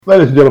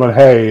Ladies and gentlemen,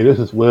 hey, this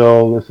is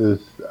Will. This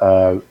is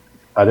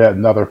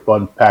another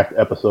fun-packed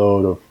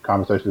episode of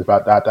Conversations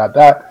about dot dot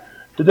dot.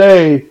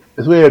 Today,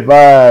 as we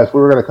advised,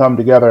 we were going to come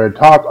together and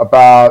talk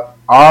about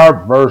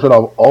our version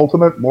of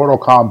Ultimate Mortal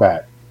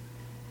Kombat.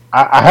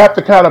 I have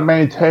to kind of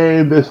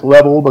maintain this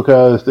level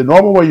because the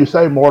normal way you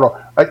say Mortal,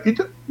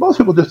 most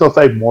people just don't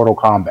say Mortal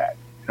Kombat.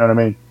 You know what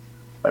I mean?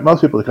 Like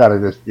most people kind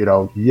of just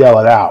yell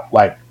it out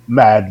like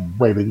mad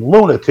raving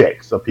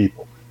lunatics of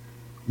people.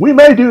 We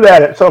may do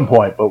that at some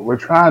point, but we're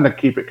trying to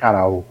keep it kind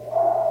of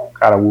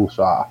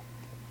woosah,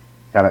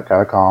 kind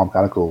of calm,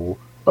 kind of cool.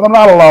 But I'm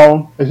not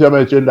alone. As I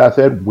mentioned, I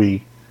said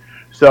we.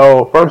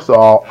 So first of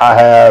all, I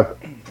have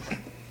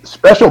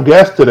special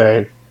guest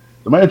today.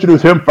 I'm going to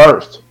introduce him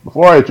first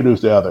before I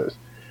introduce the others.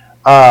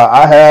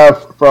 I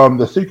have from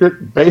the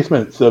secret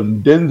basements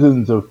of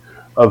denizens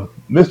of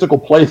mystical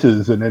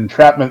places and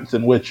entrapments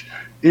in which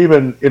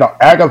even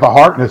Agatha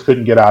Harkness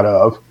couldn't get out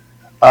of.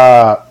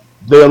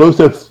 The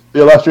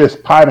illustrious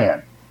Pie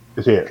Man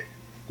is here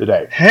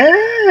today.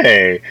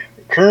 Hey!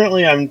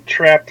 Currently, I'm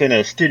trapped in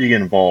a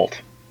Stygian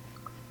vault.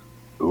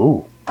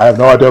 Ooh, I have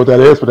no idea what that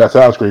is, but that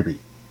sounds creepy.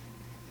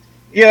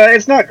 Yeah,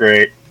 it's not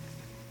great.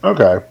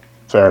 Okay,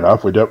 fair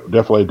enough. We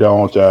definitely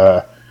don't. We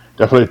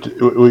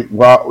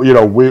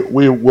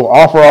will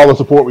offer all the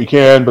support we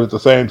can, but at the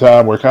same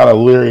time, we're kind of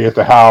leery as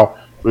to how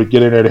we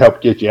get in there to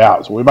help get you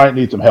out. So we might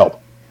need some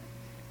help.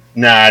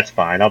 Nah, it's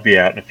fine. I'll be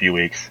out in a few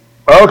weeks.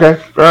 Okay,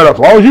 fair enough. As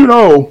long as you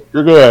know,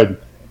 you're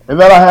good. And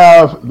then I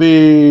have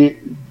the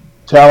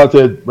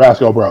talented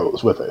Rascal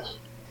Bros with us.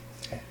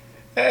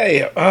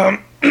 Hey,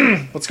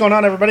 what's going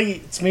on,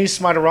 everybody? It's me,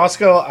 Smiter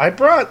Roscoe. I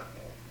brought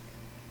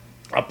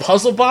a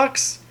puzzle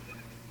box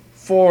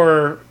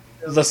for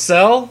the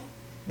cell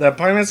that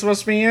Pieman's supposed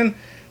to be in,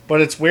 but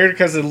it's weird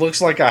because it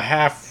looks like a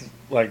half,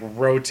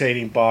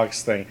 rotating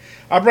box thing.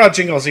 I brought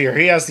Jingles here.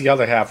 He has the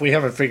other half. We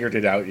haven't figured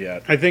it out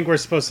yet. I think we're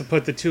supposed to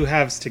put the two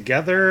halves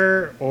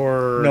together,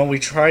 or... No, we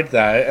tried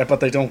that, but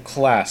they don't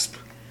clasp.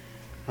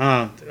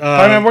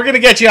 Pieman, we're going to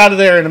get you out of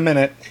there in a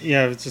minute.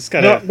 Yeah, it's just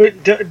gotta... No,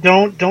 but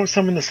don't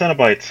summon the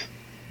Cenobites.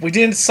 We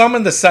didn't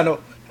summon the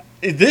Cenobites.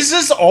 This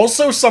is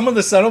also summon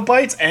the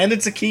Cenobites, and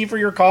it's a key for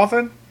your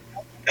coffin?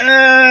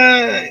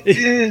 I'm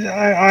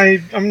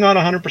not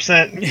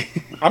 100%.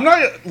 I'm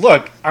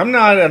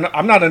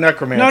not a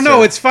necromancer.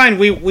 No, it's fine.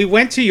 We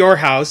went to your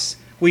house.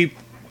 We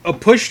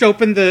pushed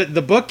open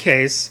the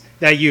bookcase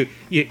that your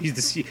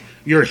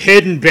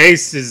hidden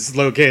base is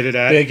located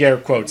at. Big air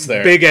quotes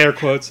there. Big air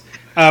quotes.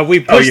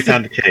 You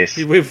found the case.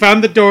 We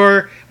found the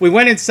door. We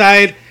went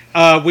inside.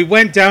 We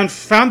went down,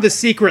 found the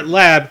secret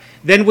lab.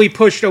 Then we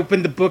pushed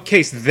open the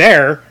bookcase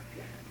there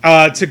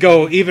to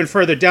go even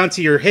further down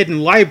to your hidden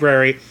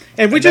library.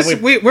 And we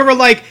were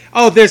like,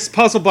 oh, this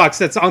puzzle box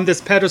that's on this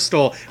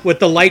pedestal with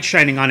the light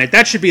shining on it.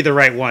 That should be the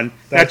right one.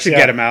 That should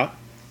get him out.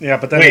 Yeah,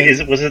 but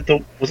then was it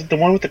the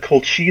one with the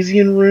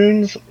Colchizian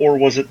runes, or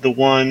was it the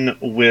one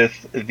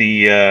with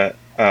the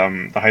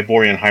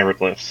Hyborian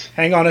hieroglyphs?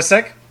 Hang on a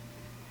sec.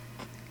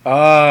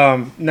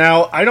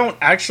 Now I don't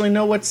actually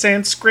know what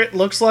Sanskrit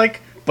looks like,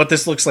 but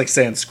this looks like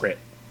Sanskrit.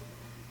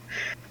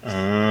 Oh,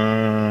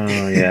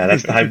 yeah,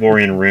 that's the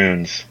Hyborian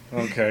runes.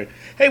 Okay.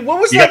 Hey,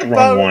 what was you that got the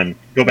about? wrong one.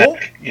 Go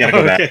back. You gotta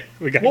go back.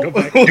 We gotta go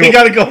back. We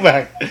gotta go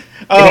back. We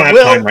don't have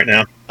time right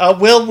now.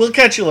 We'll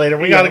catch you later.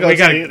 We gotta go. We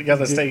Get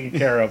this taken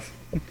care of.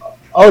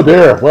 Oh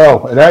dear.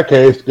 Well, in that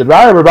case,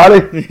 goodbye, everybody.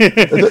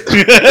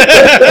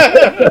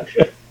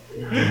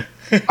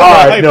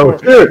 All right. No,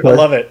 seriously. I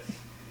love it.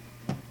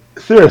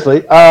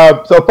 Seriously.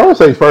 So first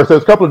things first,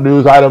 there's a couple of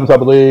news items I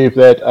believe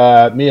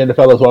that me and the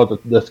fellows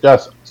wanted to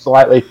discuss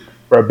slightly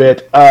for a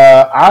bit.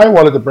 I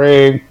wanted to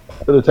bring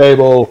to the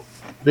table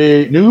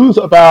the news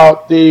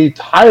about the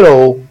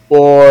title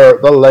for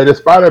the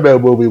latest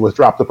Spider-Man movie was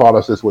dropped upon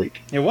us this week.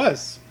 It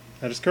was.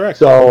 That is correct.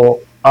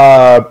 So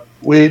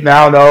we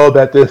now know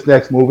that this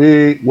next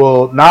movie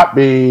will not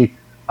be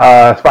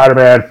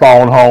Spider-Man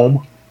Phone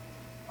Home,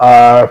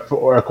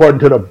 according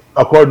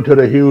to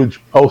the huge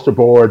poster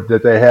board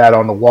that they had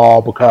on the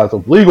wall because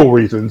of legal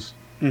reasons,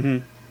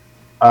 and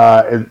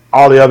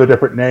all the other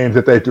different names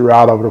that they threw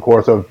out over the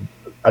course of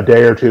a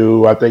day or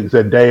two. I think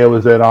Zendaya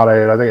was in on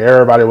it. I think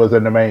everybody was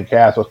in the main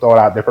cast, was throwing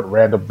out different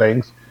random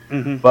things.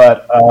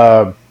 But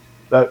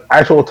the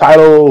actual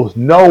title is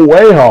No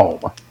Way Home.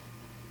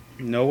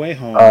 No Way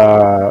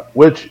Home.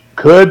 Which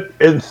could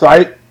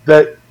incite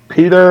that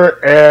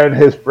Peter and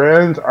his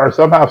friends are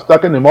somehow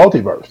stuck in the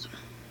multiverse.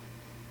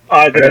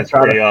 I think it's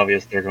pretty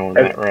obvious they're going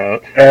that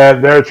route.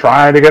 And they're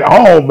trying to get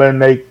home,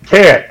 and they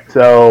can't.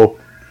 So,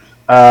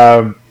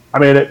 I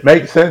mean, it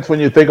makes sense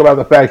when you think about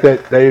the fact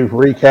that they've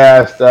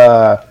recast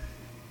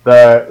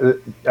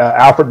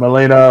Alfred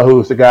Molina,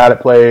 who's the guy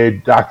that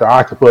played Dr.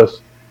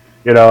 Octopus.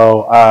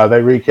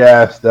 They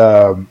recast,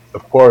 of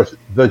course,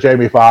 the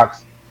Jamie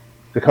Foxx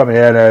to come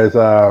in as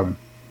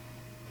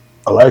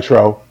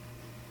Electro,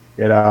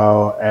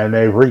 and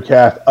they've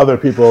recast other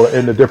people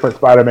in the different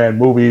Spider-Man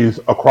movies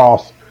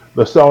across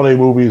the Sony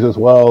movies as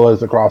well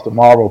as across the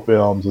Marvel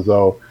films. And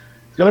so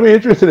it's going to be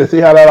interesting to see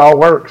how that all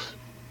works.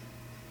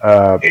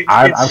 I'm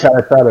kind of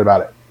excited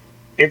about it.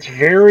 It's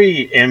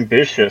very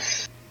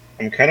ambitious.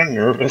 I'm kind of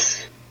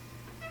nervous.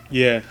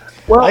 Yeah.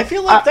 Well, I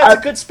feel like that's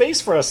a good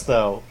space for us,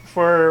 though,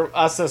 for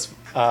us as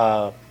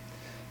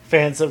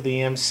fans of the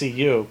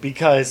MCU,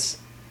 because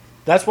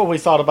that's what we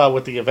thought about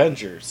with the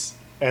Avengers,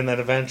 and then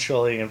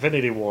eventually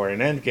Infinity War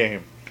and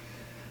Endgame.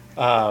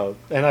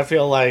 And I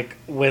feel like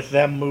with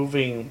them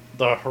moving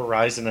the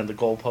horizon and the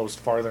goalpost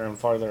farther and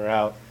farther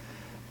out,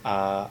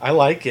 I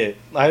like it.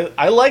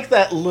 I like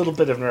that little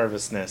bit of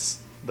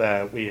nervousness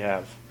that we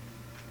have.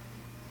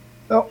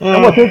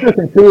 And what's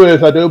interesting, too,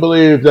 is I do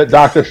believe that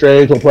Doctor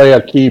Strange will play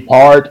a key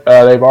part.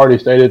 They've already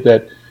stated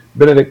that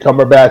Benedict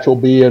Cumberbatch will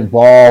be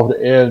involved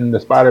in the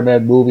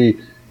Spider-Man movie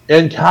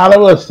in kind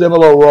of a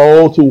similar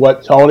role to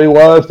what Tony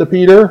was to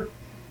Peter.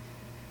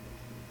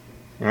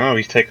 Oh,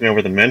 he's taking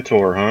over the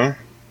mentor, huh?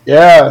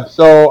 Yeah,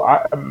 so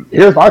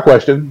here's my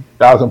question,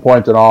 1,000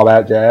 points and all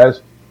that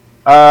jazz.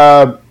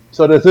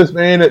 So does this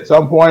mean at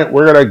some point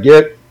we're going to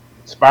get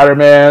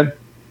Spider-Man,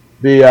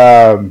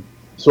 the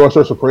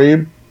Sorcerer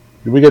Supreme?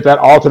 Do we get that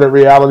alternate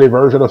reality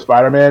version of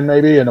Spider-Man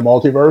maybe in the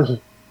multiverse?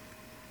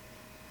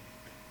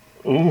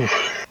 Ooh.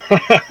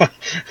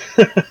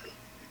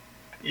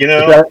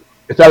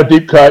 Is that a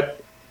deep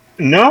cut?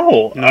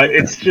 No,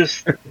 it's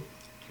just,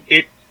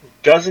 it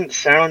doesn't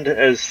sound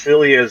as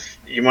silly as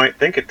you might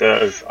think it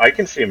does. I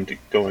can see him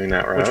going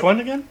that route. Which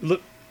one again?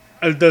 Look,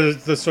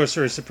 the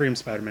Sorcerer Supreme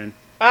Spider-Man.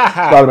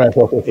 Aha. Spider-Man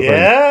Sorcerer Supreme.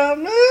 Yeah,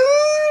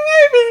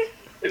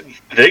 maybe.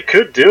 They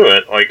could do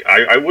it. Like,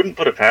 I wouldn't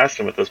put it past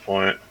them at this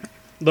point.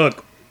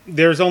 Look,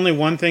 there's only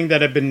one thing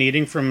that I've been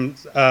needing from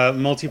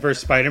multiverse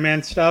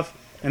Spider-Man stuff,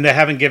 and they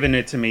haven't given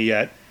it to me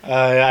yet.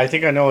 I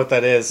think I know what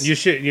that is.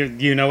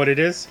 You know what it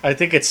is? I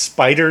think it's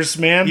Spiders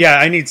Man. Yeah,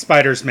 I need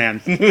Spiders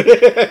Man.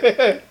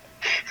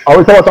 Are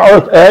we talking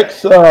about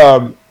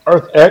the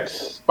Earth X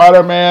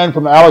Spider-Man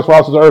from Alex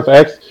Ross's Earth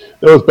X?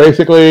 There was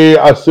basically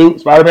a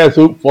Spider-Man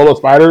suit full of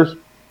spiders.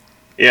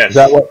 Yes. Is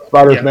that what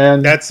Spiders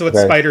Man? That's what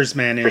Spiders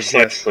Man is.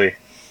 Precisely. Yes.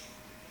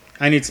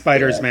 I need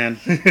Spiders Man.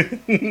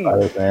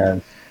 Spiders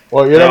Man.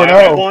 Well, you never know.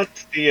 I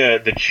want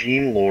the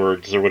Gene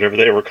Lords or whatever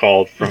they were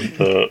called from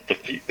the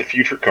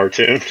future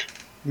cartoon.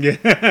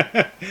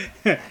 Yeah.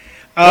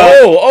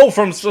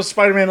 From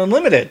Spider-Man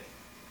Unlimited.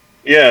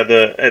 Yeah,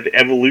 the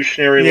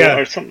evolutionary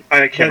or something.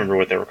 I can't remember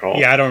what they were called.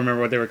 Yeah, I don't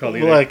remember what they were called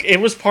either. Like, it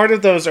was part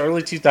of those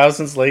early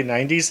 2000s, late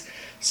 90s,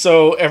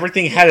 so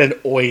everything had an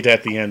oid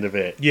at the end of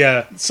it.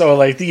 Yeah. So,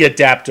 like, the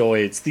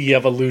Adaptoids, the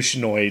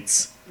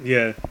Evolutionoids.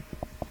 Yeah.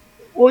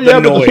 Well,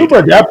 yeah, but the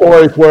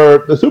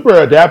Super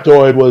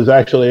Adaptoid was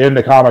actually in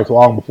the comics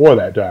long before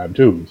that time,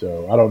 too.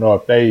 So I don't know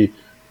if they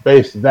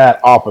based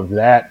that off of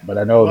that, but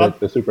I know that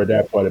the Super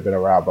Adaptoid had been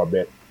around for a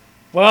bit.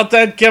 Well,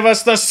 then give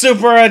us the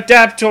Super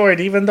Adaptoid,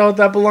 even though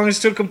that belongs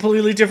to a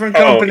completely different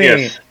company. Oh,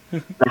 yes.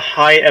 The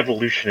High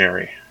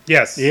Evolutionary.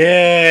 Yes.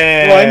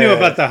 Yeah. Well, I knew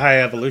about the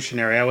High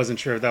Evolutionary. I wasn't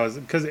sure if that was...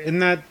 Because isn't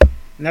that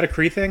a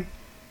Kree thing?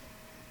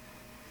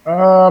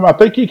 I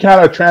think he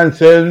kind of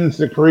transcends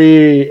the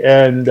Kree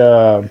and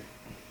the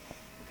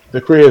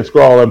Kree and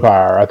Skrull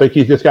Empire. I think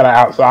he's just kind of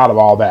outside of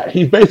all that.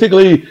 He's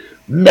basically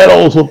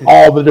meddles with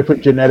all the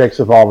different genetics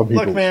of all the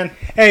people. Look, man.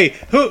 Hey,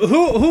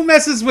 who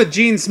messes with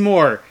genes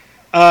more?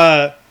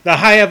 The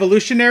High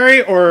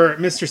Evolutionary or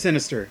Mr.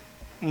 Sinister?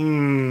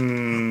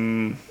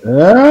 I'm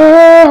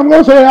going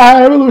to say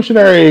High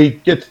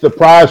Evolutionary gets the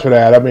prize for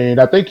that. I mean,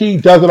 I think he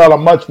does it on a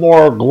much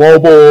more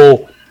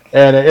global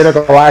and an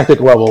intergalactic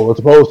level, as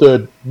opposed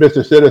to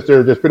Mr.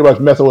 Sinister just pretty much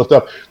messing with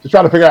stuff, just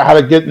trying to figure out how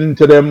to get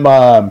into them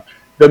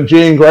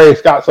Jean Grey,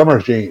 Scott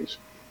Summers jeans.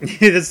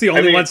 That's the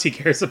only ones he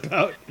cares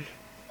about.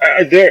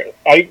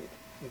 I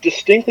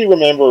distinctly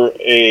remember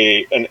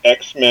an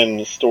X-Men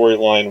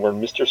storyline where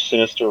Mr.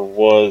 Sinister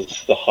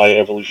was the High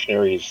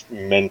Evolutionary's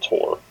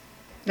mentor.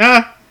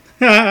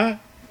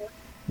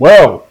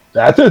 Well,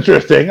 that's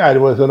interesting. I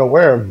wasn't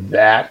aware of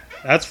that.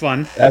 That's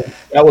fun. That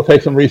will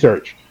take some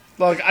research.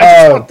 Look, I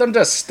just want them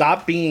to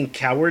stop being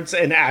cowards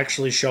and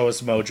actually show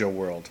us Mojo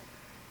World.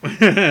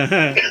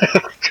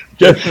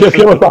 just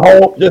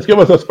give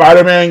us a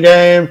Spider-Man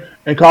game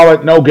and call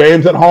it No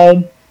Games at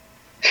Home.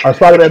 A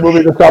Spider-Man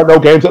movie just called No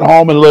Games at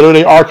Home and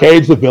literally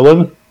arcades the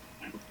villain.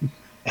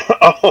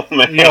 Oh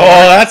man!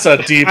 Oh, that's a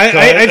deep cut.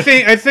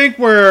 I think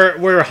we're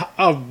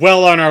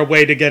well on our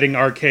way to getting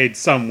arcades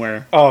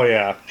somewhere. Oh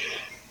yeah.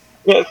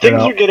 Yeah,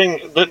 things are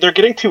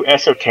getting too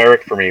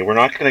esoteric for me. We're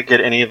not going to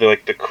get any of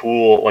the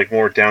cool,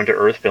 more down to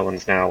earth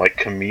villains now, like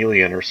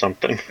Chameleon or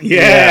something.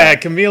 Yeah.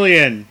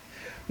 Chameleon.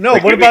 No,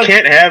 what about? We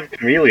can't have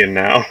Chameleon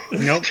now.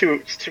 Nope.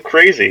 It's too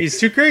crazy. He's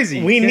too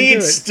crazy. We need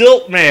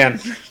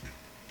Stiltman.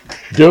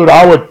 Dude,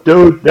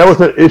 there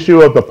was an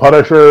issue of the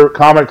Punisher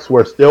comics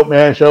where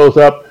Stiltman shows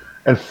up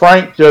and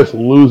Frank just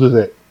loses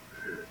it.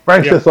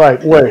 Frank's just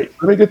like, wait,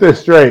 let me get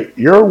this straight.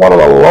 You're one of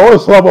the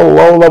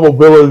low-level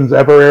villains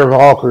ever in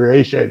all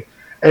creation,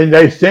 and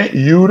they sent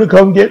you to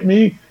come get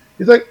me?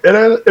 He's like,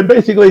 and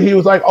basically he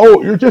was like,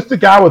 oh, you're just a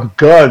guy with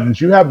guns.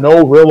 You have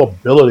no real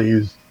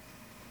abilities.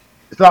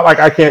 It's not like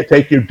I can't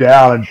take you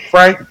down. And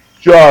Frank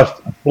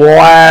just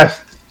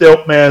blasts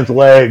Stiltman's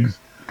legs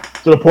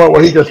to the point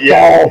where he just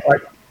falls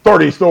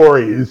 30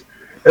 stories.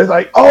 It's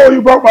like, oh,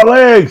 you broke my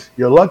legs.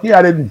 You're lucky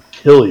I didn't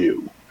kill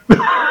you.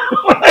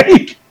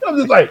 Like, I'm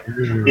just like,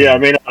 yeah, I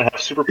may not have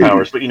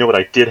superpowers, but you know what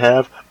I did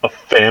have? A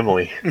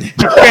family.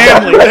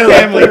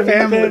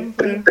 family.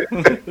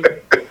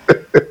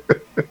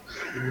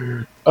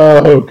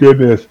 Oh,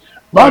 goodness.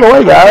 By the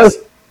way, guys.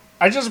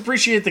 I just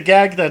appreciate the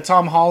gag that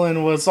Tom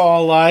Holland was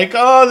all like,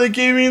 oh, they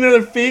gave me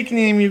another fake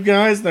name, you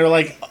guys. And they're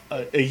like,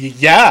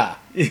 yeah.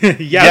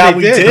 yeah,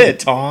 we did,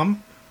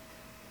 Tom.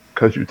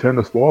 Because you tend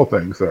to spoil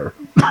things, sir.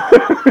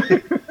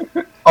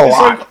 A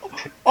lot. Like,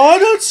 I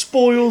don't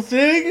spoil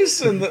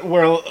things. And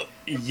well,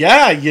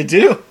 yeah, you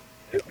do.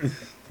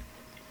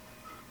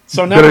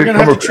 So now we're going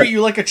to have to treat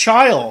you like a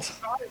child.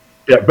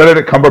 Yeah,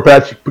 Benedict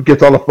Cumberbatch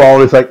gets on the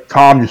phone. It's like,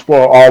 Tom, you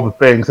spoil all the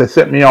things. They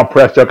sent me on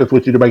press junkets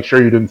with you to make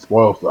sure you didn't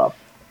spoil stuff.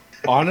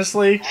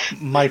 Honestly,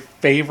 my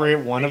favorite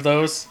one of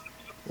those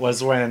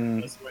was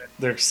when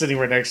they're sitting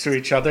right next to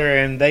each other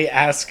and they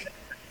ask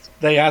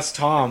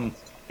Tom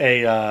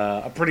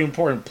a pretty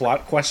important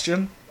plot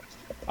question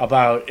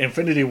about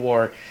Infinity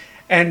War,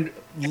 and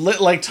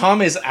like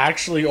Tom has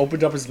actually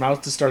opened up his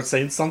mouth to start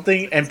saying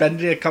something, and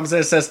Benedict comes in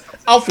and says,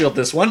 "I'll field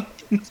this one."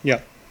 Yeah.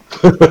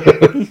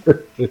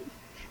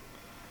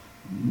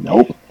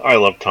 Nope. I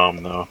love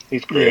Tom though.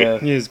 He's great. Yeah,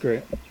 he is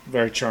great.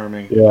 Very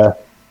charming. Yeah.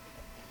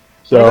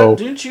 So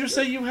didn't you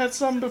say you had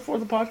some before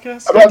the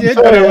podcast? I did,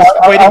 but I was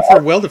waiting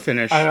for Will to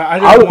finish. I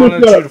didn't want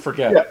you to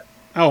forget. Yeah.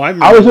 Oh, I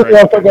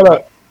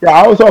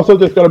was also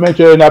just gonna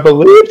mention. I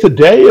believe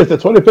today is the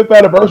 25th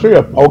anniversary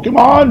of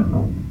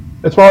Pokemon.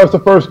 As far as the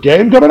first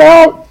game coming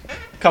out,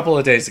 a couple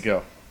of days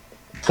ago.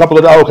 A couple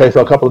of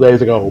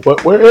days ago.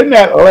 But we're in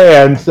that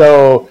land,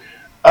 so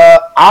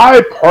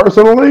I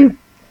personally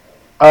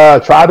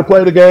tried to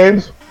play the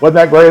games. Wasn't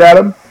that great at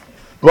them,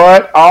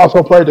 but I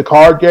also played the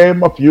card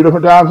game a few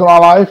different times in my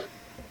life.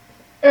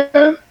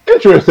 And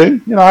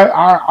interesting,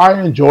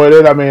 I enjoyed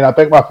it. I mean, I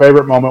think my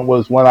favorite moment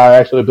was when I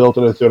actually built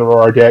an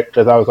Incineroar deck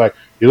because I was like,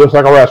 he looks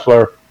like a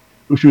wrestler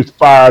who shoots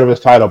fire out of his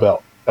title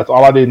belt. That's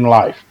all I need in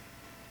life.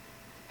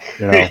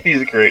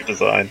 He's a great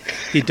design.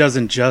 He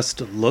doesn't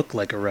just look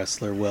like a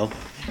wrestler, Will.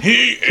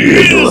 He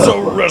is a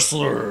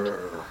wrestler.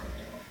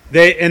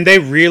 They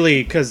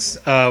really, because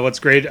what's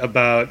great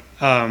about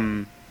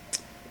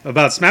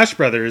Smash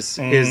Brothers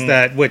is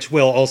that, which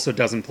Will also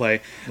doesn't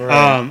play.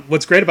 Right.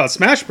 What's great about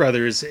Smash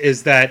Brothers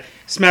is that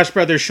Smash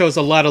Brothers shows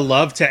a lot of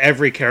love to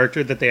every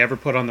character that they ever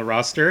put on the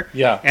roster.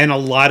 Yeah. And a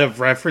lot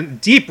of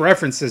deep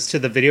references to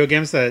the video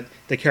games that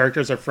the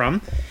characters are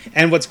from.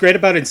 And what's great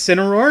about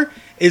Incineroar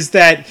is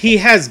that he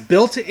has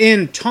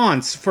built-in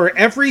taunts for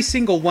every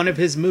single one of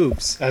his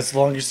moves. As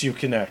long as you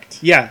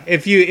connect. Yeah,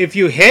 if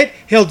you hit,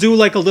 he'll do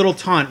like a little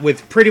taunt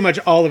with pretty much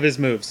all of his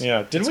moves.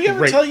 Yeah. Did we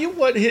ever tell you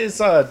what his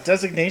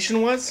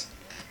designation was?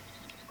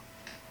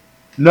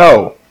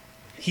 No.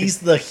 He's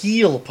the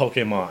heal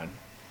Pokemon.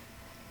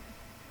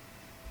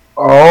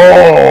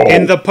 Oh.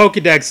 In the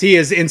Pokedex, he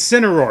is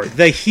Incineroar,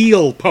 the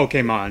heal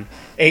Pokemon.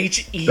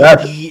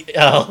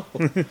 HEEL.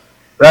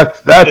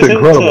 That's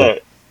incredible.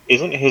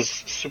 Isn't his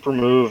super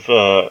move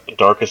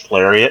Darkest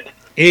Lariat?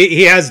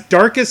 He has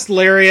Darkest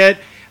Lariat.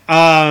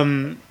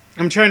 I'm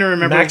trying to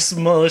remember. Max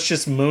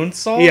Malicious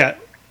Moonsault? Yeah.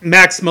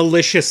 Max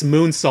Malicious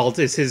Moonsault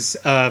is his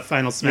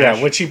final smash.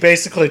 Yeah, which he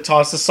basically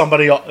tosses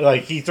somebody,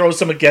 like he throws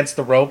them against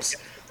the ropes,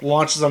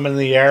 launches them in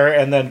the air,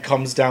 and then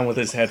comes down with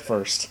his head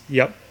first.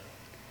 Yep.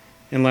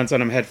 And lands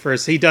on him head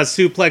first. He does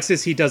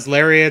suplexes. He does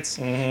lariats.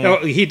 Mm-hmm. No,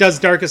 he does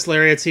Darkest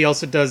Lariats. He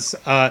also does...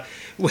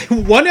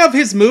 one of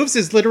his moves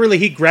is literally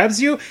he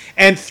grabs you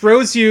and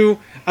throws you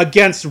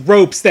against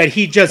ropes that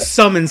he just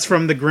summons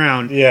from the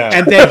ground. Yeah.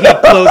 And then he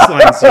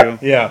clotheslines you.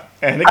 Yeah.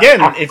 And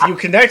again, if you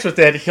connect with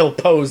it, he'll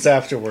pose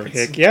afterwards.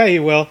 Heck yeah, he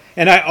will.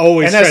 And I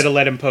always try to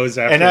let him pose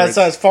afterwards.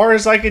 And as far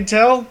as I can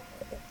tell,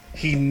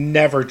 he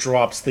never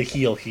drops the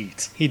heal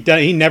heat. He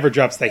never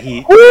drops the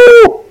heat.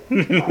 Woo!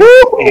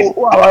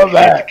 I love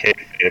that.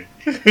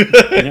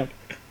 Yep.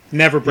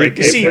 Never break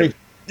it. See,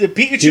 the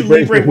Pikachu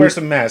Libre wears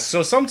a mask,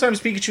 so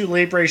sometimes Pikachu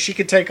Libre, she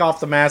could take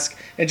off the mask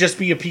and just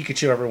be a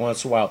Pikachu every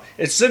once in a while.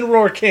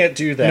 Incineroar can't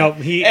do that. No,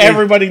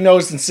 everybody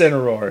knows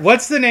Incineroar.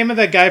 What's the name of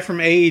that guy from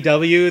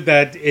AEW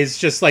that is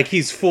just like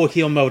he's full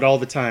heal mode all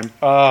the time?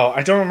 Oh,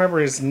 I don't remember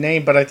his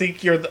name, but I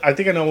think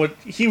I know what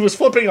he was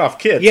flipping off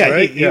kids. Yeah,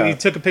 right? He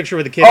took a picture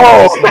with a kid.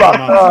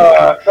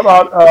 Oh, come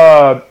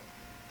on.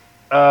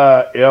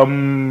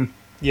 M.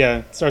 Yeah,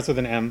 it starts with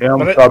an M.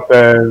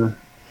 Something.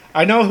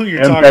 I know who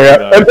you're talking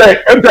about.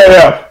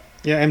 MJF.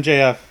 Yeah,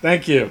 MJF.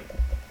 Thank you.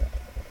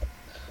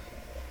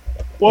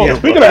 Well,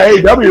 speaking of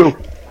AEW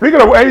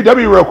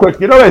real quick,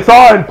 they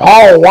saw in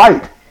Paul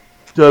White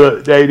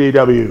to the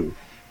AEW.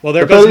 Well,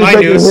 there goes my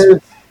news.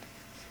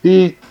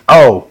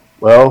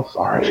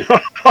 Sorry.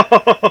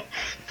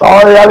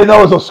 Sorry, I didn't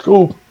know it was a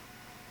scoop.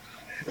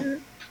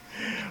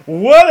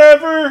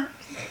 Whatever.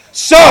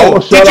 So,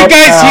 did you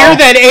guys hear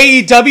that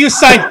AEW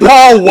signed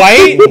Paul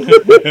White,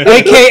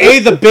 a.k.a.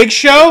 The Big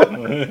Show?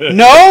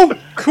 No?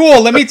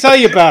 Cool, let me tell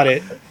you about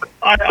it.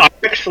 I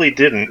actually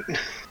didn't.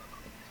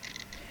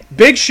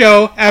 Big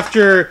Show,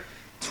 after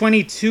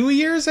 22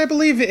 years, I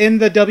believe, in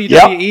the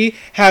WWE,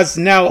 has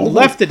now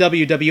left the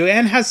WWE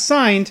and has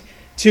signed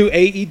to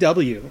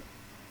AEW.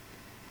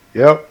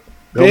 Yep.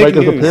 They'll make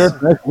his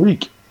appearance next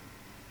week.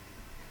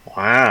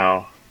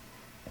 Wow.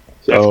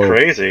 That's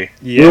crazy.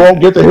 Yeah. We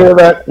won't get to hear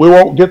that.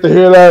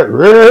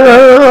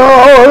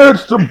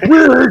 It's the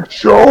Big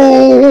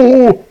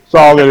Show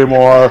song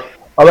anymore.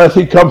 Unless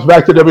he comes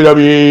back to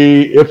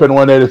WWE, if and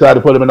when they decide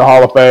to put him in the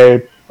Hall of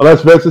Fame.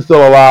 Unless Vince is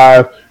still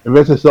alive, and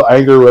Vince is still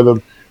angry with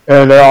him.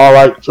 And they're all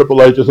like,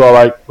 Triple H is all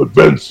like, but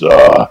Vince,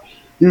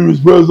 he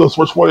was with us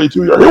for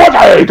 22 years. He went to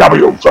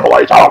AEW, Triple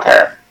H, I don't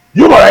care.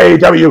 You go to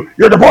AEW,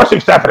 you're divorcing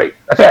Stephanie.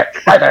 That's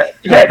it, right there.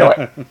 You can't do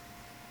it.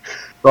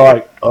 So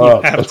like,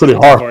 that's pretty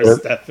harsh.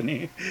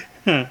 Stephanie.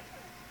 No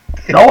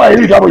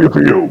AEW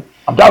for you.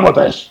 I'm done with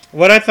this.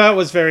 What I thought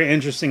was very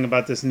interesting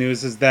about this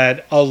news is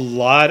that a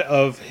lot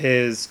of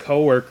his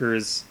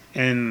coworkers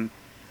in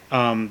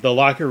the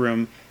locker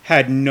room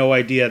had no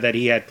idea that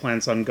he had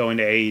plans on going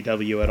to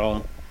AEW at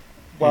all.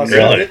 Wow,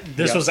 really?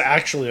 This was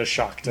actually a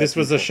shock. This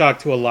was a shock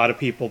to a lot of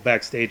people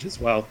backstage as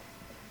well.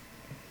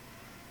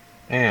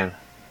 Man,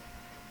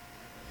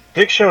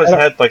 Big Show has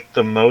had like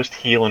the most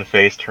heel and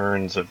face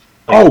turns of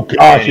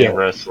any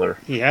wrestler.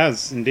 He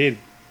has indeed.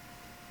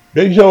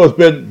 Big Show is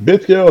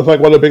like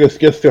one of the biggest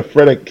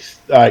schizophrenic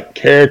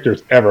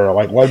characters ever.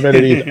 Like 1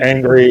 minute he's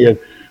angry and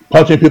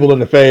punching people in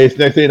the face.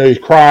 Next thing you know, he's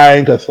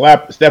crying because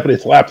Stephanie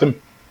slaps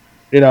him.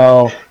 You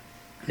know,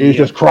 he's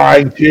just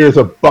crying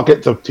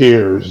buckets of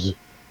tears.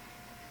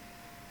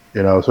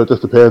 You know, so it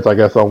just depends, I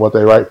guess, on what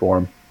they write for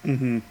him.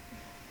 Mm-hmm.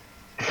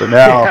 But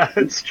now, yeah,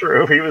 it's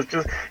true. He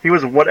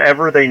was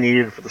whatever they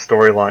needed for the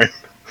storyline.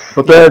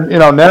 But then, you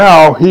know,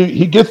 now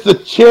he gets the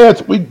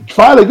chance. We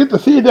finally get to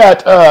see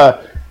that.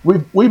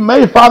 We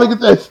may finally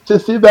get to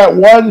see that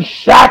one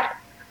Shaq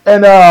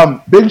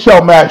and Big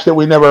Show match that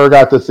we never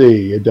got to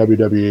see in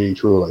WWE.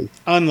 Truly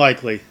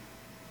unlikely.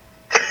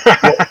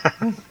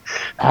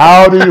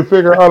 How do you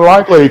figure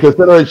unlikely?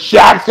 Considering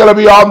Shaq's going to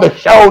be on the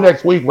show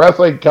next week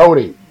wrestling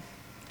Cody.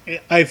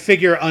 I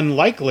figure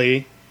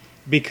unlikely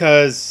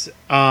because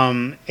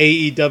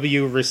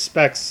AEW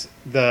respects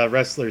the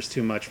wrestlers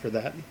too much for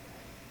that.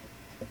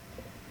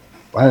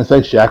 I didn't say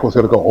Shaq was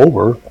going to go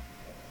over.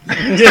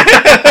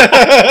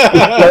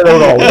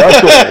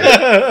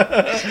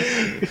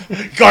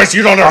 Guys,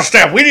 you don't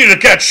understand. We need to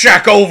get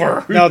Shaq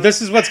over. No,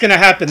 this is what's going to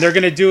happen. They're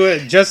going to do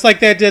it just like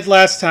they did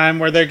last time,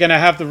 where they're going to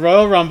have the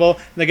Royal Rumble.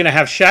 They're going to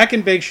have Shaq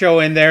and Big Show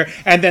in there,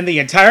 and then the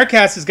entire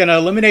cast is going to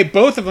eliminate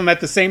both of them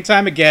at the same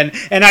time again.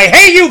 And I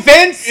hate you,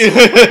 Vince.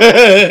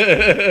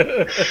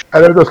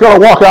 And they're just going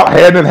to walk out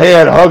hand in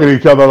hand, hugging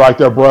each other like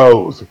they're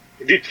bros.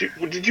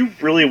 Did you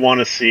really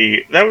want to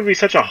see? That would be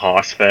such a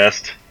hoss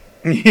fest.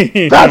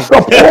 That's the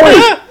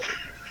point.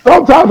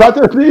 Sometimes I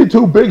just need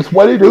two big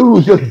sweaty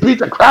dudes just beat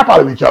the crap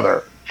out of each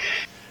other.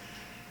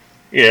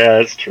 Yeah,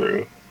 that's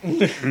true.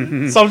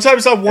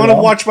 Sometimes I want to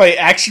watch my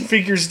action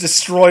figures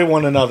destroy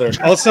one another.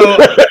 Also,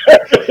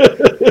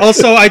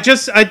 I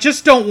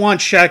just don't want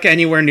Shaq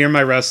anywhere near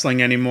my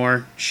wrestling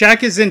anymore.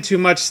 Shaq is in too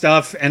much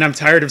stuff, and I'm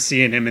tired of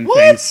seeing him in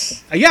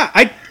things.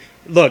 Yeah,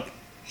 look.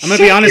 I'm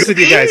gonna be honest with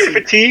you guys.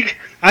 Fatigue.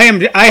 I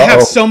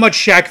have so much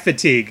Shaq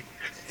fatigue.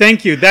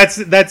 Thank you. That's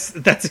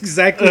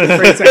exactly the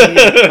phrase I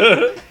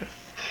need.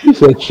 You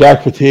said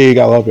Shaq fatigue.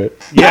 I love it.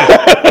 Yeah,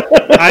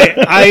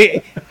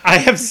 I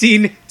have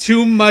seen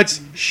too much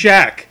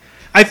Shaq.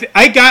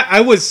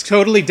 I was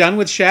totally done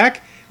with Shaq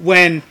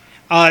when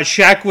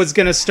Shaq was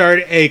gonna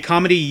start a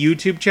comedy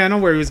YouTube channel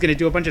where he was gonna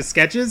do a bunch of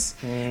sketches,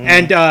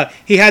 and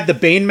he had the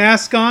Bane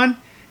mask on,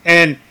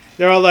 and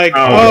they're all like,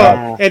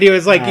 oh, and he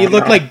was like, he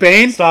looked like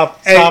Bane.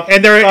 Stop.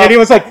 And he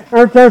was like,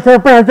 and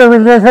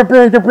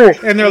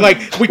they're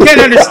like, we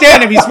can't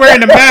understand him. He's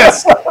wearing a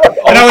mask.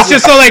 And I was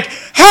just so like,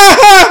 ha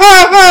ha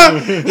ha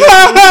ha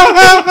ha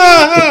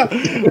ha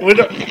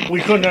ha.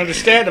 We couldn't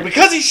understand him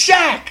because he's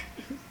Shaq.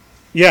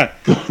 Yeah.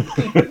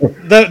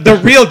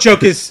 The real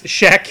joke is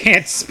Shaq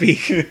can't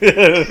speak.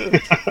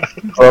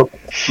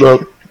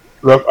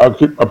 Look, I'm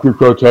just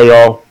gonna tell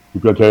y'all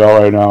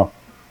right now.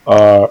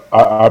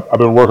 I've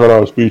been working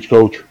on a speech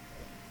coach,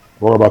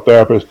 working on my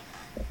therapist,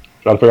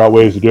 trying to figure out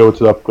ways to deal with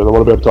stuff because I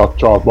want to be able to talk to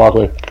Charles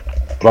Barkley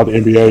about the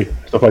NBA,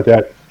 stuff like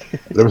that.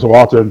 But every so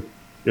often,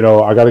 you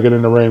know, I got to get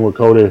in the ring with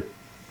Cody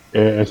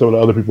and some of the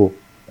other people,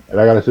 and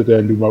I got to sit there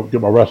and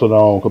get my wrestling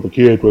on. A couple of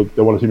kids,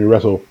 they want to see me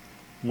wrestle.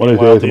 One of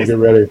these days, I'm gonna get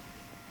ready.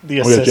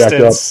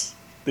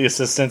 The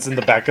assistants in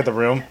the back of the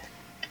room.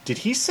 Did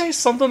he say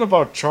something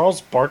about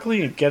Charles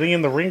Barkley and getting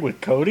in the ring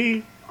with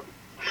Cody?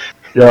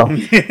 Yeah,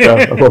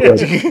 that's what I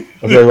said.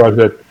 That's what I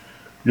said.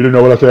 You didn't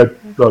know what I said?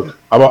 Look,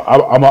 I'm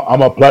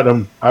a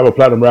platinum. I have a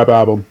platinum rap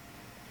album.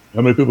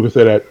 How many people can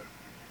say that?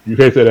 You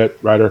can't say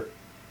that, writer.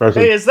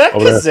 Person. Hey, is that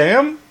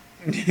Kazam?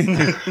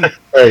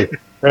 hey!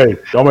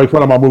 Don't make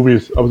fun of my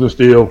movies. I was in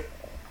Steel.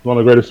 It's one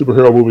of the greatest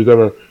superhero movies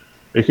ever.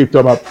 They keep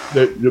talking about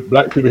the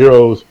black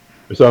superheroes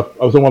and stuff.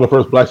 I was in one of the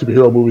first black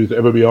superhero movies to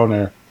ever be on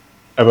there,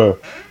 ever.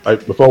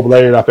 Like before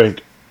Blade, I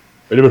think.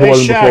 And even if it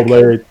wasn't before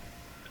Blade.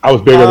 I was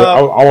bigger.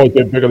 I always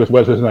been bigger than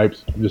Wesley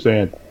Snipes. I'm just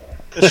saying.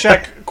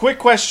 Shaq, quick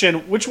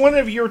question. Which one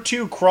of your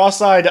two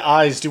cross-eyed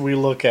eyes do we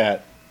look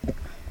at?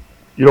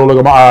 You don't look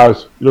at my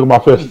eyes. You look at my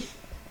fist.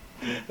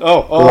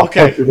 Oh,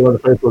 okay. You in the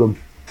face with him.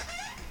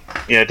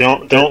 Yeah,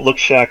 don't look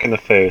Shaq in the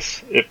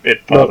face.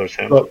 It bothers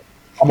him. Look,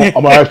 I'm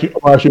gonna ask you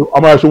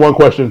one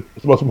question.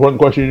 It's the most important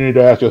question you need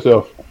to ask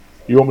yourself.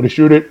 You want me to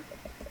shoot it?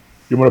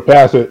 You want to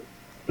pass it? Or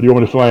do you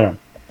want me to slam?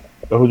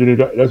 That's what you need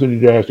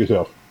to ask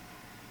yourself.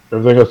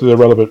 Everything else is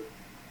irrelevant.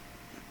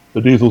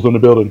 The diesel's in the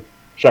building.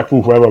 Shaq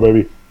Fu forever,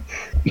 baby.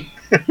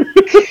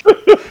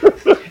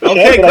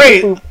 Okay,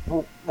 great.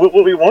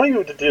 What we want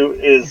you to do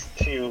is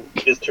to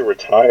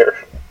retire.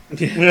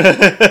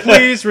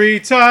 Please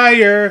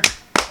retire.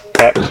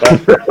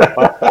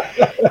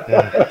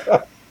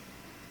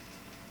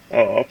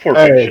 Oh, poor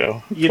Big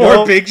Show.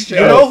 Big Show.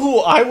 You know who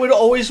I would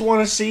always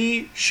want to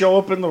see show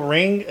up in the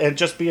ring and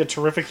just be a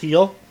terrific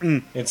heel?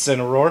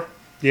 Incineroar.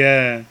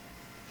 Yeah.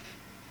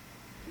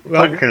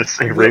 Well, I'm gonna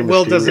say Rey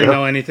Will Mysterio. doesn't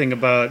know anything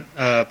about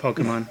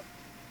Pokemon.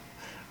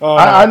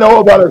 I know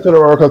about it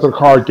because of the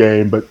card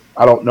game, but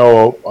I don't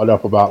know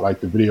enough about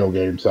like the video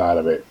game side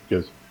of it.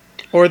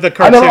 Or the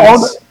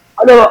cartoons.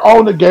 I never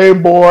owned the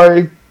Game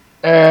Boy,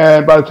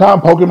 and by the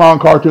time Pokemon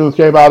cartoons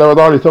came out, there was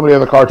already so many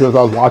other cartoons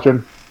I was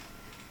watching.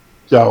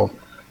 So.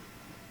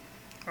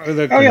 Oh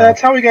yeah,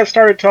 that's how we got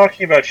started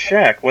talking about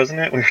Shaq, wasn't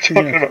it? We were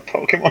talking about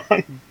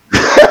Pokemon.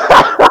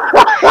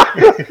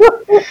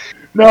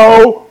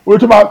 No, we're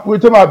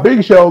talking about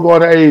Big Show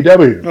going to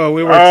AEW. Oh,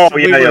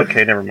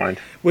 okay, never mind.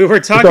 We were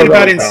talking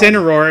about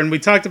Incineroar, and we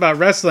talked about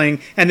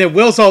wrestling, and then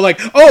Will's all like,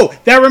 "Oh,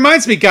 that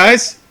reminds me,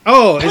 guys.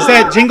 Oh, is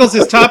that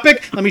Jingles'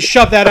 topic? Let me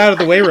shove that out of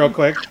the way real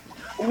quick."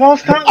 Well,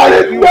 it's not I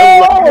didn't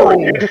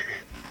know.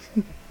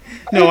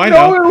 No, I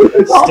know.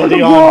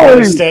 Steady on,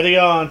 buddy, steady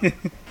on.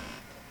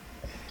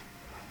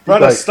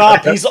 Brother,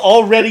 stop. He's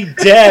already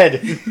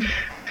dead.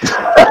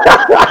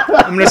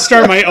 I'm going to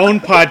start my own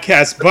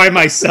podcast by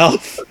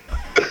myself.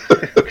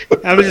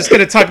 I'm just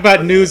going to talk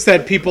about news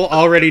that people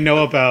already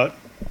know about.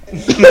 I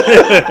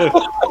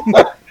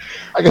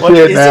can see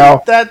it now.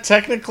 Isn't that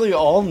technically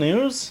all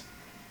news?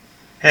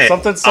 Hey,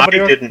 somebody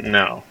didn't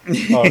know.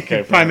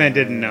 Okay, Pie Man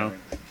didn't know.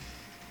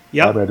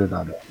 Yep. I did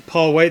not know.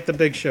 Paul White, the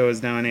Big Show,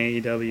 is now in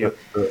AEW.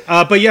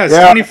 But yes,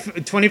 yeah.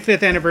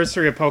 25th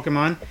anniversary of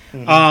Pokemon.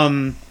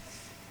 Mm-hmm.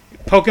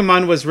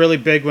 Pokemon was really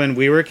big when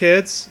we were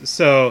kids,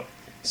 so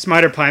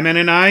Smiter, Pieman,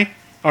 and I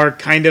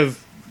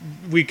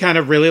we kind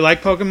of really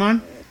like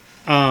Pokemon.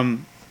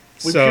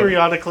 We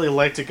periodically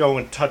like to go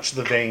and touch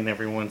the vein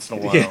every once in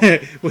a while.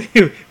 Yeah,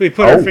 we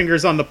put our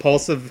fingers on the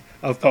pulse of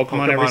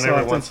Pokemon every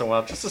once in a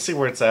while, just to see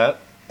where it's at.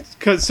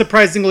 It's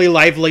surprisingly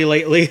lively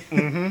lately.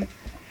 Mm-hmm.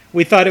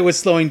 We thought it was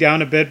slowing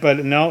down a bit,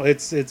 but no,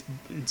 it's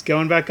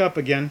going back up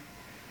again.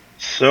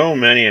 So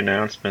many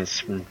announcements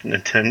from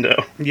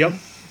Nintendo. Yep.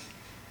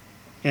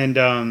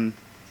 And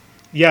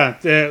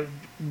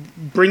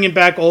bringing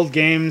back old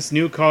games,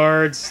 new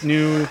cards,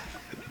 new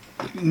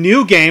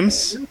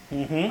games.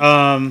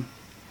 Mm-hmm.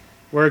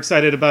 We're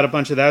excited about a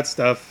bunch of that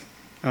stuff.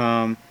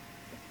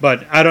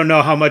 But I don't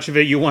know how much of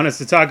it you want us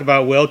to talk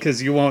about, Will,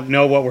 because you won't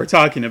know what we're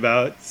talking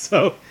about.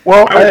 So, I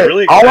was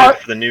really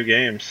excited for the new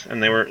games,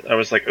 and I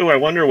was like, "Oh, I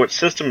wonder what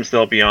systems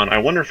they'll be on. I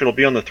wonder if it'll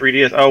be on the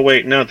 3DS." Oh,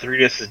 wait, no, the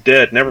 3DS is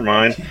dead. Never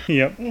mind.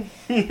 Yep.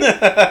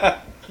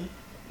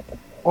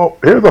 Well,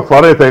 here's the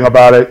funny thing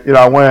about it.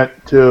 I went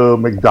to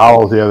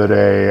McDonald's the other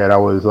day, and I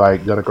was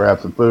like gonna grab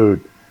some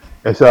food,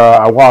 and so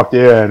I walked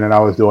in, and I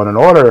was doing an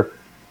order,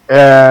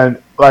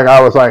 and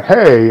I was like,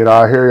 hey,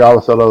 I hear y'all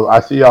sell those.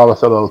 I see y'all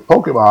sell those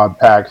Pokemon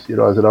packs.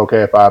 Is it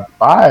okay if I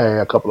buy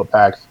a couple of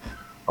packs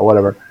or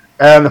whatever?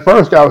 And the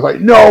first guy was like,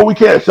 no, we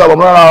can't sell them.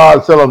 We're not allowed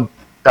to sell them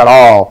at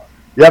all.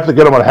 You have to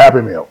get them on a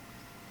Happy Meal.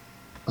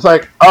 It's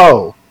like,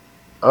 oh,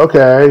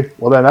 okay.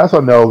 Well, then that's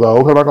a no-go.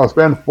 Because I'm not going to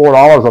spend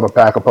 $4 on a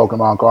pack of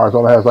Pokemon cards. It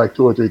only has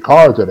 2 or 3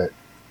 cards in it.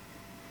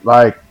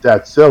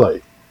 That's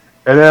silly.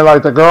 And then,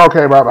 the girl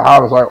came right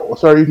behind and was like, well,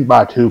 sir, you can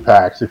buy 2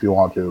 packs if you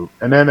want to.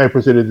 And then they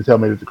proceeded to tell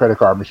me that the credit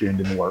card machine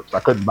didn't work. So I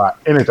couldn't buy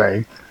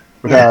anything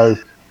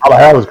because all I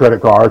had was a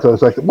credit card. So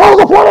it's like, what was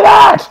the point of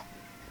that?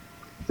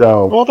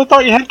 So, well, they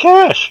thought you had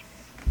cash.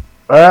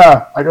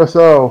 Yeah, I guess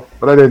so.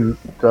 But I didn't.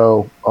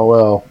 So, oh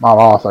well, my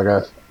loss, I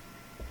guess.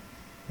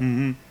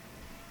 Mm-hmm.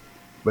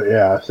 But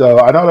yeah, so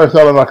I know they're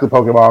selling the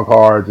Pokemon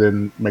cards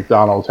in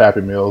McDonald's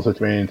Happy Meals,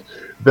 which means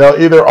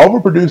they'll either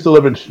overproduce the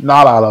living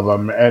snot out of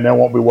them and they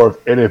won't be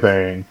worth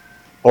anything,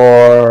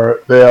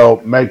 or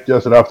they'll make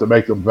just enough to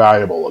make them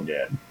valuable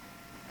again.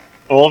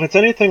 Well, if it's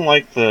anything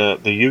like the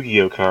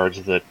Yu-Gi-Oh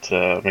cards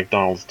that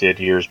McDonald's did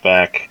years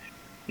back,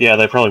 yeah,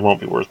 they probably won't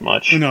be worth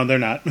much. No, they're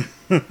not.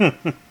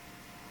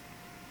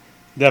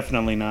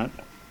 Definitely not.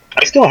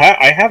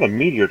 I have a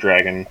Meteor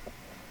Dragon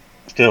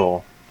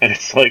still. And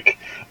it's like,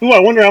 ooh, I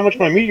wonder how much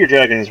my Meteor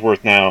Dragon is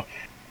worth now.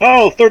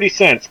 Oh, 30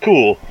 cents.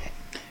 Cool.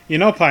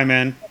 Pie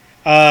Man,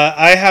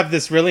 I have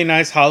this really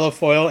nice hollow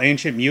foil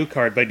Ancient Mew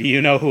card, but do you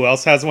know who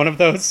else has one of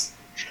those?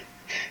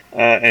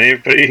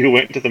 Anybody who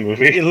went to the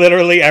movie?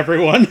 Literally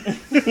everyone.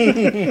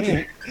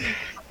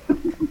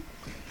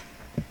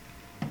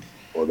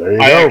 Well, there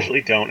you I go.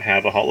 actually don't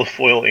have a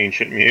holofoil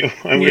Ancient Mew.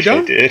 I wish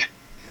don't? I did.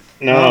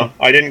 No,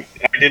 I didn't.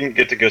 I didn't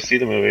get to go see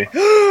the movie.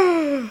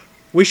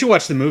 We should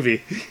watch the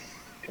movie.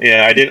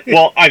 Yeah, I did.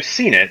 Well, I've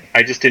seen it.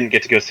 I just didn't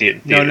get to go see it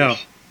in theaters. No.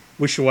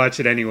 We should watch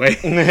it anyway.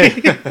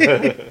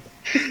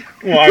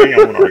 Well, I mean, I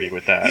won't argue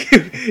with that.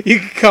 You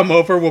can come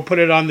over, we'll put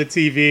it on the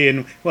TV,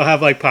 and we'll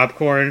have, like,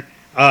 popcorn.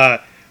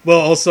 We'll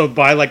also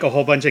buy, like, a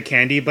whole bunch of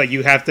candy, but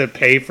you have to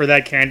pay for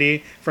that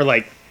candy for,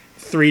 like,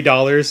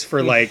 $3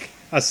 for, like,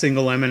 a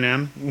single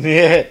M&M.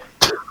 Yeah.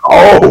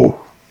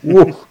 Oh!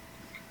 Woof.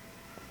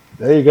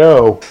 There you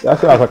go. That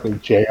sounds like a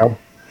jam.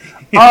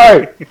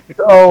 Alright,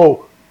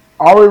 so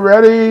are we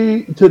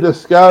ready to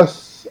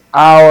discuss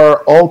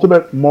our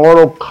Ultimate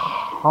Mortal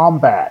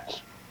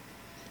Kombat?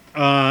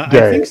 I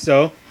think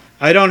so.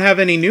 I don't have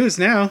any news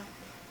now.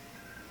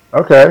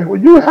 Okay, well,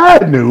 you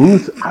had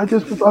news. I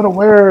just was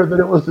unaware that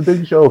it was the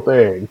Big Show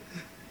thing.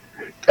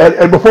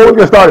 And before we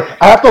get started,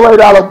 I have to lay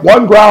down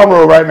one ground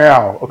rule right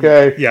now,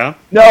 okay? Yeah.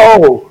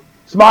 No,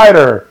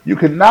 Smiter, you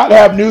cannot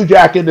have New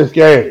Jack in this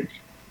game.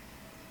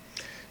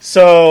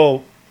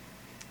 So,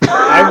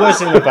 I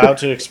wasn't about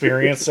to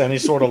experience any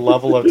sort of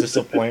level of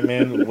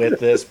disappointment with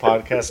this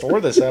podcast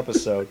or this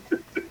episode.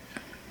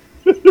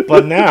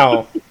 But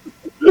now,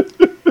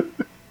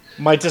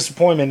 my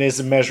disappointment is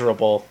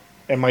immeasurable,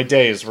 and my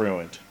day is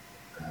ruined.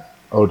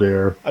 Oh,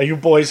 dear. You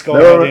boys go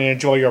ahead and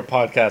enjoy your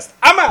podcast.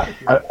 I'm out!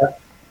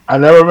 I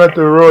never meant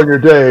to ruin your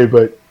day,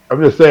 but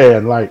I'm just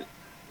saying, like,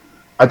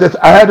 I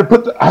had to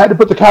put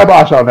the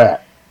kibosh on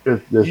that.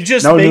 You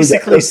just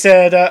basically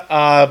said,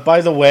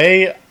 by the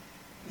way,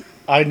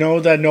 I know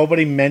that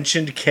nobody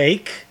mentioned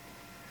cake,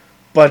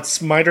 but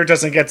Smiter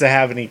doesn't get to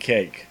have any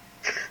cake.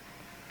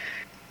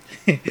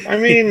 I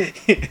mean,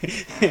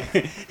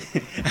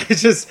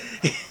 It's just...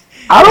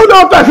 I don't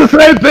know if that's the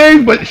same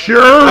thing, but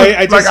sure.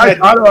 I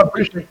don't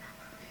appreciate.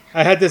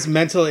 I had this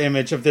mental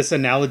image of this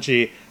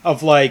analogy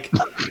of, like,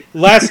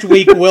 last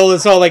week Will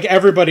is all like,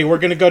 everybody, we're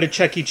going to go to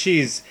Chuck E.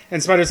 Cheese.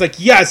 And Spider's like,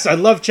 yes, I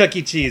love Chuck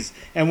E. Cheese.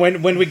 And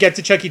when we get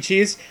to Chuck E.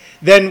 Cheese,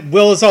 then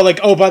Will is all like,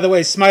 oh, by the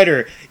way,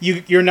 Smiter,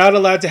 you're not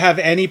allowed to have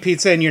any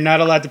pizza and you're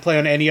not allowed to play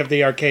on any of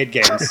the arcade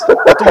games.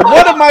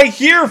 What am I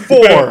here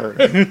for?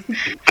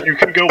 you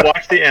can go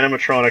watch the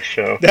animatronics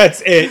show.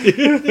 That's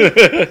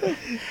it.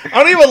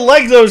 I don't even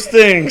like those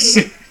things.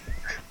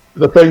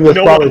 The thing that's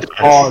probably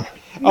spawned.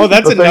 Oh,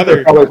 that's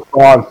another. Probably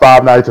spawned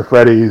Five Nights at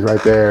Freddy's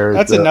right there.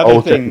 That's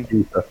another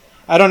thing.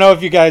 I don't know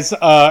if you guys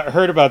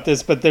heard about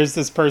this, but there's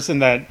this person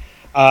that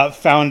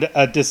found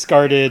a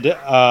discarded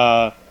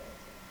Chuck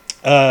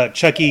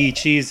E.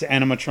 Cheese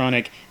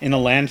animatronic in a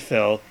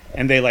landfill,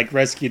 and they like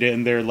rescued it,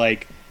 and they're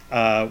like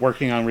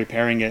working on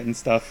repairing it and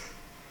stuff.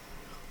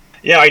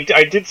 Yeah,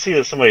 I did see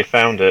that somebody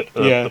found it.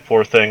 Yeah. The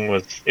poor thing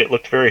it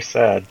looked very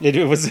sad.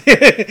 It was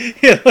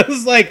it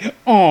was like,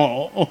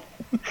 oh.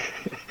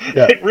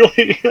 Yeah. It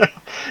really,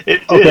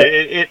 it did.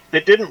 Okay.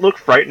 It didn't look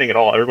frightening at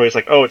all. Everybody's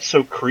like, "Oh, it's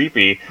so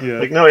creepy." Yeah.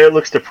 Like, no, it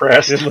looks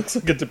depressed. It looks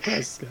like a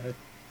depressed guy.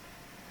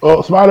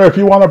 Well, Smiter, if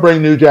you want to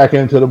bring New Jack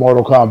into the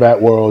Mortal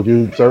Kombat world,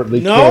 you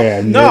certainly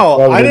can.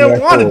 No, I didn't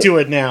want to do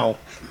it now.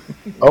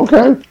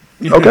 Okay.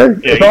 Yeah,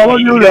 It's all on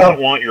he you doesn't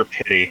now. want your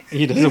pity.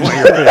 He doesn't want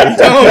your pity.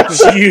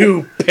 Don't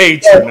you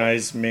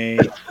patronize me.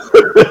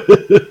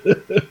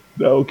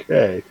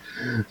 Okay.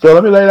 So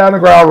let me lay down the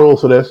ground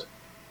rules for this.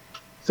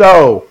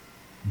 So,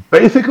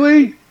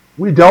 basically,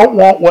 we don't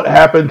want what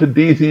happened to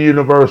DC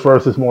Universe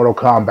versus Mortal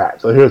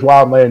Kombat. So here's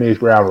why I'm laying these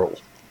ground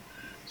rules.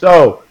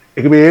 So,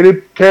 it can be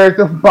any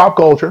character from pop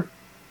culture,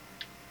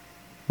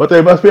 but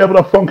they must be able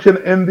to function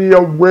in the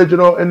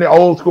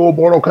old school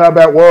Mortal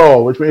Kombat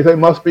world, which means they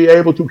must be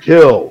able to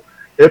kill.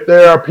 If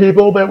there are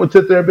people that would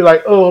sit there and be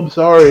like, oh, I'm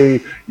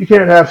sorry, you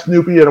can't have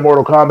Snoopy in a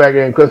Mortal Kombat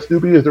game because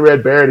Snoopy is the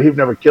Red Baron and he'd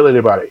never kill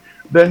anybody,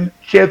 then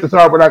chances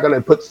are we're not going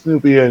to put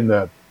Snoopy in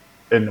the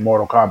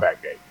Mortal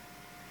Kombat game.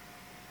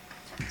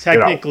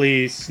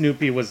 Technically,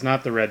 Snoopy was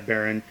not the Red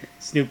Baron.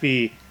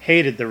 Snoopy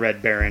hated the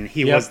Red Baron.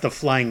 He was the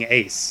Flying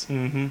Ace.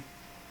 Mm-hmm.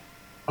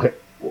 Okay.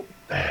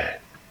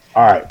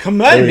 All right.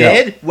 Come on,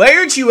 Ned. Why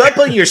aren't you up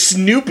on your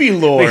Snoopy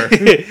lore?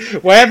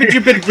 Why haven't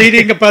you been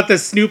reading about the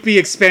Snoopy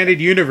expanded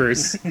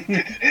universe?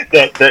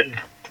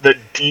 that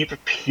deep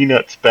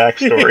Peanuts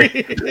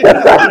backstory.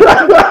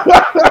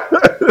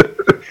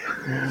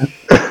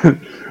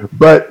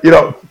 But,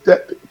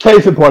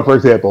 case in point, for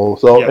example,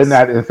 so Yes. in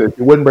that instance,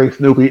 you wouldn't bring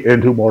Snoopy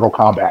into Mortal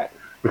Kombat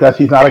because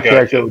he's not a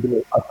character that would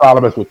be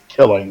autonomous with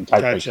killing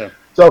type Gotcha. thing.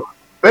 So,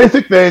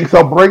 basic thing,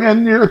 so bring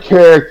in your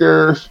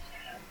characters.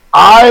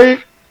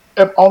 I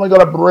am only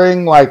going to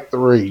bring like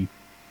 3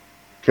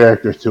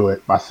 characters to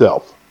it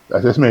myself.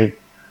 That's just me.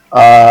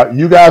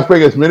 You guys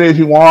bring as many as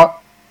you want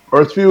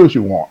or as few as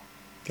you want.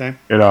 Okay.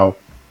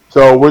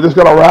 So we're just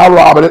going to round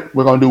robin it.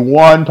 We're going to do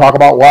one, talk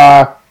about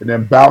why, and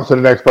then bounce to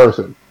the next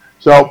person.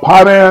 So,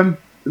 Pie Man,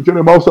 you're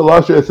the most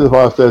illustrious of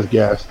us as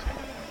guest.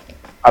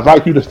 I'd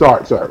like you to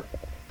start, sir.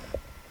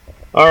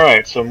 All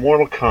right, so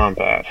Mortal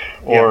Kombat,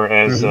 or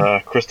as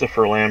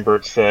Christopher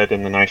Lambert said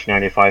in the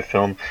 1995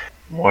 film,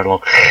 Mortal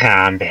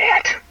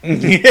Kombat.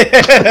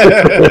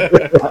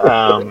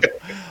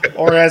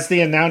 Or as the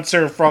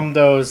announcer from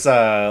those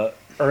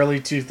early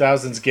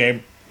 2000s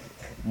game,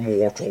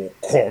 Mortal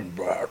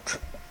Kombat.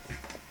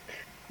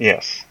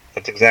 Yes,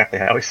 that's exactly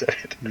how he said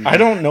it. I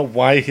don't know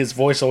why his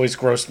voice always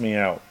grossed me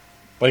out.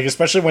 Like,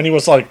 especially when he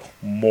was like,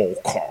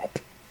 Mocop.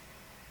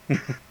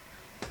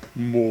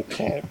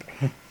 Mocop.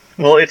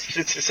 Well,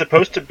 it's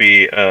supposed to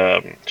be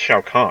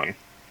Shao Kahn.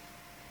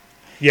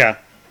 Yeah.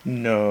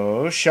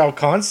 No, Shao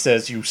Kahn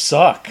says you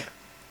suck.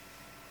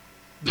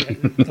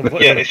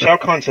 Yeah, Shao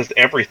Kahn says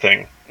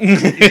everything in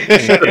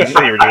the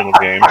original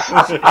games.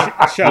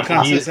 Shao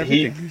Kahn says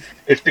everything.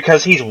 It's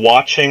because he's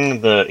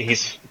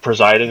he's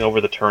presiding over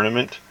the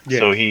tournament,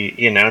 so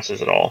he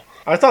announces it all.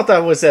 I thought that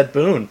was Ed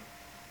Boon.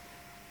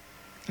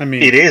 I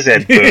mean, It is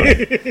Ed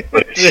Boon,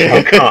 but it's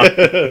Shao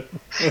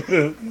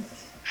Kahn.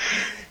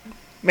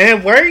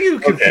 Man, why are you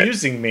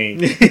confusing me?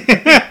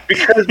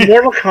 Because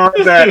Mortal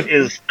Kombat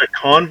is a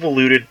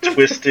convoluted,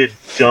 twisted,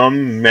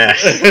 dumb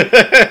mess.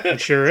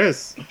 it sure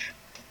is.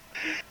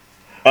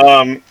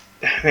 Man,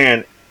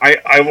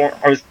 I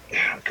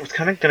was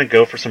kind of gonna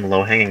go for some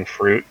low hanging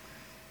fruit.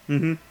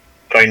 Mm-hmm.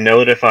 But I know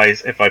that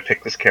if I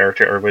pick this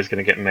character, everybody's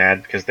gonna get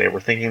mad because they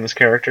were thinking this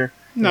character.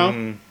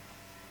 No.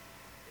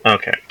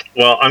 Okay.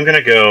 Well, I'm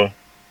gonna go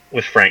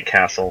with Frank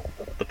Castle,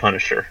 the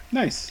Punisher.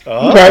 Nice.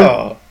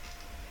 Oh.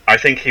 I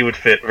think he would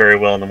fit very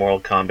well in the Mortal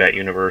Kombat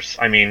universe.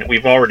 I mean,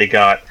 we've already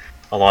got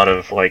a lot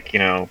of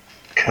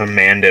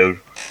commando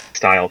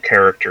style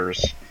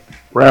characters.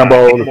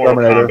 Rambo, the Mortal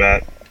Terminator.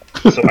 Kombat.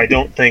 So I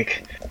don't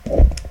think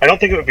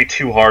it would be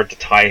too hard to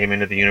tie him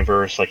into the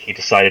universe. Like, he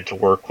decided to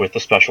work with the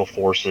Special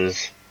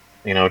Forces,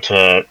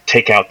 to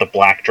take out the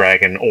Black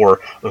Dragon or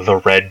the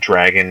Red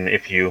Dragon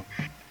if you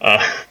go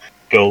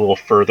a little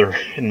further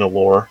in the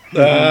lore.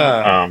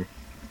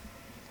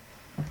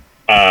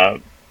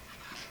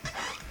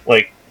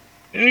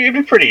 It'd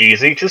be pretty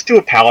easy. Just do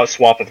a palette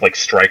swap with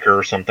Stryker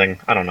or something.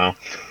 I don't know.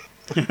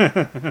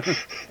 I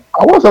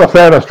wasn't a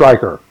fan of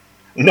Stryker.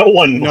 No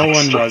one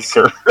was.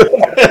 Stryker.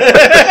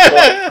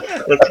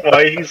 That's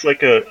why he's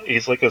like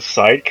a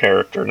side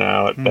character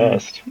now at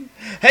best.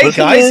 Hey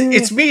guys,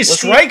 it's me,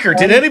 Stryker.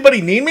 Did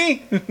anybody need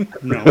me?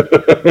 No.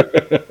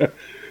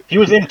 He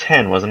was in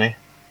 10, wasn't he?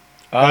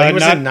 He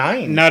was in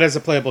 9. Not as a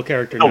playable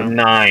character. Oh, No.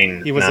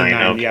 9. He was in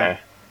 9. Okay.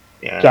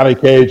 Yeah. Johnny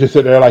Cage just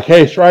sitting there like,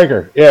 "Hey,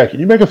 Stryker, yeah, can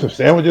you make us some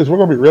sandwiches? We're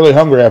gonna be really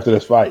hungry after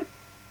this fight."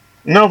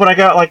 No, but I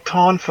got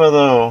Tonfa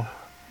though.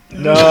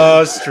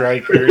 No,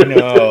 Stryker,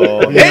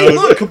 no. Hey,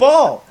 look,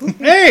 Cabal.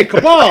 Hey,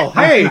 Cabal.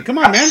 Hey, come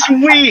on, man.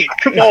 Sweet,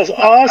 Cabal's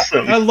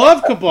awesome. I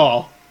love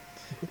Cabal.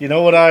 You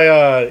know what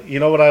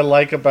I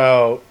like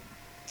about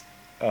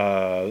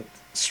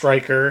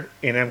Stryker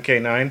in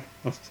MK9?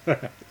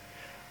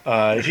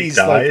 He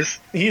dies.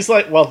 He's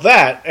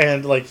that,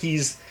 and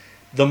he's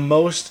the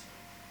most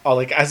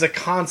as a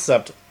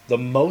concept, the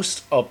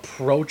most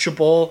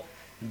approachable,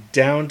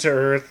 down to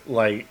earth,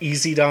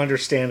 easy to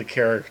understand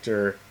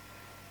character,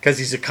 because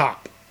he's a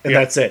cop, and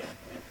that's it.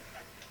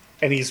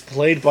 And he's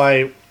played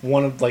by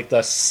one of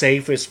the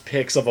safest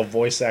picks of a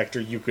voice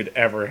actor you could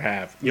ever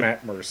have,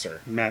 Matt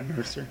Mercer.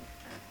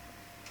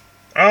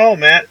 Oh,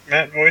 Matt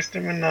voiced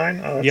him in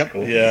 9. Oh, that's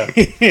cool. Yeah.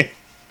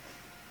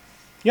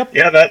 Yep.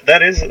 Yeah,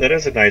 that is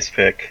a nice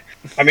pick.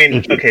 I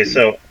mean, okay,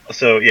 so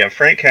yeah,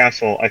 Frank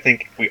Castle, I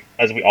think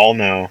as we all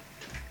know,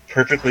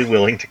 perfectly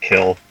willing to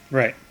kill.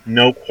 Right.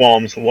 No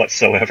qualms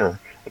whatsoever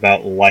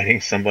about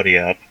lighting somebody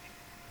up,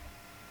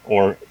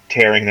 or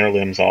tearing their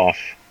limbs off,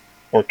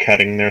 or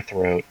cutting their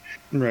throat.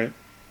 Right.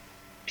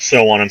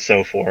 So on and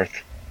so forth.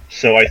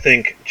 So I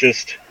think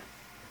just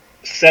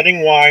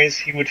setting-wise,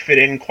 he would fit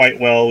in quite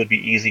well. Would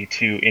be easy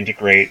to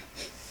integrate.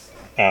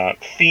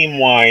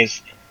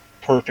 Theme-wise,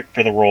 perfect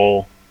for the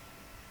role.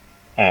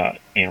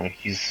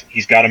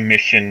 He's got a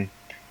mission.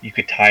 You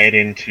could tie it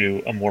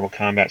into a Mortal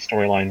Kombat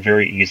storyline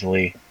very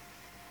easily.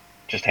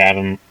 Just have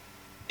him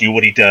do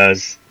what he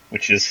does,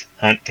 which is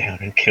hunt down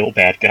and kill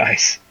bad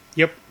guys.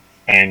 Yep.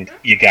 And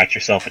you got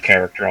yourself a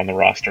character on the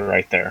roster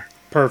right there.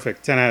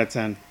 Perfect. 10 out of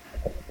 10.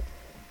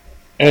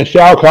 And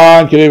Shao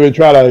Kahn can even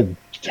try to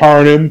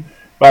turn him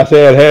by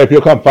saying, "Hey, if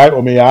you'll come fight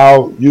with me,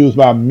 I'll use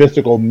my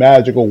mystical,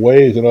 magical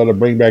ways in order to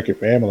bring back your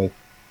family."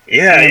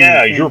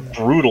 Yeah, you're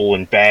brutal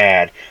and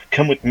bad.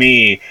 Come with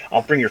me.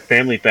 I'll bring your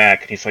family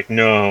back. And he's like,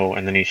 "No,"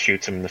 and then he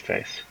shoots him in the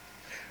face.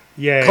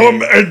 Yay.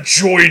 Come and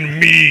join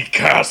me,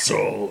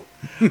 Castle.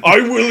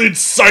 I will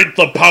incite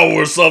the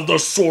powers of the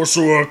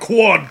sorcerer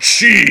Quan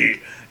Chi.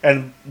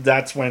 And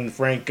that's when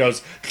Frank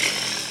goes,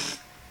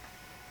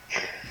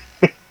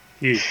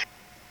 It's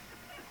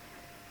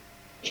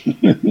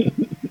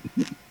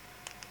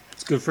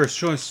good first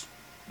choice.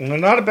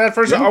 not a bad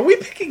first. Are we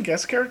picking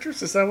guest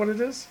characters? Is that what it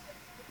is?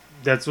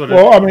 That's what.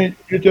 Well, I mean,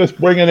 you're just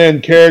bringing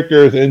in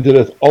characters into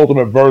this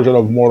ultimate version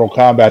of Mortal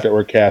Kombat that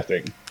we're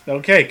casting.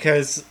 Okay,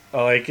 because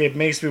it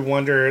makes me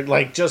wonder,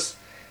 just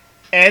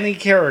any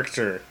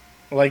character,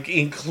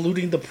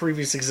 including the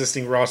previous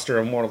existing roster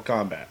of Mortal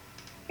Kombat.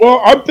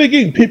 Well, I'm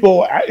thinking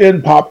people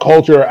in pop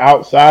culture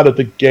outside of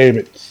the game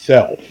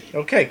itself.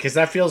 Okay, because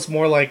that feels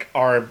more like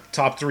our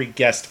top 3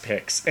 guest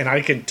picks, and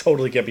I can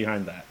totally get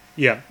behind that.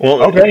 Yeah.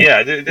 Well, Okay.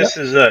 yeah, this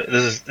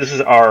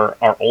is our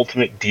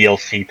ultimate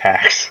DLC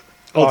packs.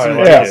 Ultimate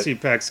like Yeah.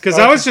 DLC packs. Because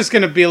I was just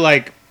going to be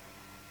like,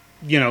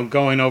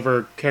 going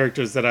over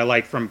characters that I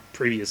like from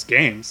previous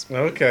games.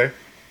 Okay.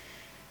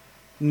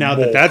 Now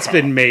that that's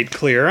been made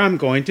clear, I'm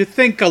going to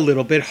think a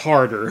little bit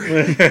harder.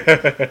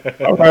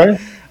 Okay.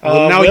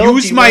 Now Will, do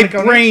use you my wanna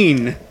go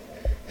brain.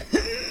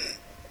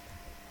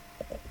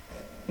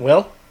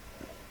 Will?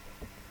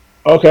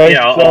 Okay.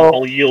 Yeah, So,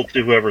 I'll yield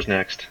to whoever's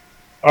next.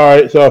 all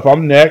right. So if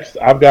I'm next,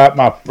 I've got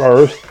my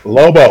first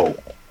Lobo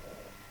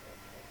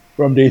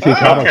from DC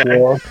Comics okay.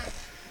 War.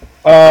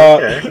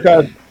 Okay.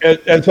 Because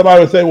and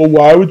somebody would say, well,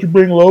 why would you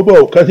bring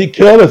Lobo? Because he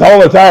killed his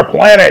whole entire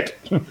planet,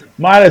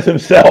 minus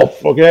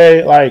himself.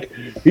 Okay, like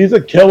he's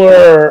a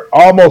killer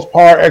almost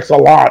par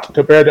excellence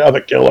compared to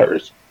other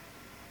killers.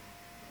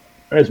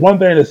 And it's one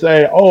thing to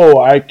say, oh,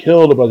 I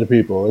killed a bunch of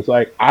people. It's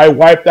like I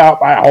wiped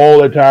out my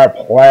whole entire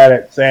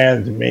planet,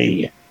 sans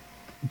me.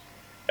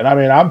 And I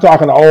mean, I'm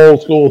talking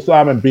old school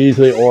Simon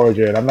Beasley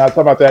origin. I'm not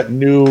talking about that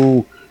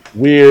new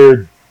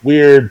weird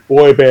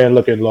boy band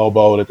looking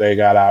Lobo that they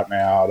got out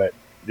now that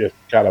just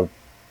kind of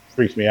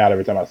freaks me out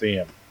every time I see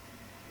him.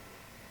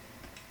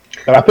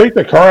 And I think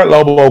the current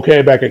Lobo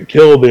came back and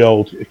killed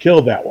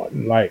that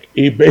one. Like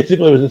he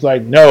basically was just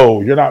like,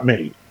 no, you're not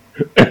me.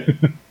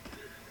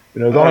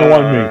 There's only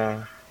one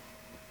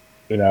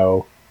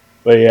me.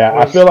 But yeah,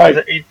 I feel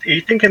like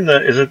you thinking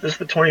is this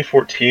the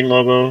 2014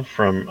 Lobo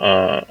from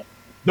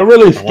the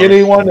really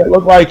skinny one that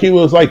looked like he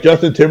was like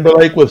Justin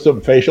Timberlake with some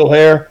facial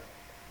hair.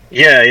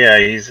 Yeah,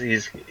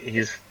 he's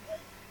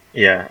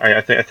yeah.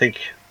 I think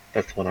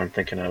that's what I'm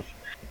thinking of.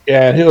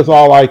 Yeah, and he was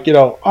all like,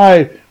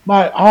 I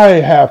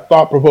have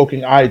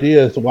thought-provoking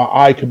ideas while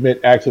I commit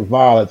acts of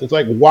violence. It's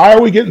like, why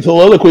are we getting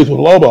soliloquies with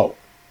Lobo?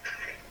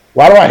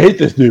 Why do I hate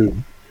this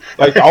dude?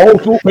 Like the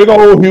old, big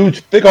old,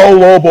 huge, thick old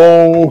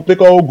Lobo,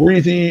 thick old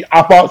greasy.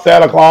 I fought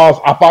Santa Claus.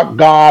 I fought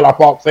God. I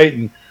fought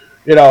Satan.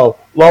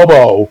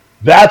 Lobo.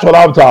 That's what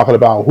I'm talking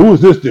about. Who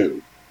is this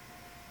dude?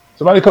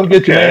 Somebody come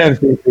get your man,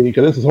 CC,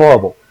 because this is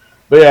horrible.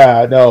 But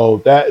yeah, no,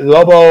 that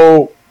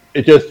Lobo,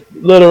 it just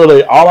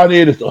literally all I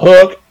need is the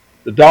hook,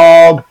 the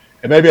dog,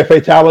 and maybe a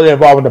fatality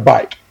involving the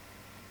bike.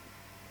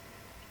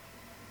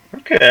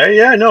 Okay,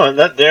 yeah, no,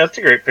 that's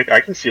a great pick.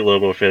 I can see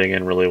Lobo fitting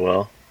in really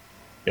well.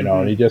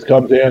 And he just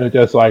comes in and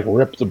just like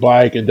rips the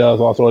bike and does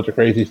all sorts of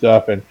crazy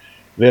stuff, and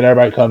then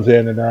everybody comes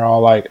in and they're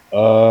all like,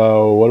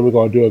 "Oh, what are we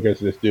going to do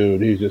against this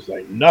dude?" He's just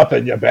like,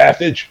 "Nothing, you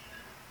bastard.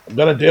 I'm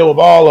going to deal with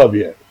all of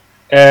you."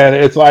 And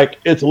it's like,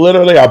 it's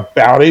literally a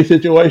bounty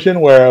situation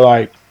where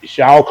like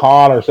Shao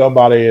Kahn or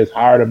somebody has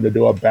hired him to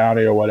do a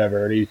bounty or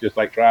whatever, and he's just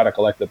like trying to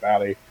collect the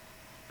bounty.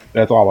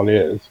 That's all it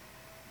is.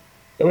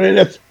 I mean,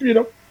 it's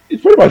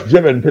pretty much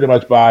driven pretty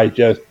much by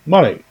just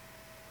money.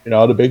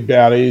 The big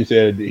bounties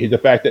and the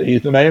fact that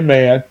he's the main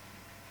man,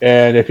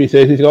 and if he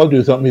says he's going to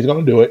do something, he's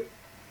going to do it.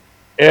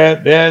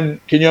 And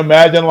then, can you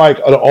imagine like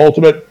an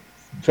ultimate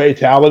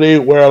fatality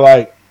where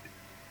like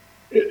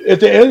at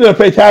the end of the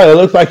fatality, it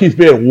looks like he's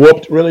being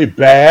whooped really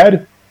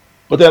bad,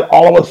 but then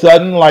all of a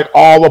sudden, like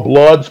all the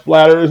blood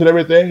splatters and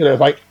everything, and there's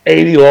like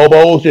 80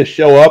 Lobos just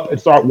show up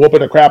and start whooping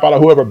the crap out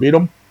of whoever beat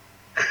them.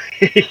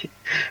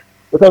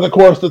 Because, of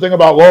course, the thing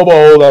about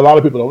Lobo that a lot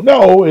of people don't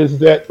know is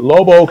that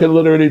Lobo can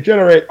literally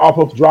generate off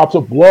of drops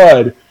of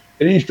blood,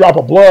 and each drop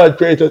of blood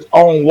creates its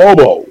own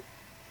Lobo.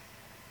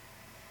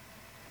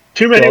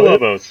 Too many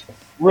Lobos.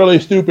 Really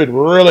stupid,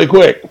 really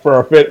quick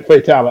for a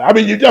fatality. I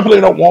mean, you definitely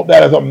don't want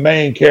that as a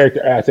main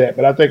character asset,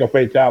 but I think a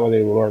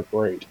fatality would work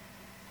great.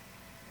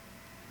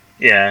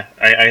 Yeah,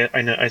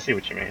 I know. I see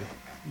what you mean.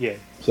 Yeah.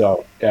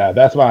 So yeah,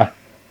 that's my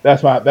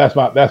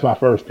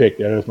first pick.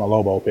 There's my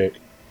Lobo pick.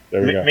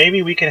 There we go.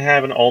 Maybe we can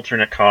have an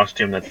alternate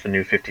costume that's the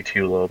new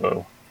 52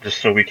 Lobo, just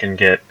so we can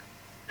get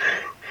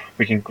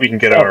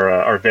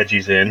our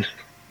veggies in.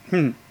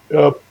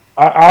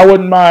 I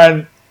wouldn't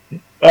mind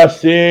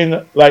us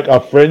seeing like a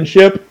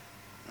friendship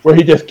where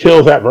he just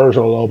kills that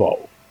version of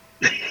Lobo.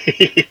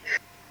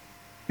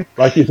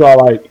 Like he's all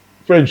like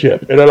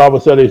friendship, and then all of a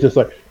sudden he's just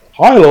like,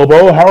 "Hi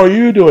Lobo, how are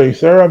you doing,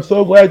 sir? I'm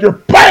so glad you're."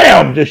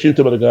 Bam! Just shoots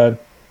him with a gun.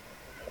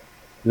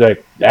 He's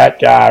like,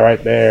 "That guy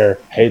right there,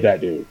 hate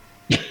that dude."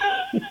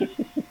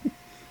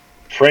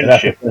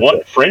 Friendship?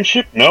 What?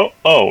 Friendship? No.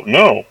 Oh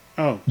no.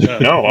 Oh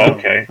no.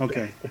 Okay.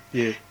 Okay.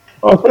 Yeah.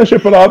 Oh,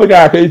 friendship for the other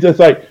guy, because he's just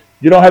like,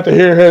 you don't have to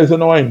hear his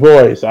annoying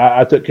voice.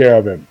 I took care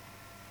of him.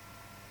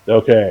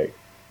 Okay.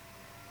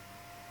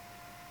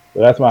 So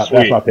that's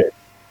my pick.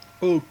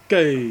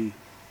 Okay.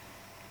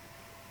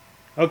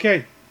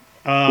 Okay.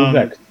 Who's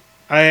next?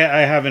 I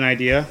have an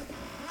idea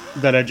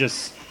that I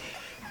just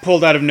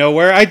pulled out of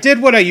nowhere. I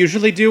did what I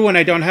usually do when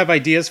I don't have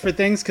ideas for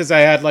things, because I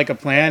had like a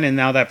plan and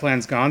now that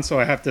plan's gone, so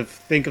I have to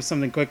think of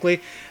something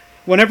quickly.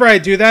 Whenever I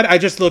do that, I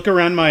just look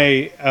around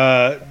my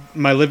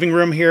my living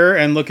room here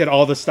and look at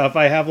all the stuff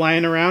I have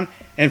lying around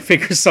and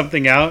figure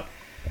something out.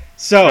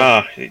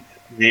 So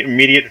the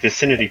immediate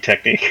vicinity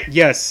technique.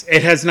 Yes,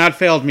 it has not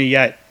failed me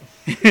yet.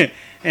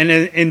 And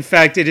in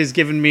fact, it has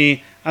given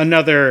me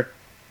another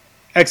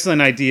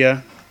excellent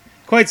idea.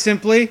 Quite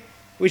simply,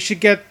 we should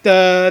get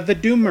the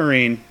Doom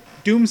Marine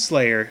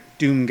Doomslayer,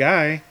 Doom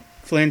Guy,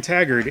 Flynn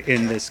Taggart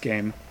in this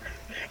game.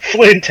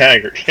 Flynn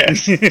Taggart,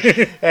 yes.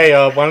 Hey,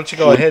 why don't you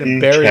go ahead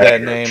and bury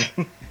that name?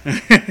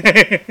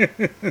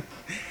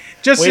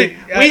 Just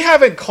We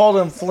haven't called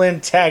him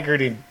Flynn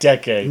Taggart in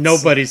decades.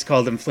 nobody's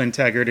called him Flynn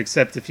Taggart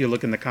except if you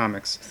look in the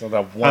comics. So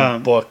that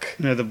one book.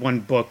 No, the one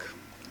book.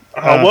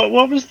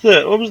 What was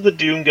the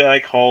Doom guy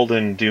called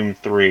in Doom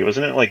 3?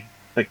 Wasn't it like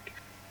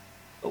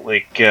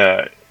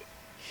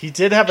He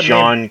did have a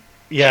John name.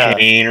 Yeah.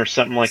 Kane or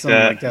something like Something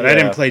that? like that. Yeah. I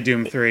didn't play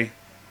Doom 3.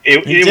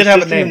 It He was did have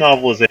just a a name.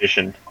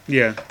 novelization.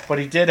 Yeah. But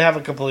he did have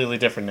a completely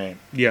different name.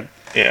 Yeah.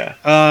 Yeah.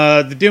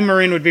 The Doom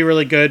Marine would be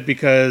really good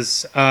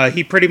because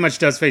he pretty much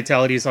does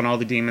fatalities on all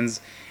the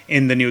demons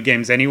in the new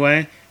games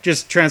anyway.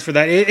 Just transfer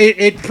that.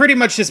 It pretty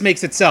much just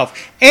makes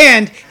itself.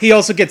 And he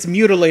also gets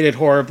mutilated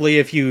horribly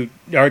if you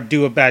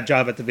do a bad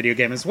job at the video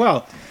game as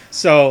well.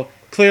 So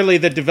clearly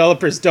the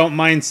developers don't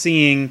mind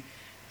seeing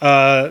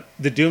the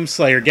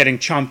Doomslayer getting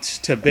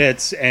chomped to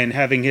bits and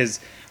having his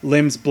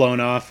limbs blown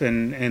off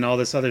and all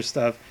this other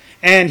stuff.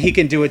 And he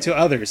can do it to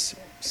others.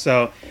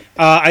 So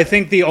I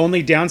think the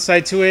only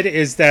downside to it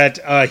is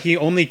that he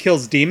only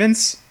kills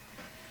demons.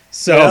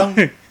 So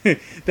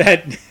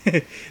that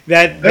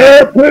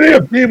There are plenty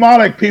of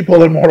demonic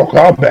people in Mortal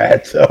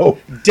Kombat, so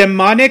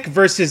demonic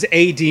versus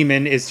a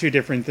demon is two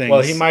different things.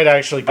 Well, he might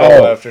actually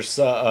go after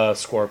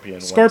Scorpion.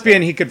 one Scorpion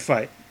time. he could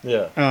fight.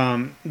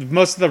 Yeah.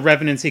 Most of the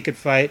Revenants he could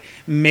fight.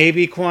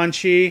 Maybe Quan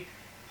Chi.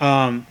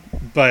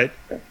 But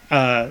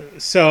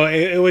so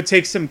it would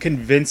take some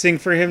convincing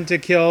for him to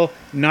kill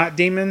not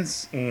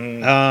demons.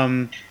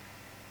 Well,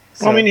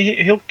 I mean,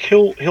 he'll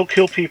kill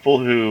people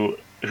who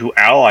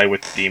ally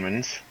with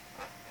demons.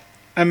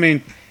 I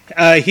mean,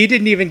 he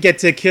didn't even get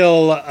to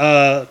kill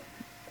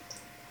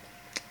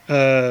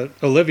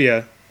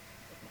Olivia.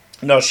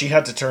 No, she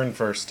had to turn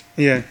first.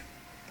 Yeah.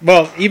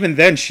 Well, even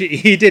then,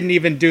 he didn't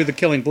even do the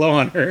killing blow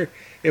on her.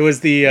 It was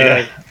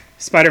the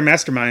Spider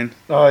Mastermind.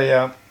 Oh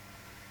yeah.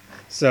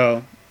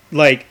 So,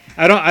 like,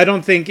 I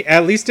don't think,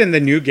 at least in the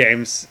new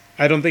games,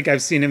 I don't think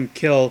I've seen him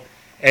kill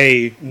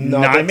a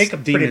not they make a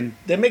demon.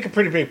 they make a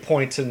pretty big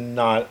point to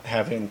not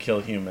have him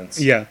kill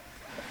humans. Yeah.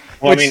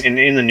 Well, Which- I mean,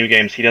 in the new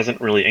games, he doesn't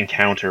really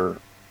encounter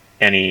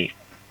any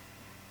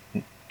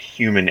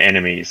human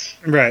enemies.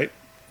 Right.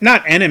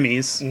 Not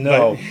enemies.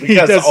 No, but he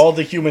because does- all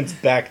the humans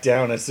back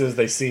down as soon as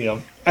they see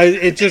him.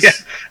 It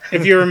just,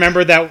 if you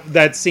remember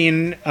that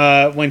scene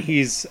when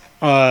he's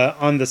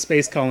on the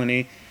space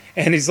colony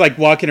and he's like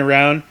walking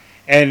around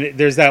and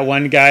there's that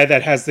one guy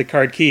that has the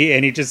card key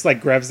and he just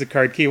like grabs the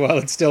card key while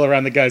it's still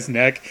around the guy's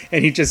neck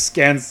and he just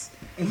scans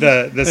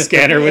the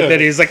scanner with it.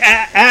 He's like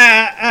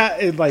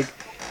and like.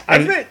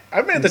 I've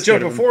made the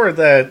joke before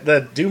that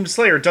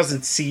Doomslayer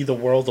doesn't see the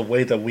world the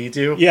way that we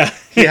do. Yeah.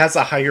 He has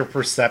a higher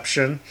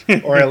perception,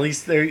 or at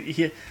least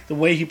the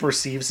way he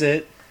perceives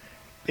it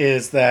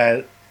is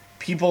that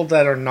people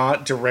that are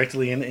not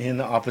directly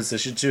in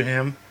opposition to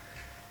him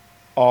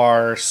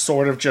are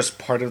sort of just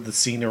part of the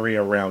scenery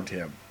around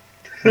him.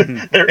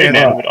 They're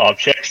inanimate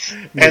objects.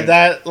 And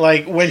that,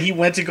 like, when he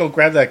went to go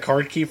grab that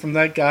card key from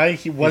that guy,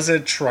 he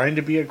wasn't trying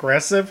to be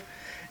aggressive.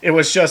 It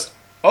was just,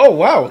 oh,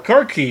 wow, a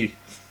card key.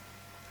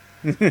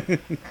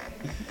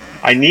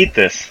 I need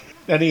this.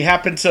 And he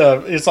happened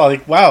to, it's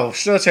like, wow,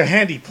 such a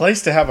handy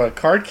place to have a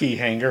card key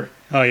hanger.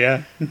 Oh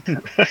yeah.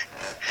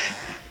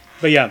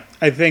 But yeah,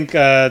 I think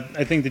the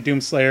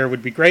Doomslayer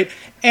would be great,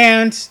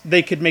 and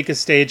they could make a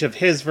stage of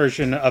his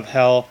version of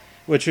Hell,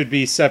 which would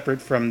be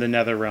separate from the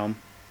Netherrealm.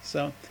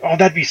 So, Oh,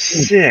 that'd be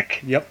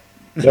sick. yep,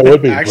 that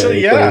would be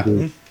Actually, pretty yeah.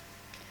 crazy.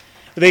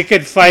 they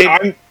could fight.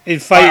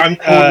 I'm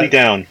totally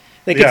down.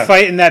 They could Yeah.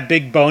 fight in that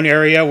big bone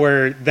area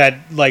where that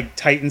like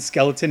Titan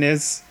skeleton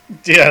is.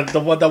 Yeah, the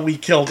one that we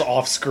killed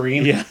off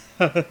screen. Yeah,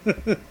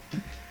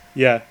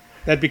 yeah,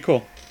 that'd be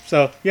cool.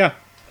 So yeah,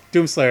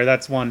 Doomslayer,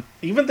 that's one.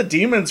 Even the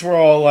demons were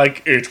all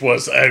like, it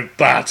was a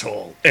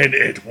battle, and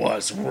it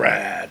was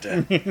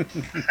rad.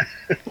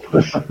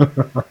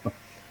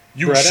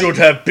 You Greta? should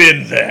have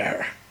been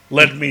there.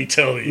 Let me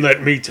tell you.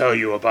 Let me tell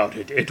you about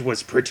it. It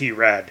was pretty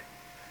rad.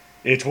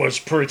 It was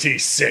pretty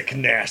sick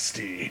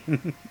nasty.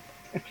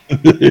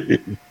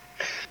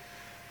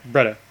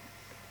 Bretta.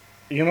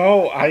 You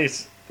know,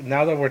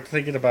 now that we're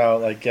thinking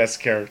about like guest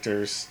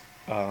characters,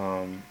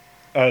 I'm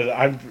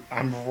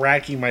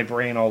racking my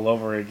brain all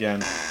over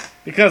again,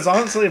 because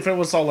honestly, if it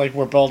was all like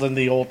we're building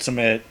the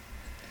ultimate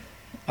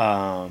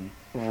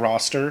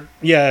roster,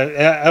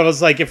 Yeah, I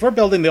was like, if we're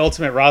building the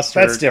ultimate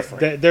roster, That's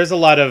different. There's a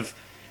lot of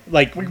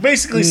like we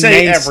basically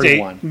say mainstay-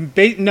 everyone.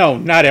 No,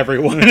 not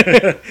everyone.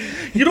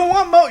 You don't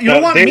want you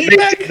don't want they me did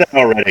back. that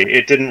already.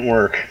 It didn't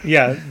work.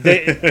 Yeah,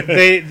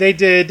 they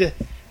did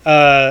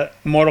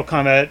Mortal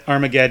Kombat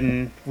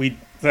Armageddon.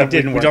 It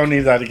didn't We work. don't need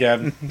that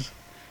again.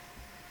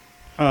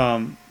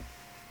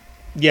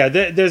 Yeah,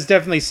 there's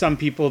definitely some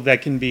people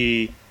that can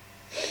be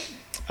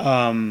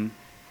that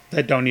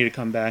don't need to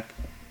come back.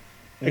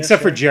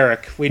 Except for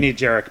Jarek. We need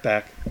Jarek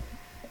back.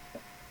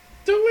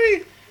 Do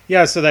we?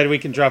 Yeah, so that we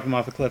can drop him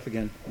off a cliff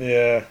again.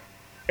 Yeah.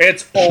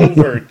 It's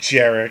over,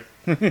 Jarek.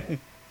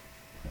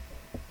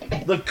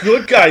 The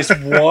good guys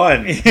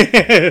won.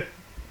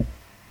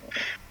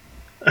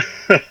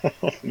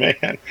 Oh,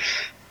 man.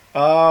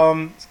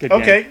 It's a good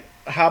Okay, game.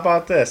 how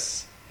about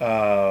this?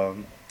 I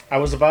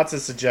was about to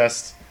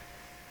suggest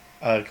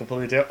a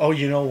completely different. Oh,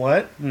 you know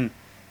what?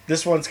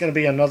 This one's going to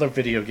be another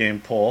video game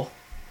poll.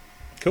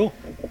 Cool.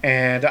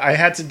 And I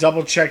had to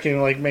double check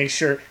and like make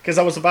sure, because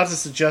I was about to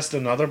suggest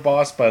another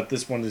boss, but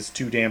this one is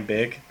too damn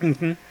big.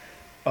 Mm-hmm.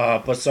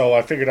 But so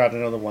I figured out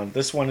another one.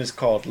 This one is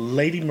called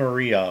Lady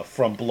Maria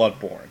from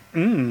Bloodborne.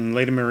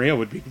 Lady Maria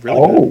would be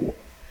really good.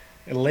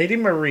 And Lady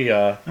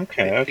Maria.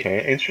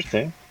 Okay,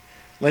 interesting.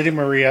 Lady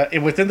Maria,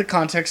 within the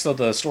context of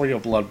the story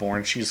of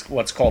Bloodborne, she's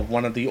what's called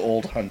one of the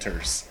old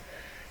hunters.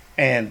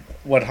 And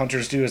what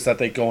hunters do is that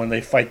they go and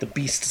they fight the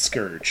Beast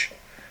Scourge.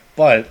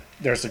 But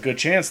there's a good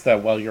chance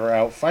that while you're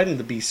out fighting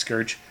the Beast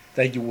Scourge,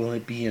 that you will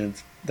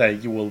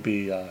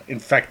be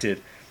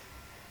infected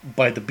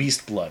by the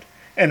Beast Blood.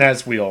 And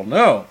as we all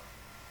know,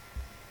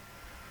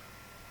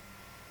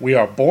 we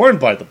are born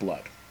by the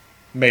blood,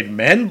 made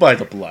men by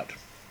the blood,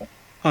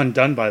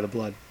 Undone by the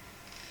blood.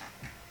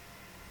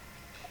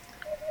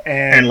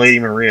 And Lady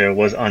Maria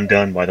was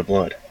undone by the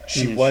blood.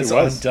 She was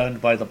undone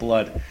by the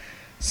blood.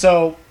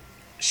 So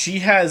she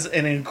has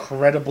an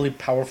incredibly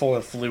powerful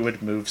and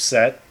fluid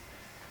moveset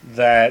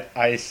that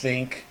I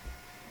think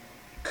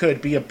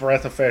could be a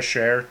breath of fresh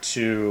air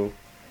to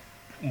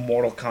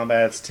Mortal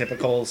Kombat's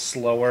typical,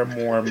 slower,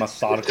 more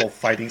methodical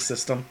fighting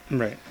system.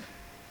 Right.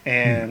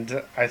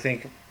 And I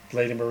think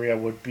Lady Maria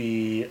would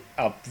be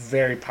a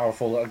very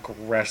powerful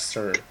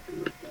aggressor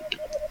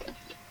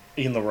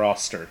in the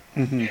roster.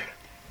 Mm-hmm.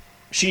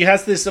 She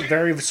has this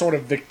very sort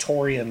of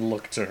Victorian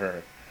look to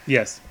her.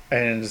 Yes.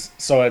 And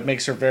so it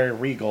makes her very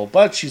regal,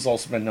 but she's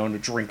also been known to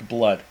drink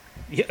blood.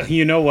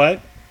 You know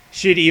what?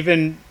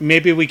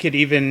 Maybe we could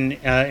even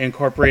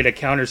incorporate a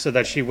counter so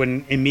that she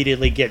wouldn't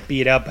immediately get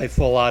beat out by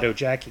full auto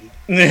Jackie.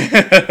 You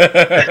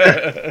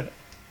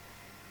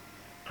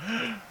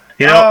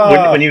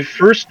know, when you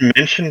first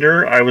mentioned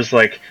her, I was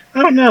like,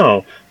 I don't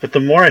know. But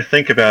the more I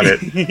think about it,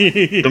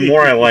 the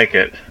more I like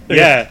it.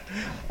 Yeah.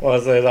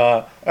 Was it,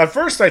 at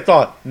first I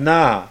thought,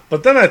 nah.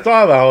 But then I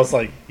thought about it, I was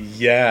like,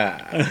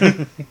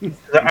 yeah.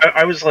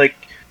 I was like,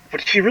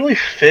 would she really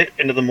fit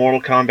into the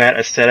Mortal Kombat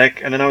aesthetic?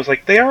 And then I was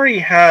like, they already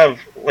have,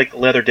 like,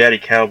 leather daddy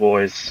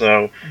cowboys,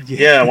 so,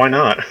 yeah why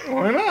not?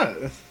 Why not?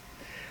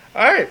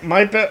 Alright,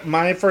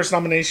 my first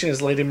nomination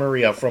is Lady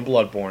Maria from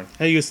Bloodborne.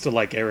 I used to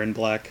like Aaron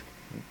Black.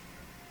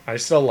 I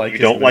still like You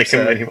his don't like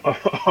him moveset. anymore?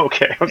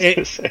 Okay, I was going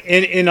to say.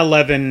 In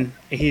 11,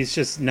 he's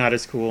just not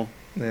as cool.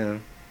 Yeah.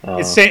 Well.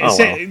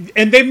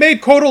 And they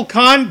made Kotal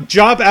Khan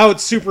job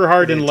out super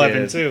hard in They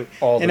 11 did, too,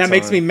 all the and that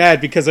makes time. me mad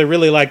because I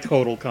really liked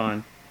Kotal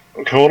Khan.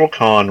 Kotal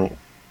Khan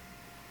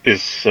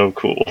is so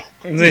cool.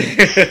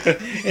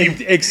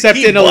 Except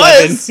he in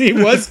 11, was. he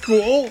was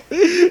cool.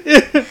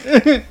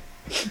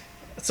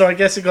 So I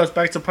guess it goes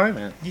back to Pie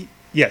Man.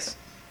 Yes.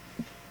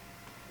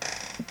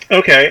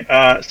 Okay,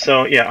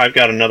 so yeah, I've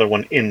got another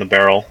one in the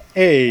barrel.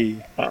 Hey.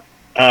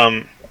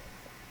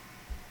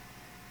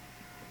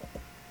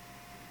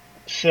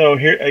 So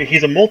here,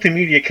 he's a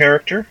multimedia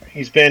character.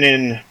 He's been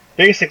in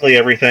basically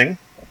everything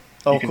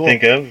you can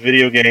think of: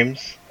 video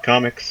games,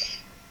 comics,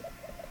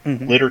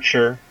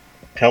 literature,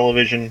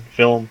 television,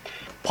 film,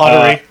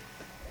 Pottery.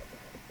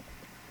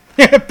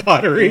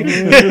 Pottery.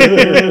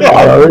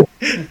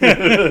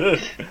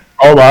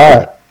 Oh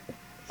my!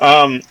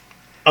 I'm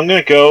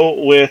gonna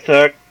go with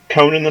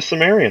Conan the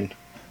Cimmerian.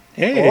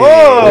 Hey.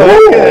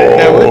 Whoa, okay.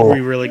 That would be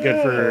really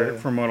good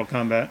for Mortal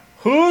Kombat.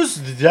 Who's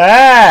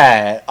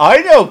that? I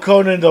know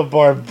Conan the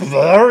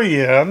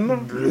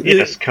Barbarian.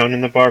 Yes,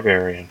 Conan the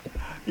Barbarian.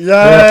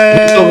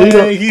 Yay! He's the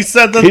leader. He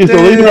said the He's the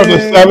leader of the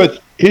thing. Savage.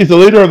 He's the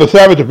leader of the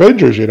Savage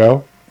Avengers. You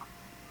know.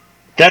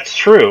 That's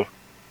true.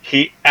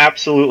 He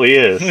absolutely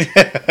is.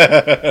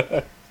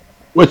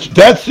 Which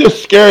that's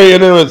just scary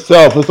in and of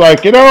itself. It's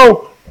like,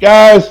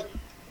 guys,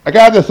 I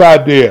got this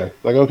idea.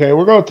 It's like, okay,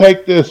 we're gonna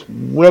take this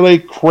really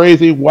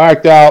crazy,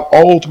 whacked out,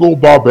 old school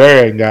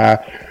barbarian guy.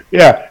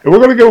 Yeah, and we're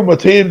gonna give him a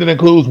team that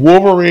includes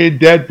Wolverine,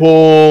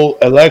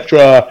 Deadpool,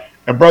 Elektra,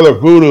 and Brother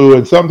Voodoo,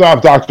 and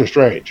sometimes Doctor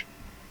Strange.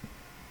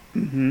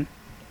 Mm-hmm.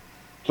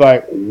 It's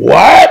like,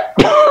 what?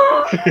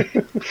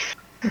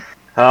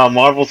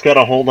 Marvel's got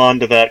to hold on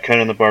to that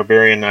Conan the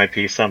Barbarian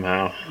IP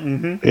somehow.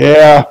 Mm-hmm.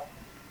 Yeah.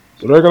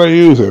 So they're gonna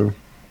use him.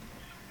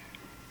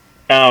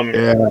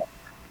 Yeah.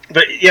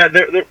 But yeah,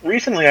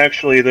 recently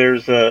actually,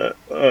 there's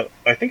I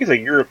think it's a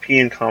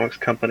European comics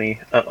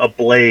company,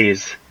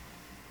 Ablaze,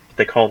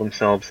 they call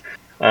themselves.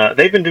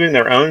 They've been doing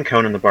their own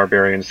Conan the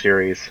Barbarian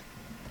series.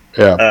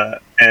 Yeah.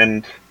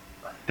 And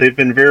they've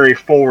been very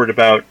forward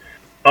about,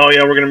 oh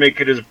yeah, we're gonna make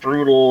it as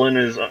brutal and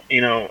as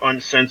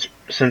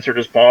uncensored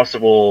as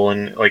possible,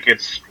 and like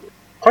it's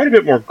quite a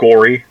bit more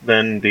gory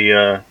than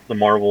the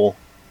Marvel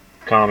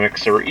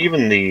comics or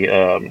even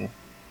the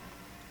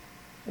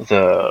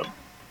the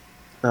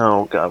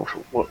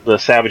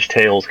Savage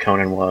Tales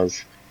Conan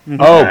was.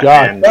 Oh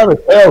God, and-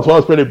 Savage Tales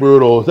was pretty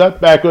brutal. Is that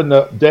back in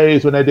the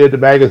days when they did the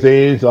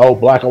magazines, the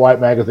old black and white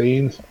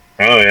magazines?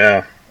 Oh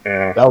yeah.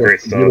 Yeah, That was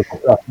great stuff. beautiful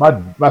stuff. My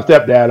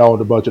stepdad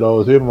owned a bunch of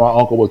those. Him and my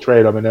uncle would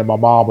trade them, and then my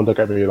mom would look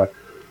at me like,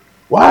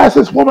 "Why is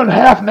this woman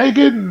half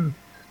naked? And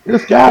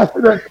this guy's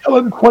sitting there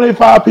killing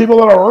 25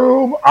 people in a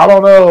room." I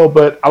don't know,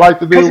 but I like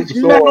to do Because the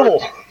it's sword.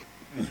 metal.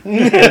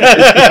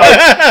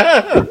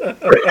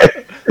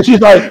 And she's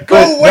like, Go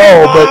 "But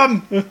away, no,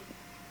 Mom! but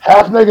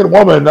half naked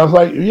woman." And I was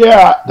like,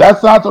 "Yeah,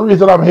 that's not the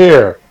reason I'm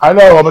here. I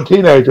know I'm a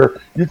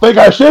teenager. You think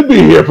I should be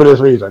here for this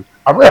reason?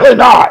 I'm really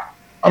not.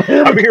 I'm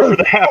here For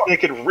the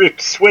half-naked, ripped,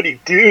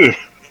 sweaty dude.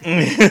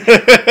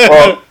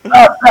 Well,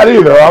 not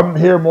either. I'm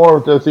here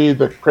more to see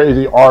the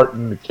crazy art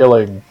and the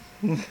killing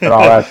and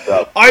all that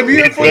stuff. I'm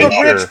here for the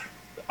Adventure. rich.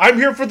 I'm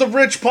here for the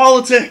rich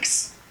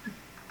politics.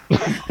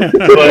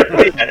 But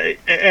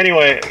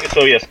anyway,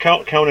 so yes,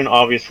 Conan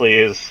obviously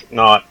is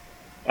not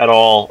at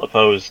all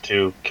opposed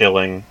to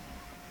killing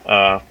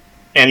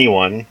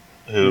anyone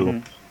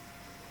who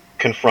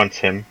confronts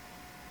him.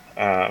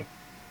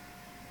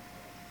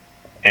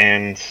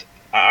 And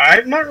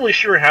I'm not really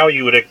sure how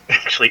you would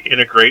actually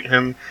integrate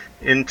him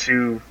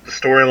into the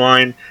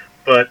storyline,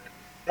 but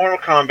Mortal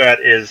Kombat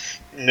is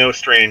no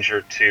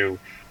stranger to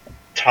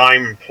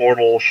time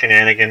portal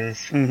shenanigans,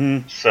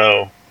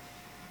 so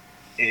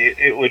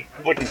it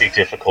wouldn't be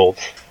difficult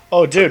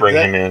Oh, to dude, bring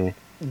him in.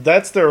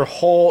 that's the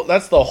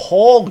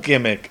whole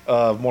gimmick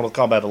of Mortal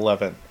Kombat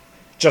 11.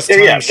 Just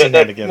time Yeah,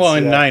 shenanigans. Well,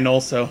 and yeah. 9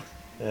 also.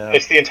 Yeah.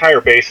 It's the entire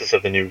basis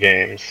of the new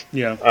games.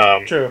 Yeah.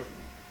 True.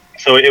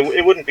 So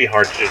it wouldn't be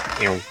hard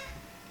to,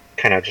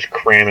 kind of just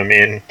cram him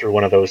in through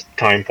one of those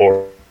time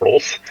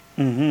portals.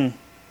 Mm-hmm.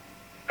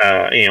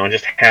 And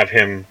just have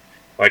him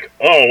like,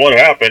 oh, what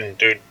happened?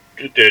 Did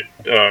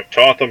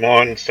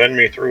Tothamon send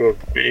me through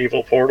an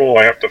evil portal?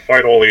 I have to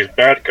fight all these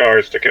bad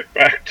guys to get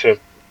back to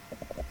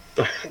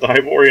the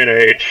Hyborian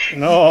Age.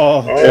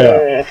 No.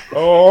 Yeah.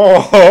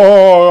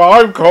 Oh,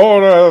 I'm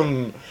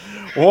Conan.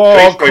 Whoa,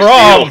 Face my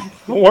Crumb.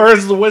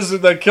 Where's the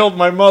wizard that killed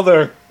my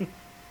mother?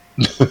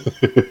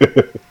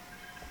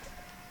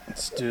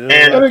 Still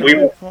And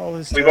we've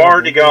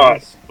already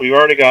got terrible we've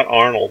already got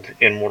Arnold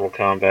in Mortal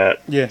Kombat.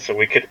 Yeah. So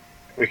we could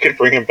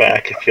bring him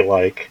back if you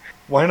like.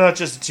 Why not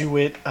just do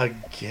it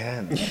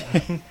again?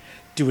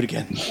 Do it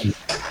again.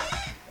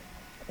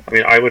 I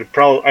mean, I would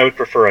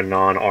prefer a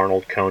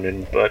non-Arnold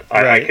Conan, but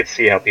I Right. could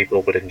see how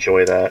people would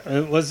enjoy that.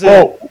 Was it?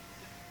 Well,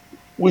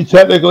 we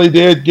technically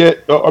did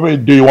get. I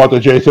mean, do you want the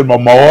Jason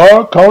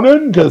Momoa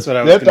Conan? Because That's what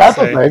I was that's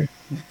gonna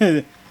a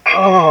thing.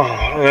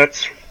 Oh,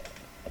 that's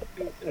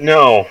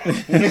no.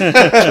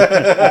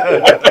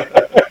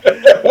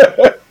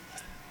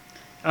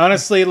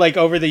 Honestly, like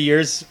over the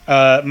years,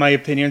 my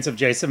opinions of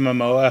Jason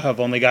Momoa have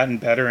only gotten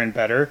better and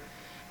better.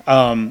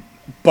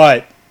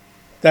 But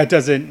that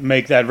doesn't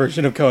make that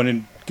version of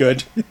Conan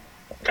good.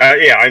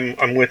 Yeah,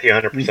 I'm with you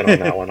 100% on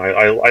that one.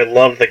 I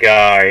love the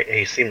guy.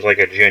 He seems like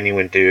a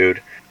genuine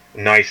dude,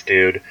 nice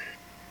dude.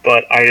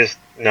 But I just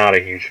not a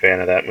huge fan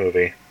of that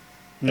movie.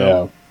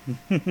 No.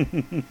 Yeah.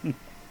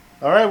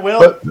 All right, Will.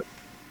 But,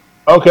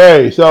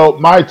 okay, so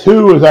my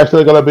 2 is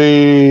actually going to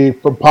be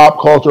from pop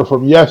culture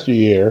from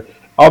yesteryear.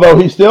 Although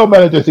he still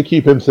manages to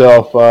keep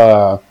himself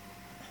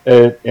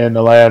in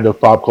the land of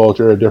pop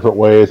culture in different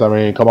ways. I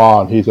mean, come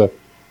on, he's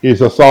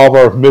a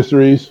solver of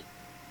mysteries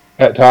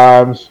at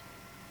times.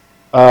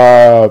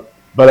 But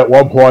at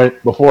one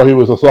point, before he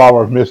was a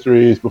solver of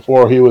mysteries,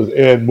 before he was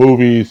in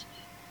movies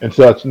and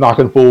such,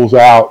 knocking fools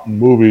out in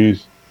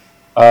movies,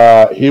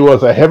 he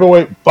was a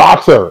heavyweight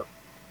boxer.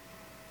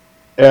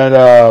 And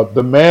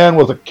the man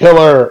was a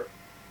killer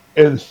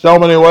in so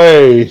many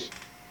ways.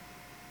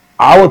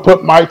 I would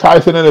put Mike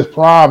Tyson in his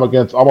prime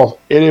against almost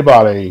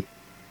anybody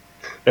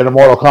in the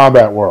Mortal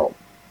Kombat world.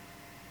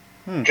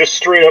 Just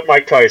straight up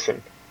Mike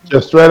Tyson.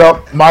 Just straight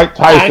up Mike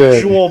Tyson.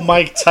 Actual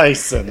Mike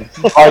Tyson.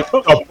 Like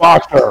a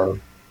boxer.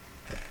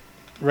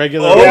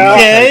 Regular.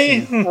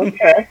 Okay.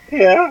 Okay,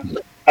 yeah.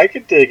 I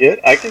could dig it.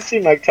 I can see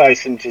Mike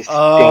Tyson just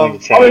going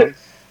to I town. mean,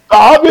 the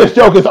obvious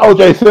joke is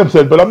O.J.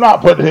 Simpson, but I'm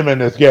not putting him in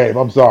this game.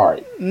 I'm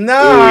sorry. No,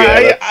 Ooh,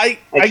 yeah, I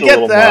that's a get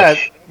little that,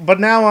 much. but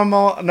now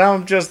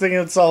I'm just thinking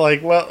it's all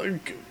like, well,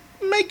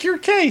 make your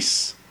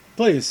case.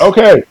 Please.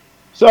 Okay,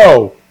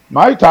 so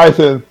Mike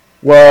Tyson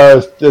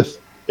was just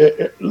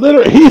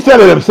literally. He said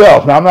it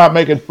himself. Now I'm not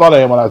making fun of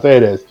him when I say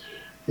this.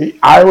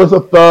 I was a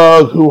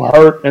thug who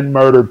hurt and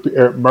murdered,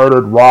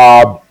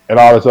 robbed, and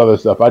all this other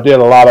stuff. I did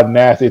a lot of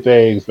nasty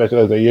things, especially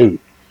as a youth.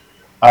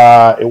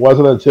 It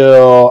wasn't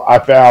until I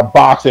found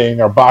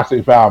boxing, or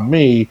boxing found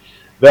me,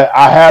 that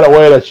I had a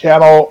way to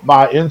channel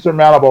my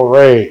insurmountable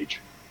rage.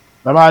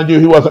 Now, mind you,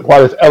 he wasn't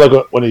quite as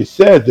eloquent when he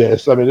said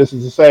this. I mean, this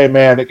is the same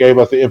man that gave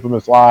us the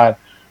infamous line,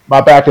 "My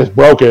back is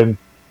broken.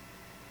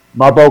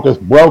 My back is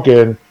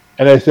broken."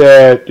 And they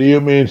said, "Do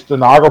you mean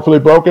stenographically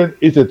broken?"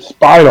 He said,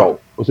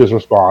 "Spinal," was his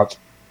response.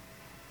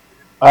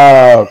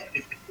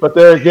 But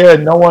there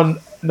again, no one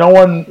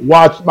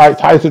watched Mike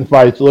Tyson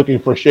fights looking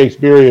for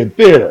Shakespearean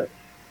theater.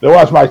 They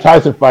watched Mike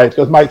Tyson fights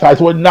because Mike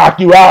Tyson would knock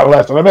you out in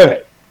less than a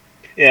minute.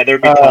 Yeah,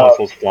 there'd be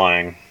tonsils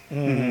flying.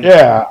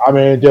 Yeah, I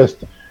mean,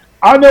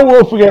 I never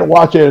will forget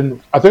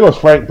watching, I think it was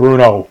the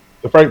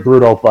Frank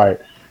Bruno fight.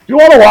 you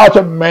want to watch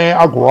a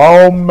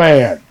grown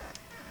man,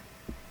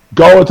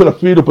 go into the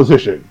fetal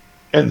position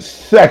in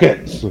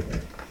seconds,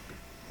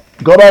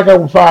 go back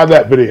and find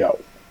that video.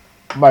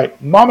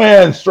 Like, my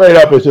man straight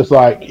up is just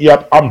like,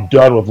 yep, I'm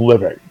done with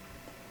living.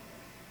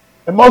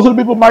 And most of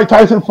the people Mike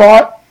Tyson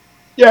fought,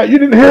 yeah, you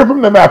didn't hear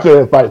from them after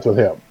their fights with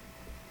him.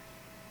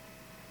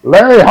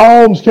 Larry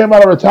Holmes came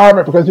out of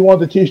retirement because he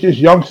wanted to teach this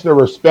youngster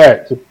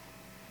respect.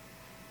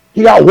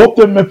 He got whooped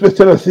in Memphis,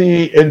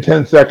 Tennessee in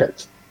 10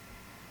 seconds.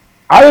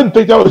 I didn't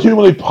think that was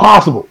humanly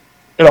possible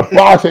in a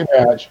boxing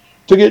match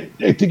to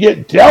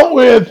get dealt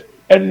with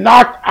and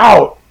knocked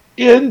out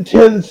in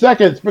 10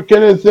 seconds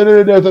because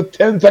there's a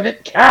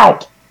 10-second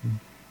count.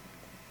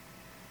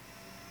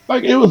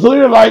 Like, it was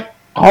literally like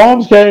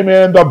Holmes came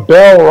in, the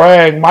bell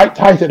rang, Mike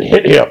Tyson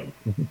hit him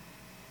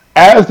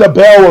as the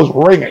bell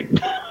was ringing.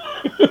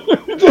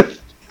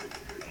 Just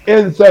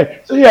insane.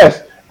 So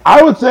yes,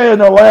 I would say in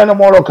the land of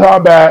Mortal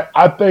Kombat,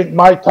 I think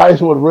Mike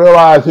Tyson would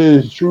realize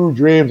his true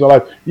dreams are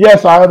like,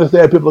 yes, I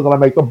understand people are going to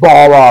make the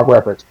Balrog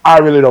reference. I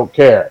really don't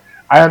care.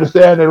 I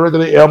understand that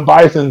originally M.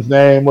 Bison's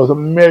name was a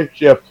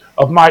makeshift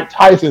of Mike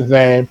Tyson's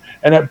name,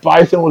 and that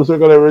Bison was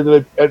going to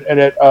originally, and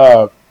that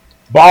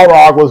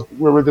Balrog was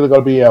originally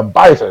going to be M.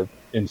 Bison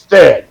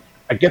instead.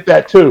 I get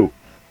that too.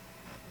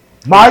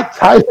 Mike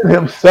Tyson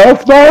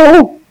himself,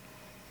 though,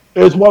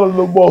 is one of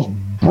the most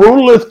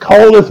brutalest,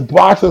 coldest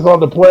boxers on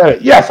the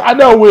planet. Yes, I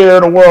know we're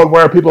in a world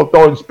where people are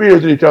throwing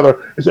spears at each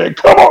other and saying,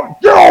 come on,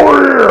 get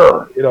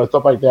over here,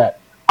 stuff like that.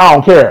 I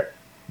don't care.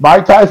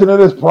 Mike Tyson in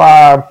his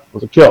prime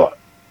was a killer.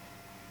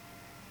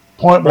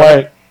 Point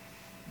blank.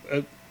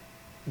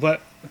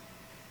 What?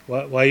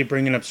 Why are you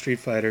bringing up Street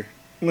Fighter?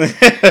 I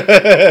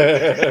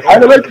had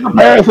to make the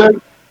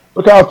comparison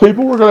because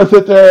people were going to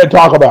sit there and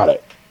talk about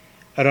it.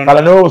 I don't know.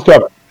 But I knew it was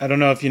coming. I don't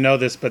know if you know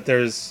this, but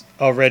there's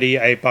already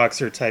a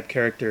boxer type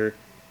character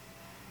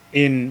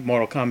in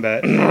Mortal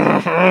Kombat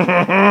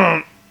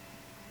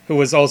who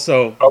was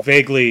also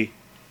vaguely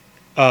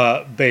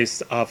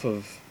based off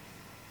of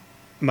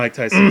Mike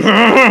Tyson.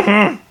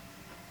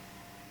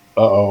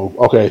 Uh-oh.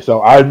 Okay,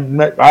 so I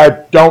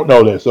don't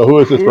know this. So who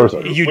is this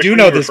person? You do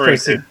know this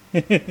person.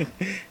 Oh,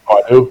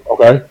 I do?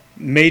 Okay.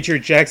 Major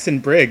Jackson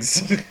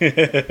Briggs.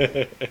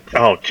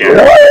 Oh, Jax.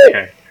 Really?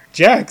 Okay.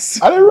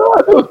 Jax. I didn't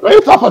realize it was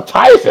based off of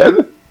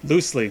Tyson.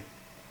 Loosely.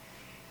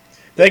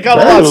 They got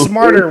a lot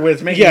smarter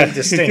with making it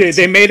distinct.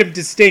 They made him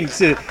distinct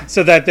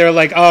so that they're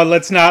like, oh,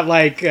 let's not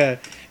like...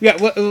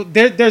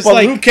 there's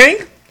like... Liu Kang?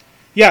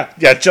 Yeah.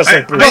 Yeah, just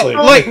like Bruce Lee.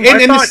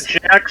 I thought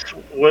Jax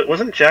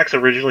wasn't Jax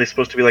originally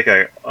supposed to be like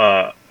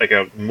a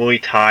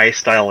Muay Thai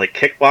style like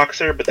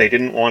kickboxer, but they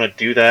didn't want to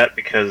do that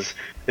because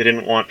they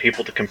didn't want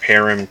people to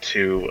compare him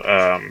to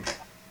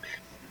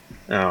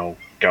oh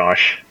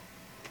gosh,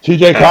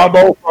 TJ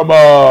Combo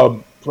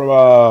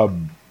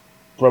from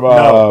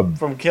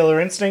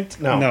Killer Instinct?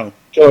 No.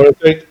 Killer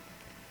Instinct.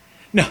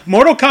 No,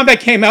 Mortal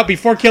Kombat came out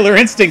before Killer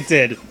Instinct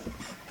did.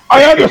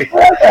 I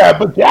understand that,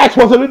 but Jax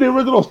wasn't in the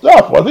original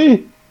stuff, was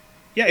he?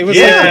 Yeah, it was.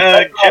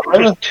 Yeah, Jax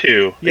was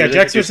 2. Yeah,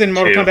 Jax was in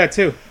Mortal Kombat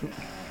 2.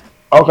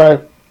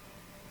 Okay.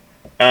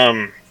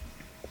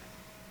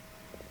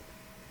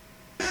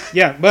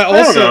 Yeah, but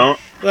also,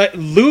 like,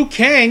 Liu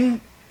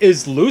Kang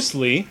is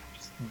loosely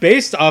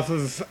based off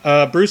of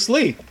Bruce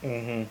Lee.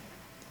 Mm-hmm.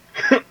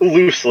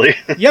 Loosely.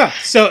 Yeah,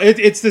 so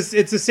it's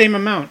the same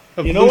amount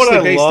of you know loosely what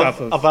I based love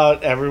off of.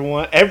 about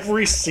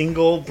every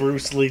single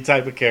Bruce Lee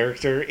type of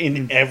character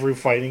in every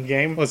fighting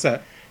game? What's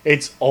that?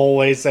 It's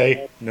always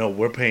no,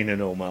 we're paying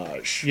an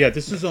homage. Yeah,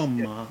 this is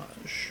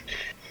homage.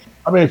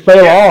 I mean,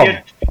 Fei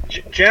Long.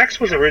 Jax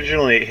was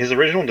his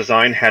original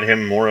design had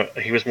him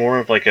he was more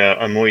of like a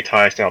Muay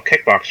Thai style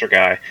kickboxer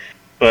guy,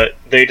 but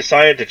they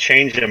decided to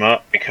change him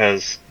up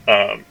because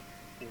they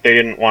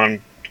didn't want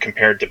him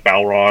compared to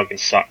Balrog and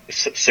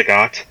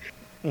Sagat,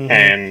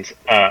 and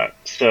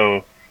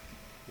so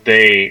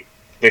they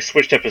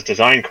switched up his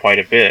design quite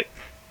a bit.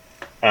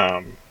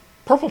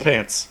 Purple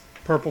pants.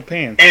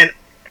 And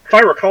if I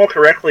recall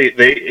correctly,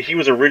 he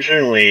was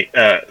originally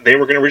they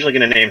were originally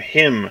going to name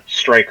him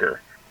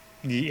Stryker.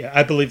 Yeah,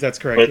 I believe that's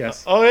correct. But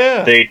yes. Oh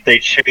yeah. They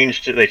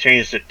changed it. They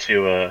changed it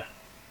to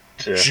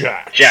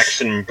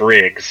Jackson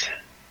Briggs.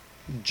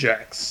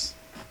 Jax.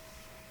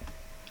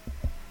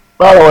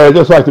 By the way, I'd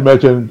just like to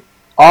mention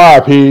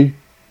R.I.P.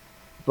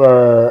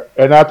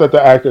 and not that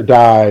the actor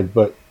died,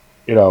 but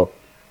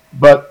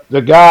but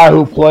the guy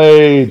who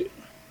played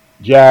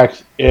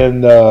Jax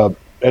in that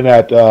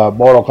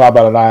Mortal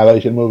Kombat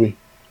Annihilation movie,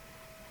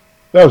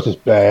 that was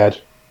just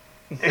bad.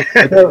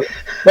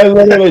 They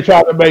literally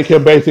tried to make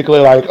him basically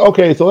like,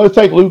 okay, so let's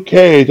take Luke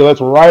Cage and let's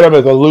write him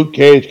as a Luke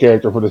Cage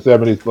character for the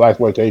 70s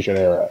blaxploitation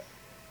era.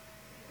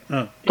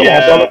 Come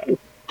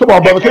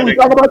on, brother. Can we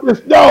talk about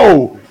this?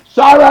 No!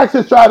 Cyrax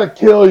is trying to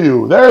kill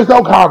you. There is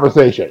no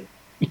conversation.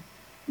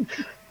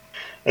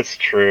 That's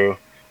true.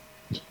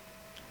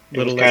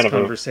 Little less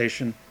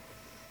conversation.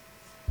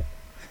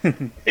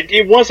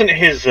 It wasn't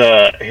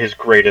his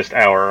greatest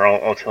hour.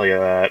 I'll tell you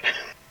that.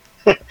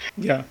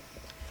 Yeah.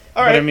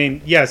 All But right. I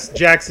mean, yes,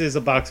 Jax is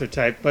a boxer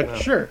type, but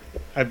sure,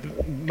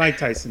 Mike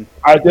Tyson.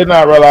 I did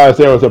not realize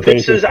there was a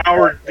This basis.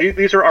 is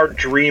these are our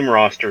dream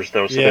rosters,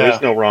 though, so there Yeah.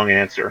 is no wrong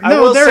answer. I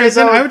No, will there say,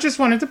 isn't. though- I just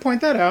wanted to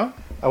point that out.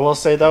 I will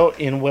say though,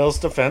 in Will's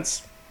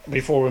defense,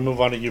 before we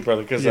move on to you,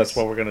 brother, because that's Yes.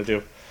 what we're gonna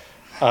do.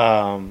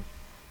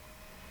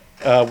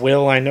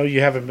 Will, I know you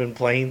haven't been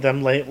playing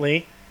them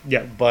lately,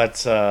 Yeah.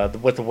 but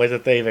with the way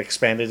that they've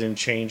expanded and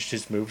changed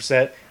his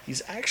moveset,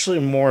 he's actually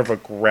more of a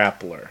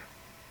grappler.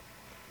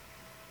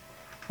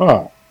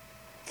 Huh.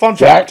 Fun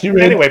Jax, fact. you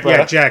ready? Anyway, brother,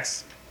 Yeah,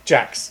 Jax.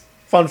 Jax.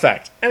 Fun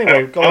fact.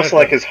 Anyway, go I also ahead.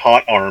 like his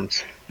hot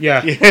arms.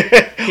 Yeah. his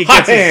He hot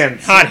gets his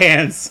hands. Hot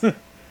hands.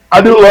 I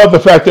do love the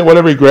fact that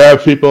whenever he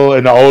grabs people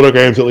in the older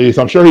games, at least,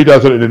 I'm sure he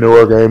does it in the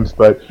newer games,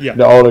 but Yeah. in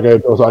the older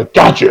games, it was like,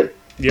 gotcha!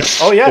 Yep.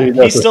 Oh yeah, He he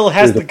does still it.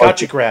 has He's the a puncher.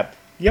 gotcha grab.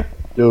 Yep.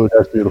 Dude,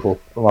 that's beautiful.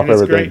 One of my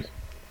And it's favorite great. things.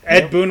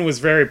 Ed Boon was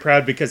very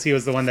proud because he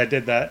was the one that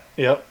did that.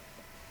 Yep.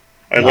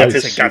 I love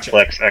Nice. his Gotcha.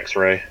 suplex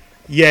X-ray.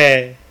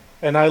 Yeah.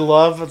 And I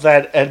love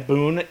that Ed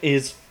Boon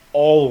is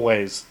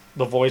always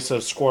the voice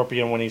of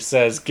Scorpion when he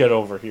says, "Get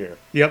over here."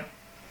 Yep.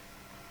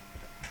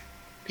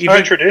 It's not a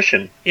Even,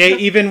 tradition.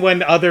 even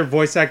when other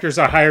voice actors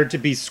are hired to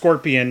be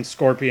Scorpion,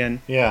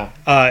 Yeah.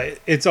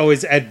 it's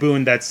always Ed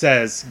Boon that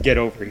says, "Get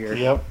over here."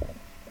 Yep.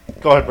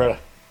 Go ahead, brother.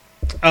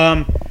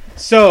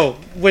 So,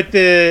 with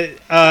the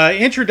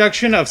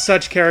introduction of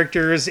such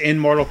characters in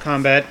Mortal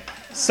Kombat,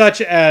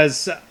 such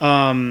as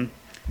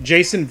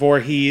Jason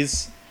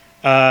Voorhees,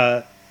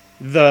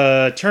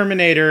 the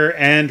Terminator,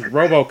 and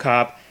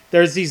RoboCop,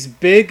 there's these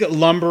big,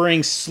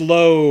 lumbering,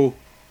 slow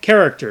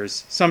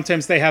characters.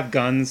 Sometimes they have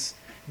guns,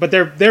 but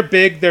they're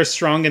big, they're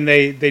strong, and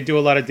they do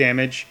a lot of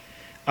damage.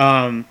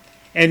 And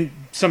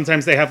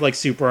sometimes they have like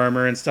super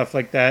armor and stuff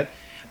like that,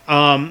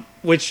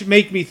 which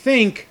make me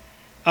think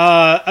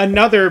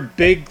another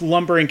big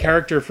lumbering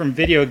character from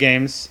video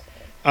games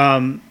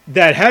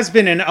that has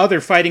been in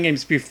other fighting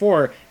games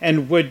before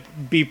and would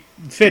be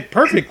fit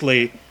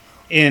perfectly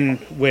in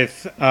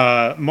with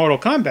Mortal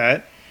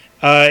Kombat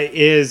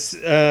is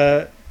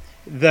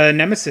the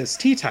Nemesis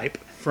T-Type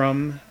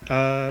from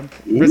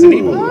Resident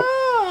Evil.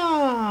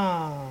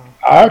 Ah.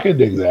 I can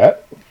dig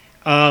that.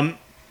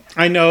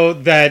 I know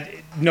that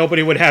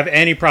nobody would have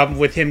any problem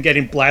with him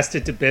getting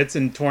blasted to bits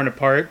and torn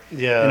apart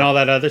Yeah. and all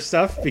that other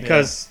stuff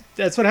because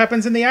that's what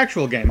happens in the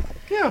actual game.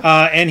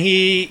 Yeah. And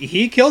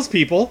he kills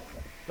people.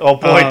 Oh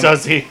boy,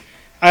 does he!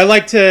 I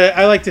like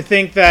to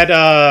think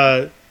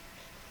that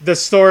the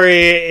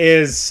story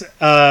is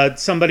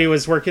somebody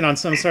was working on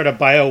some sort of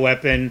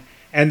bioweapon,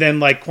 and then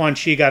like Quan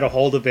Chi got a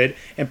hold of it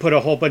and put a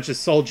whole bunch of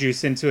soul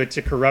juice into it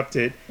to corrupt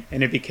it,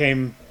 and it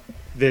became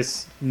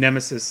this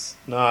nemesis.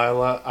 No,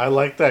 I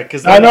like that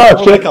because I know,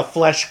 it's like shit. a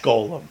flesh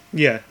golem.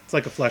 Yeah, it's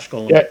like a flesh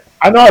golem. Yeah,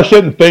 I know I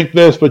shouldn't think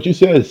this, but you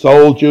said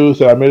Soul Juice,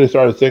 and I immediately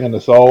started singing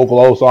the Soul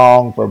Glow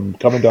song from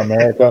Coming to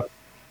America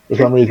for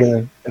some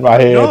reason in my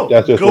head. No,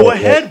 That's just go what it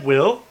was. ahead,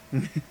 Will.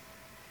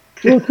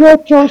 Look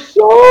at your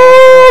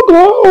soul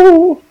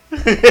glow.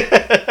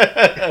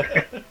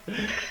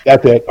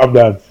 That's it. I'm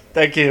done.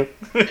 Thank you.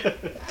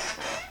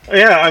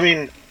 Yeah, I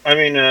mean,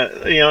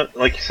 you know,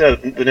 like you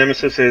said, the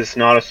Nemesis is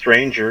not a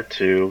stranger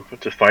to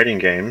fighting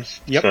games.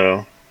 Yep.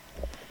 So,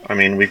 I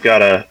mean, we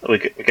got a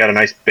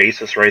nice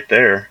basis right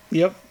there,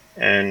 Yep.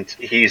 and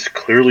he's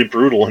clearly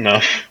brutal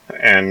enough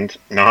and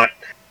not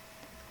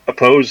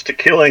opposed to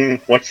killing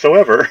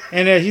whatsoever.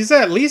 And he's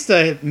at least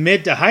a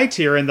mid to high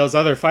tier in those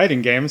other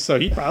fighting games, so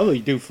he'd probably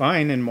do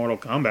fine in Mortal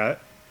Kombat.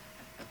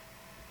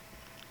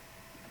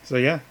 So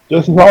yeah.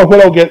 Just as long as we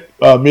don't get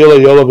Mila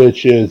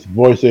Jovovich's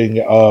voicing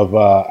of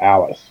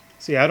Alice.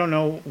 See, I don't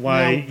know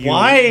why Now,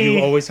 why- you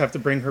always have to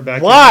bring her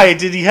back. Why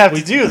did he have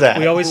to do that?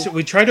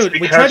 We try to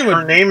Because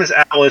her name is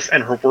Alice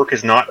and her work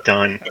is not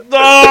done.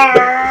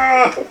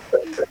 Ah!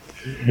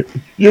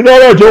 You know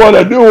they're doing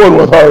a new one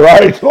with her,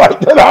 right? Like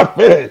they're not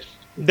finished.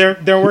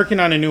 They're working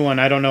on a new one.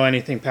 I don't know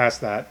anything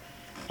past that.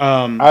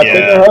 I think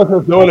Yeah. her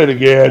husband's doing it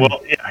again.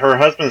 Well, yeah, her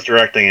husband's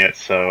directing it,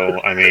 so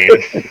I mean,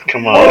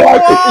 come Oh, on. I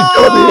think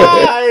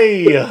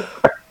he's doing it.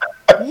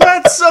 Why?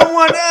 Let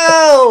someone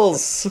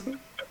else.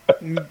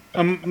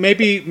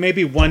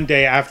 Maybe one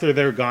day after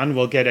they're gone,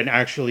 we'll get an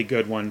actually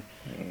good one.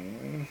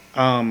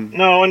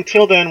 No,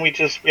 until then, we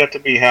have to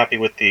be happy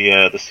with the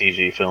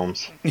CG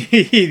films.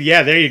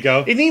 Yeah, there you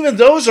go. And even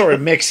those are a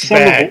mixed Some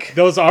of bag.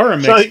 Those are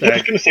a So I mixed was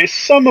bag. going to say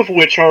some of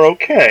which are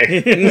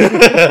okay.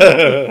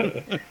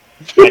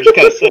 I just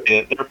got to say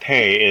that their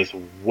pay is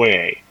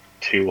way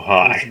too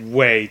high.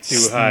 Way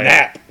too high.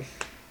 Snap.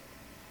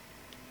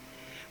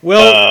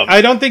 Well,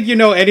 I don't think you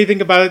know anything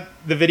about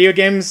the video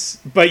games,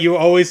 but you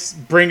always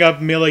bring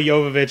up Mila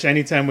Jovovich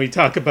anytime we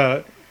talk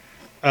about.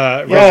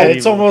 Yeah, Resident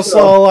it's Evil. almost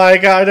all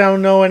like I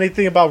don't know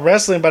anything about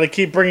wrestling, but I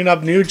keep bringing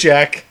up New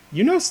Jack.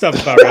 You know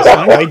stuff about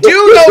wrestling. I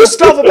do know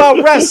stuff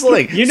about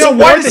wrestling. You know so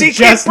more why does than he keep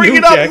just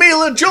bringing New up Jack.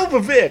 Mila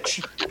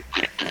Jovovich?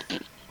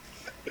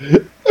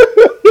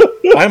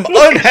 I'm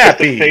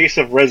unhappy. The face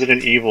of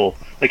Resident Evil.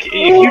 Like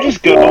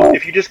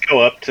if you just go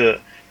up to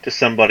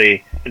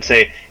somebody and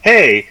say,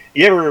 "Hey,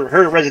 you ever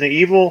heard of Resident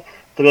Evil?"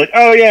 They'll be like,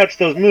 "Oh yeah, it's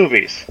those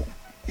movies."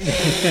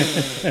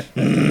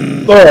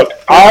 Look,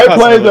 I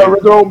played the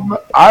original.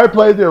 I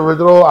played the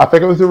original. I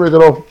think it was the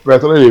original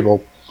Resident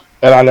Evil,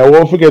 and I never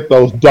will forget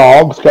those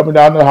dogs coming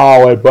down the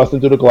hallway, busting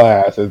through the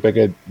glass, and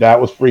thinking that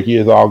was freaky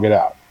as all get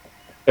out.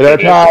 And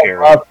every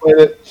time I've played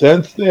it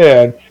since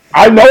then,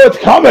 I know it's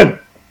coming,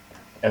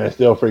 and it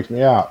still freaks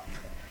me out.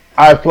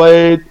 I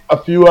played a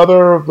few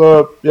other of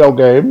the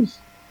games,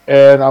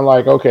 and I'm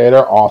like, okay,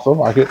 they're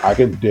awesome. I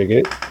can dig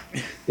it,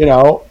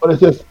 But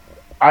it's just,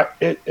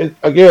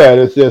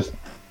 it's just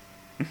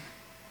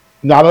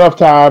not enough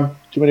time.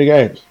 Too many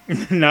games.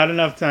 Not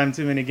enough time.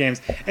 Too many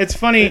games. It's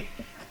funny.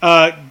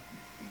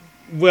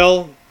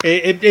 Will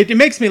it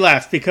makes me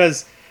laugh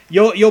because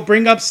you'll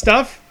bring up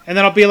stuff, and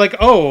then I'll be like,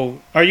 "Oh,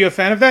 are you a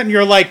fan of that?" And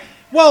you're like,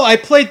 "Well, I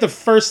played the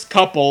first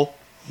couple."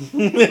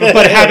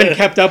 But haven't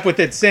kept up with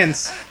it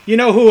since. You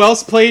know who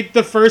else played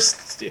the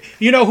first?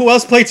 You know who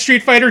else played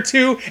Street Fighter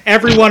 2?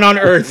 Everyone on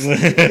Earth.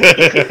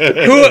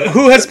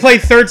 Who has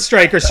played Third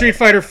Strike or Street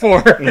Fighter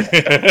 4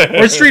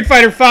 or Street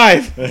Fighter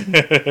 5?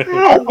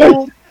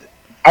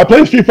 I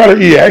played Street Fighter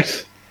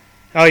EX.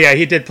 Oh yeah,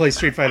 he did play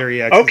Street Fighter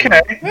EX.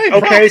 Okay,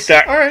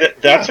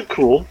 that's a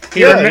cool.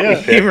 He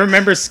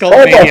remembers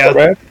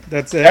Skullmania.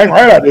 That's it. Dang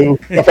right, I do.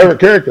 My favorite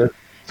character,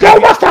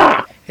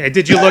 Skullbuster. Hey,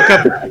 did you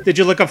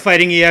look up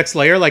Fighting EX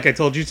layer like I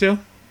told you to?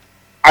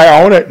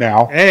 I own it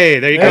now. Hey,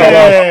 there you go.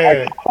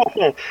 Hey.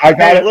 I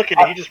got it. Look at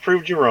it. You just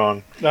proved you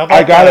wrong.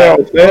 I got it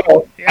on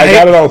sale. I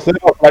got it on sale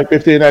for like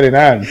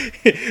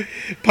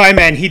 $15.99. Pie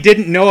Man, he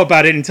didn't know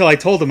about it until I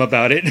told him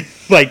about it.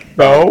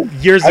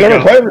 Years ago. I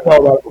never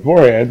played about it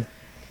beforehand.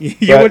 When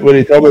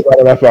he told me about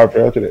it, that's why I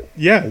purchased it.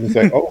 Yeah. I was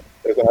like, oh,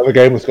 there's another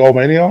game with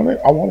Skullmania on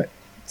it? I want it.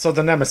 So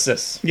the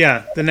Nemesis.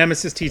 Yeah, the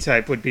Nemesis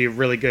T-Type would be a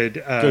really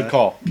good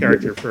call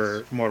character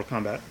for Mortal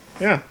Kombat.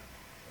 Yeah.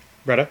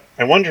 Bretta?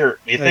 I wonder,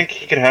 do you think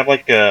he could have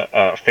like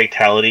a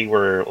fatality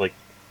where like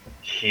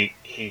he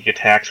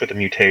attacks with a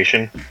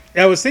mutation?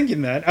 I was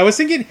thinking that. I was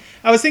thinking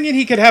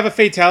he could have a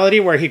fatality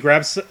where he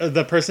grabs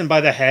the person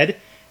by the head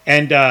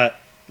and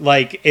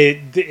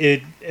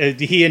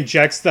he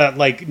injects that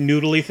like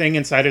noodly thing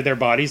inside of their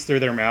bodies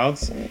through their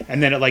mouths,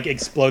 and then it like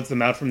explodes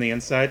them out from the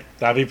inside.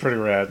 That'd be pretty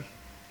rad.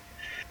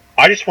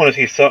 I just want to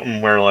see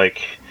something where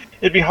like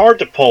it'd be hard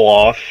to pull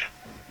off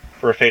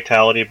for a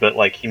fatality, but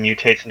like he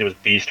mutates into his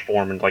beast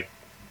form and like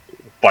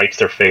bites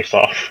their face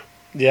off.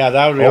 Yeah,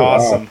 that would be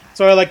awesome. Wow.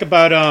 So I like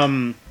about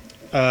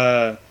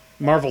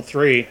Marvel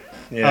 3.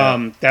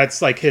 Yeah.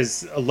 That's like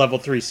his level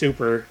 3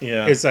 super.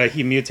 Yeah. Is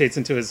he mutates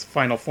into his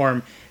final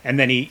form and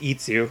then he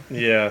eats you.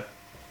 Yeah.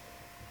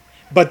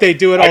 But they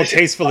do it all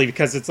tastefully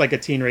because it's like a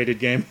teen-rated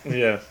game.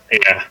 Yeah.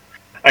 Yeah.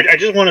 I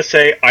just want to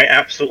say I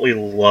absolutely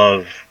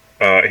love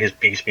his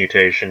beast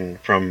mutation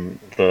from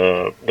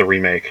the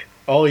remake.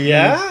 Oh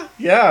yeah?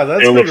 Yeah,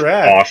 that's pretty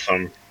rad.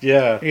 Awesome.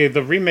 Yeah.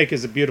 The remake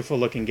is a beautiful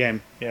looking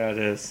game. Yeah, it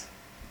is.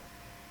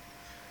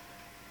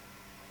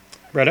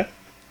 Bretta?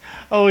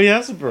 Oh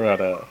yes,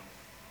 Bretta.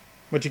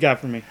 What you got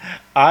for me?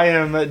 I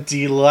am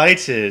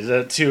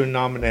delighted to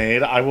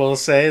nominate. I will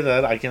say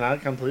that I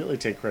cannot completely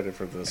take credit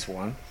for this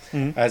one,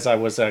 as I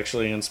was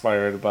actually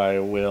inspired by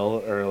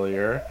Will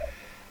earlier.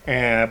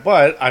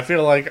 But I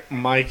feel like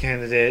my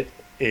candidate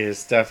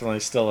is definitely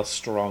still a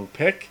strong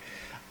pick.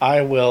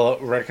 I will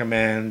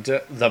recommend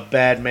the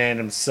bad man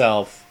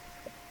himself,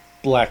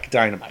 Black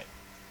Dynamite.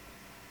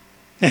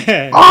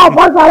 Oh,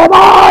 Black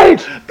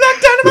Dynamite!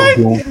 Black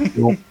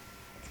Dynamite!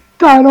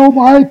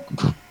 Dynamite!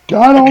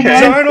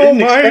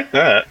 Dynamite!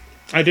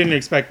 I didn't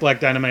expect Black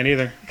Dynamite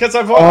either. Because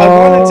I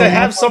wanted to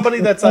have somebody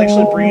that's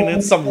actually bringing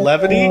in some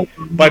levity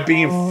by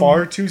being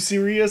far too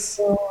serious.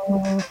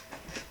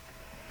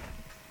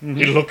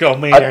 He looked at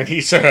me and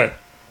he said,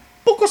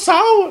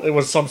 "Bukasao." It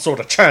was some sort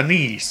of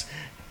Chinese,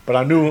 but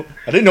I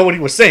didn't know what he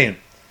was saying,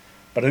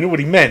 but I knew what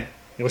he meant.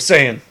 He was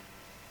saying,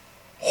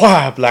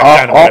 "Why, Black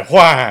Dynamite?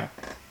 Why?"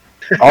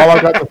 All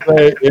I got to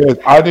say is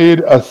I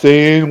need a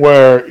scene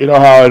where, you know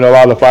how in a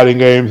lot of fighting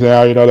games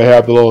now, they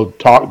have the little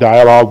talk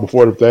dialogue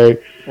before the thing.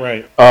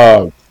 Right.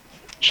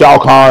 Shao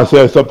Kahn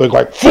says something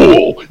like,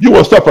 "Fool, you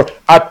will suffer."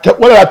 What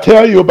did I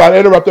tell you about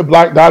interrupting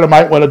Black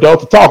Dynamite when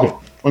adults are talking,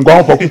 when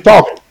grown folks are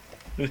talking?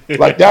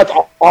 Like, that's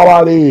all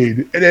I need.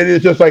 And then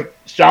it's just like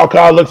Shao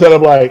Kahn looks at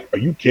him like, "Are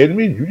you kidding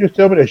me? You just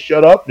tell me to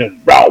shut up?" And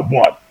then round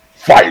one,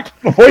 fight,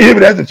 before he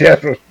even has a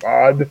chance to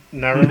respond.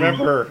 Now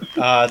remember,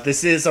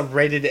 this is a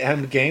rated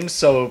M game,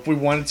 so if we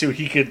wanted to,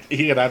 he could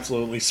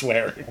absolutely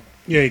swear.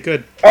 Yeah, he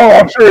could. Oh,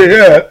 I'm sure he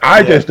is.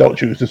 I just don't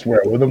choose to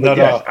swear with him. But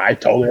yes, I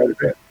totally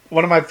understand.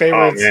 One of my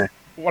favorites.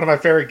 One of my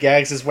favorite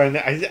gags is when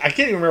I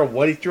can't even remember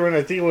what he threw in.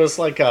 I think it was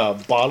like a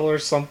bottle or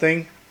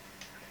something.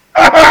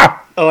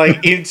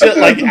 Like into at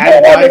a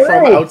guy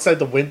from outside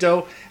the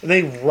window, and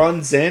then he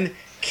runs in,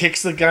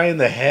 kicks the guy in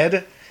the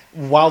head,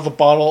 while the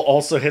bottle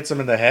also hits him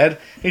in the head.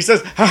 He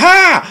says, "Ha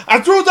ha! I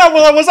threw that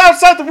while I was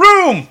outside the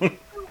room."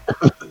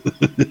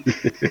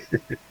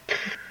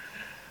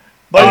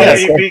 But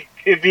yes,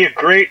 it'd be a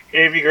great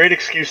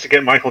excuse to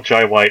get Michael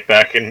Jai White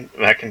back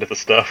into the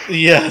stuff.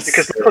 Yes,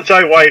 because Michael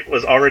Jai White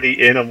was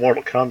already in a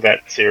Mortal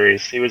Kombat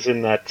series. He was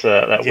in that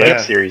web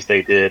series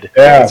they did.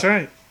 Yeah, that's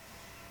right.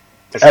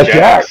 As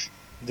Jax.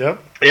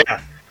 Yep.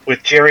 Yeah,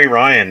 with Jerry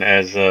Ryan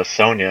as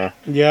Sonya.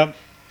 Yep.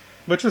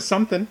 Which was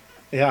something.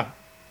 Yeah.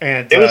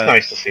 And It was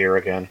nice to see her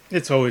again.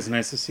 It's always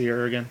nice to see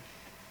her again.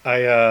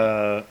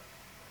 it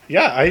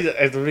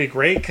would be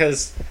great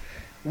because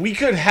we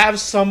could have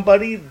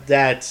somebody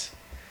that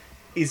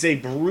is a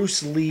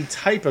Bruce Lee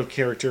type of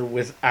character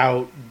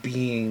without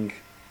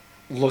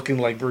looking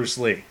like Bruce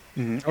Lee.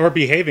 Mm-hmm. Or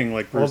behaving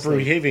like Bruce Lee.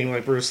 Behaving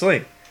like Bruce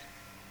Lee.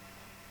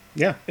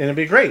 Yeah. And it'd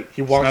be great.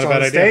 He walks on the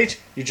idea. stage,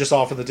 you just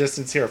off in the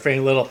distance hear a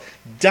faint little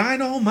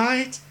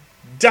dynamite.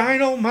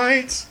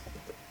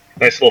 Nice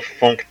little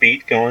funk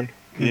beat going.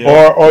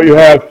 Yeah.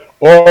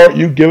 Or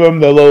you give him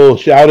the little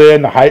shout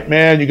in, the hype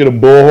man, you get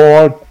him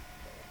bullhorn.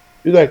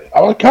 He's like,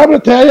 I was coming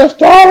to tell you a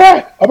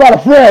story about a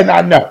friend I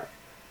know.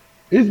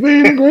 He's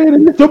being green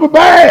and he's super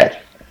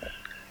bad.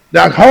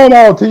 Now hold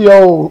on to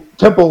your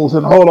temples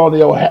and hold on to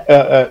your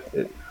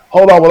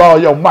hold on with all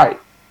your might.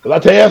 Cause I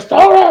tell you a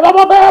story about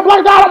my man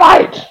Black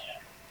Dynamite.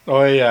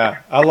 Oh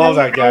yeah, I love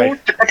that guy.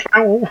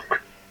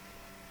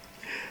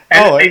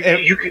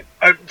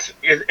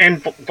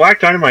 And Black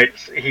Dynamite,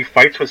 he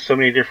fights with so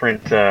many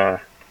different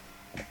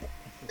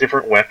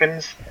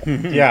weapons.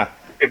 Yeah,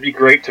 it'd be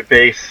great to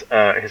base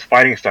his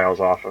fighting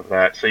styles off of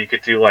that. So you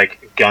could do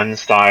like gun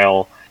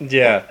style,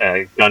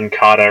 gun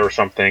kata or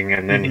something,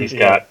 and then he's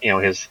got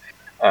his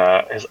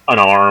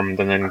unarmed,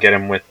 and then get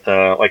him with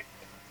like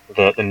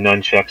the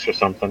nunchucks or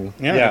something.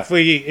 Yeah.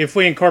 If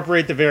we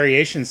incorporate the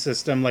variation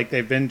system like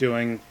they've been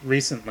doing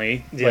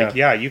recently,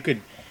 you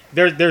could.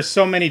 There's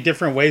so many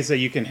different ways that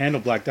you can handle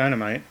Black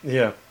Dynamite.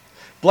 Yeah.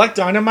 Black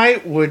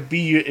Dynamite would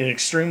be an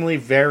extremely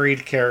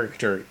varied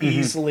character.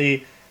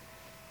 Easily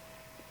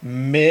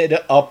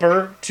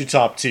mid-upper to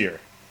top tier.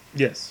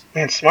 Yes.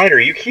 Man,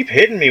 Smiter, you keep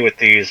hitting me with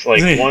these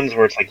ones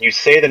where it's like you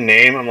say the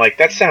name, I'm like,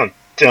 that sounds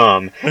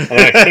dumb. And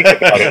then I think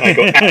about it and I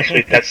go,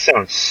 actually, that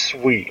sounds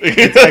sweet.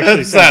 It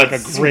actually sounds like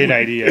a great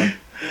idea.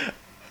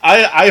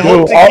 I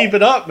hope to keep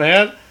it up,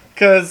 man.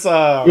 Because...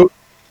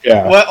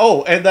 Yeah.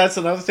 Well, and that's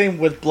another thing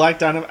with Black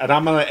Dynamite, and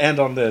I'm going to end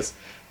on this.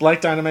 Black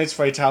Dynamite's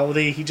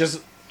fatality, he just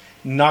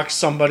knocks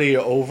somebody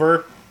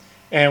over,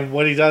 and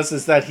what he does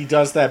is that he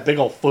does that big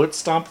old foot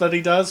stomp that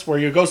he does, where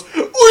he goes,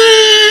 wee!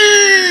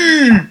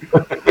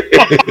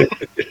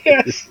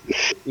 Yes.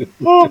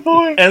 Oh,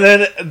 boy.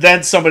 And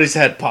then somebody's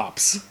head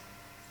pops.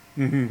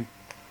 Mm-hmm.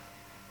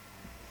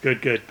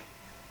 Good.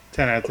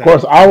 10 out of 10. Of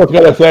course, I was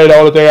going to say the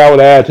only thing I would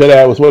add to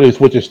that was when he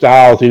switches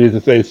styles, he needs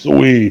to say,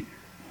 sweet.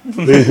 Sorry,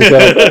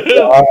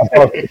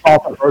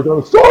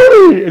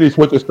 and he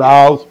switches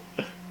styles,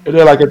 and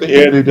then like at the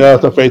end he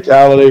does the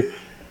fatality,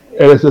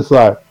 and it's just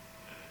like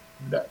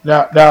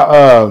now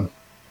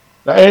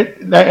Aunt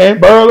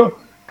Berla,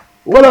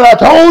 what did I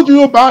told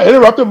you about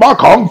interrupting my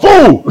kung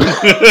fu?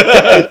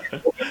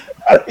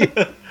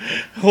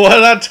 What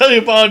did I tell you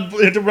about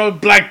interrupting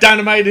Black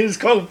Dynamite and his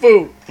kung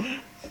fu?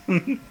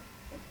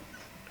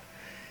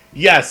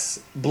 Yes,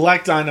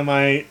 Black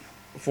Dynamite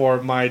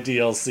for my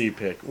DLC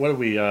pick. What are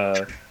we?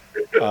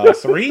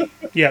 3?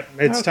 Yep,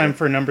 it's time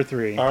for number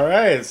 3. All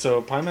right,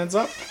 so Pieman's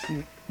up?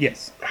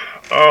 Yes.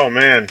 Oh,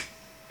 man.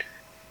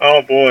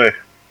 Oh, boy.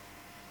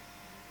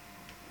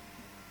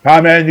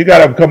 Man, you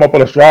got to come up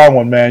with a strong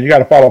one, man. You got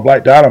to follow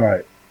Black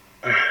Dynamite.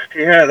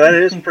 Yeah, that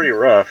is pretty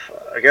rough.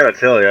 I got to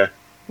tell you.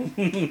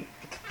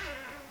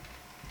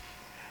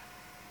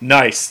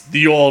 Nice.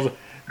 The old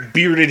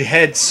bearded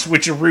head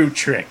switcheroo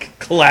trick.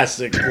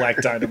 Classic Black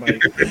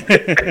Dynamite.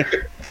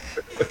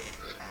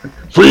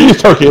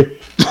 Freeze turkey.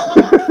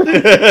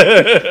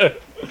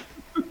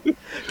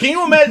 Can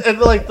you imagine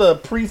like the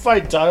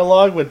pre-fight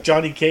dialogue with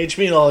Johnny Cage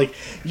being all like,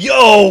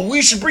 "Yo,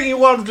 we should bring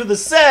you out to the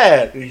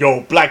set.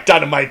 Yo, Black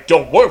Dynamite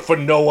don't work for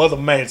no other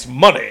man's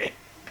money."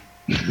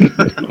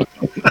 I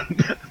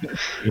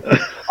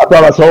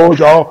thought I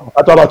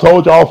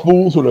told y'all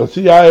fools with the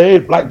CIA,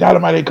 Black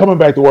Dynamite ain't coming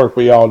back to work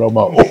for y'all no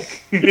more.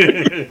 Like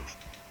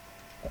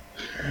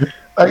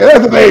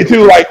that's the thing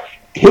too. Like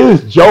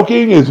his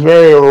joking is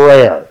very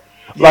rare.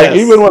 Like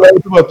even when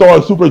people are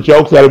throwing super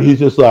jokes at him, he's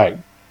just like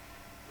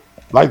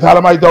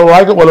Dynamite don't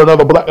like it. Well,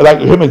 another black, like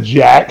him and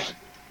Jax,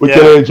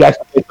 Jax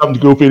say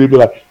something goofy, and he'd be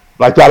like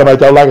Dynamite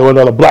don't like it when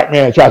another black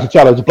man tries to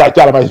challenge Black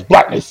Dynamite's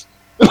blackness.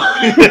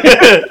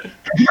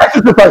 Jax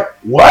is just like,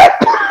 what?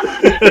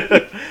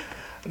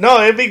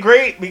 No, it'd be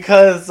great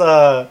because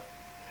check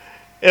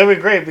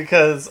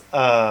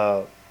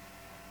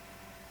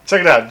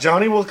it out.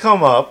 Johnny will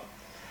come up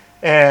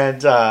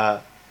and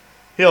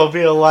he'll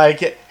be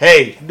like,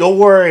 "Hey, don't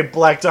worry,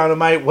 Black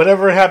Dynamite.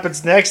 Whatever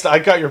happens next, I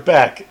got your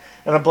back."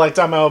 And then Black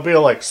Dynamite will be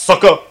like,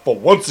 "Sucker, for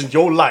once in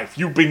your life,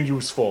 you've been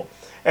useful."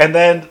 And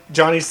then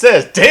Johnny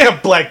says, "Damn,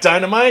 Black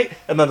Dynamite,"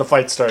 and then the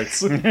fight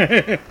starts.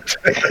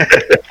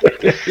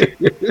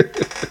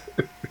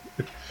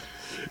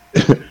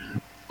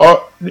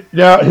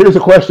 Now, here's a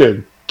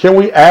question. Can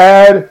we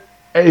add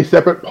a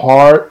separate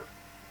part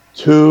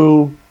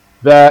to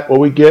that where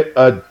we get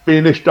a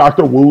finished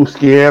Dr. Wu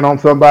skin on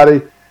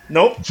somebody?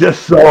 Nope.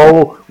 Just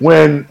so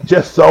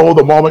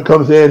the moment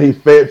comes in, he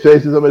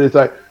faces him and it's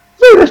like,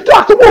 "Finish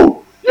Dr.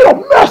 Wu! You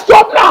don't messed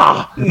up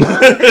now!"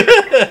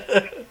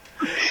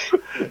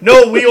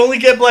 we only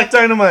get Black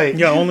Dynamite.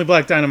 Yeah, only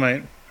Black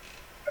Dynamite.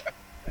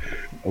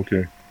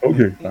 Okay.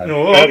 Fine.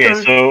 Okay,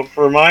 so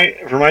for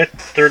my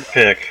third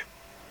pick,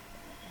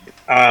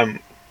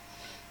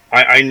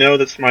 I know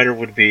that Smiter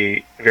would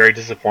be very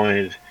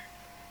disappointed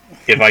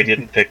if I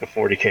didn't pick a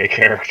 40k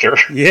character.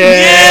 Yeah!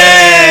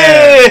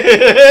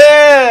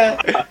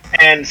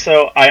 And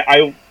so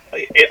the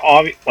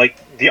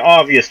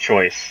obvious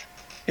choice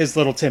Is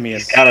Little Timius.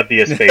 has got to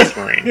be a Space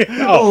Marine.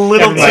 Oh,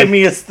 Little never mind.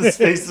 Timius the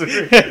Space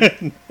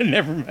Marine.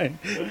 Never mind.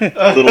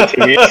 Little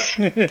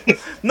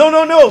Timius. No.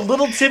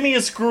 Little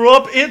Timius grew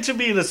up into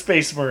being a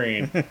Space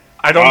Marine.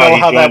 I don't Oh, know he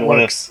how that joined one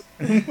of- works.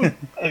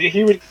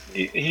 He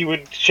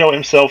would show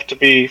himself to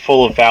be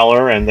full of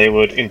valor, and they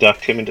would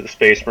induct him into the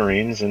Space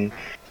Marines and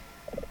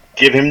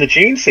give him the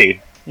Gene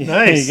Seed,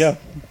 Nice. There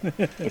you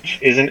go. which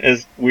isn't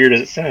as weird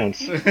as it sounds.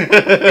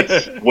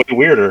 It's way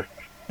weirder.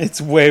 It's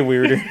way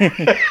weirder.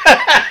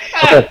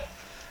 Okay.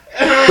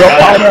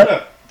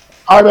 So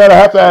I'm gonna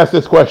have to ask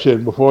this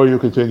question before you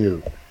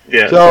continue.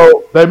 Yeah.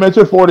 So they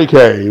mentioned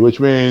 40k, which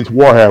means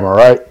Warhammer,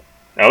 right?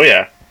 Oh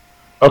yeah.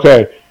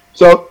 Okay.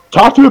 So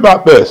talk to me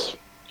about this.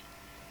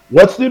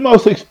 What's the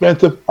most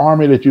expensive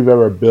army that you've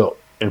ever built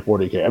in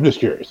 40k? I'm just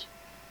curious.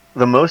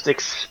 The most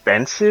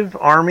expensive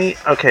army?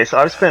 Okay, so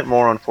I've spent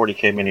more on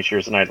 40k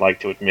miniatures than I'd like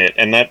to admit,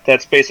 and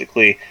that's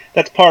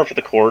par for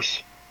the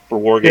course for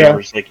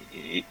wargamers. Like,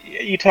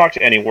 you talk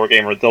to any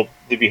wargamer, they'll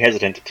be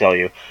hesitant to tell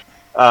you.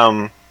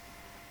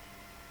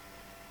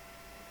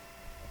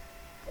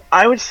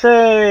 I would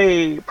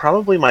say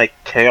probably my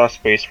Chaos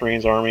Space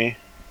Marines army,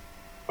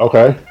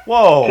 Okay.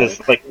 Whoa.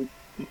 because like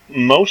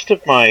most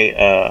of my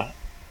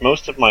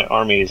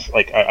armies,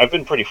 like I've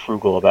been pretty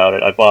frugal about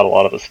it. I bought a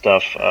lot of the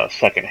stuff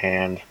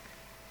secondhand.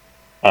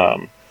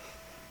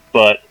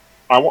 But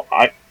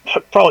I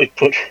probably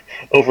put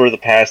over the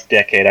past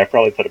decade. I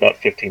probably put about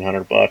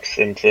 $1,500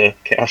 into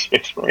Chaos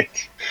Space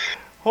Marines.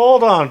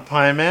 Hold on,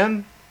 Pie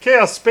Man.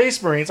 Chaos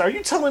Space Marines, are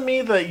you telling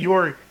me that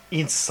you're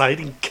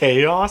inciting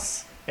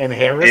chaos and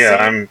heresy?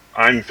 Yeah,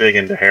 I'm big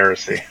into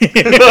heresy. You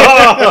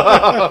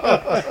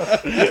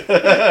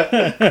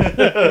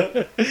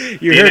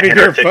Being heard a it here,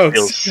 heretic folks.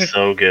 feels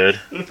so good.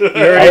 You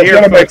heard it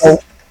here,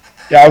 folks.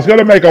 I was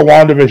gonna make a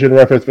WandaVision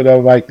reference, but I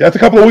was like, that's a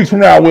couple of weeks from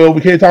now, Will.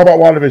 We can't talk about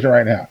WandaVision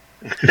right now.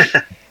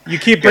 You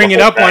keep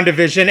bringing up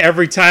WandaVision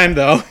every time,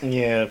 though.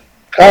 Yeah.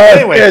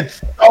 Anyway.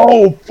 It's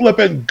so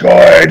flippin'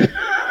 good.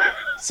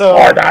 So,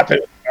 Hard not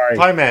to. Sorry.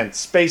 Pie Man,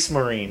 Space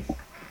Marine.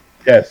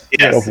 Yes.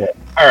 Yes. Go for it.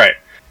 All right,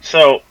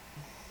 so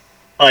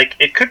like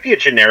it could be a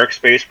generic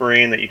Space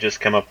Marine that you just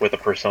come up with a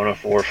persona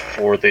for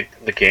the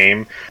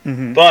game,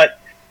 but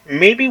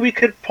maybe we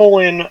could pull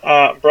in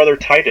Brother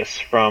Titus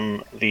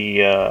from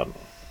the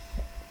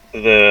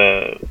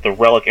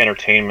Relic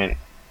Entertainment,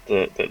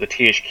 the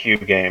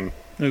THQ game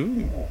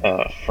Ooh.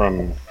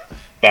 from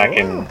back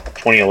in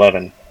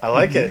 2011. I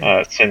like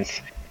it.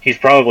 Since he's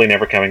probably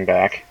never coming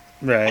back.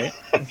 Right.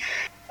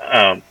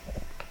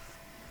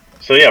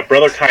 So yeah,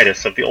 Brother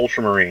Titus of the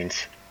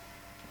Ultramarines.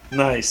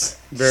 Nice.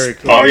 Very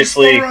cool.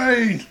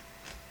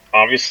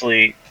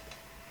 Obviously,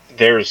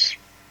 there's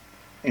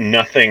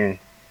nothing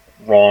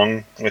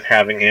wrong with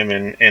having him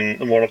in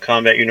the Mortal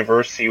Kombat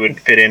universe. He would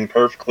fit in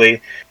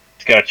perfectly.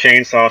 He's got a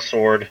chainsaw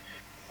sword,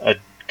 a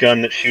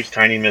gun that shoots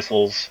tiny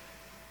missiles.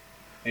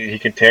 He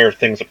can tear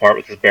things apart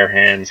with his bare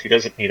hands. He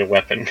doesn't need a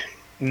weapon.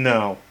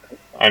 No.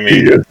 I He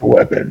mean, is a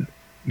weapon.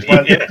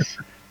 yes.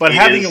 But He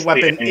having is a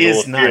weapon the angle is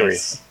of fury.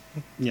 nice.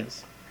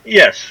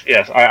 Yes.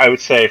 Yes. I would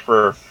say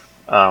for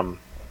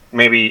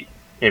maybe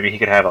he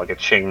could have like a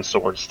chain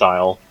sword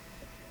style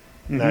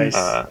Nice.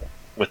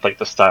 with like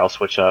the style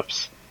switch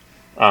ups.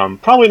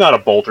 Probably not a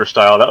bolter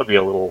style. That would be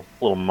a little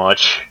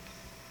much.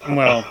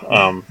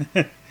 Well,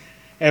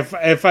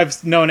 if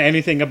I've known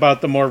anything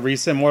about the more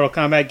recent Mortal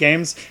Kombat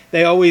games,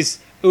 they always,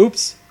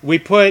 we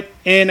put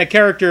in a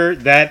character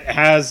that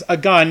has a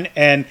gun,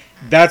 and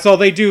that's all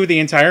they do the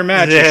entire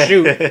match is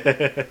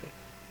shoot.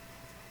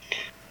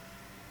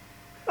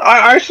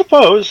 I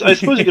suppose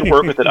you could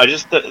work with it.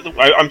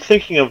 I'm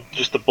thinking of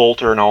just the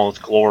bolter in all its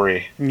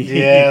glory.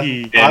 Yeah.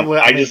 And I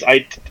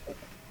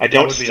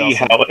don't would be see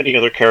awesome. how any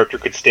other character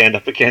could stand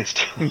up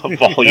against a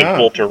volley Yeah. of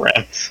bolter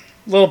rounds.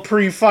 Little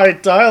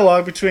pre-fight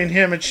dialogue between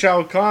him and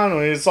Shao Kahn.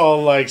 When it's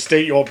all like,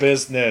 state your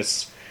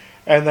business.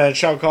 And then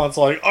Shao Kahn's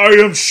like, I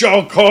am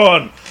Shao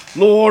Kahn,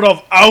 Lord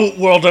of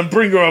Outworld and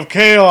Bringer of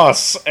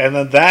Chaos. And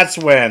then that's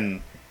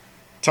when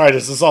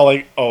Titus is all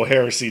like, oh,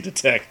 heresy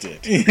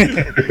detected.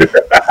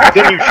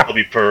 Then you shall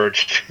be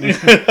purged.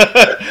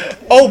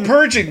 Oh,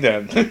 purging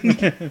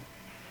then.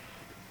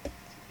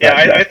 Yeah,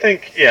 I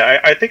think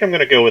I'm going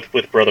to go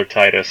with Brother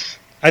Titus.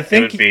 I It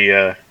think would be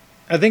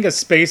I think a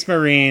Space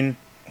Marine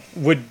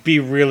would be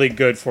really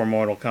good for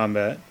Mortal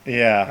Kombat.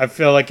 Yeah. I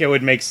feel like it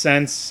would make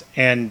sense,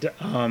 and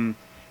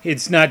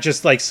it's not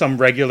just like some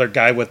regular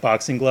guy with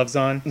boxing gloves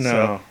on.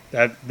 No.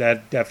 So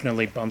that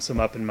definitely bumps him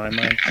up in my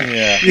mind.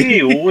 Yeah.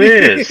 gee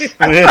whiz. If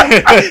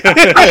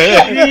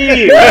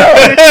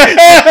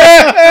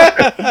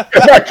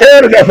I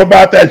cared enough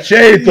about that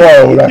shade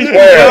thrown,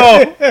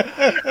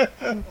 I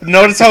swear.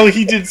 Notice how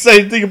he didn't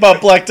say anything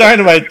about Black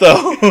Dynamite,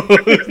 though.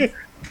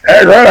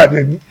 That's right, I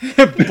didn't.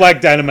 Black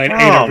Dynamite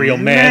ain't a real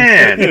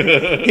man.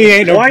 He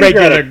ain't a Why you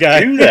regular gotta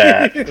guy. do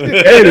that?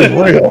 It is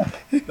real.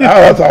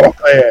 That's all I'm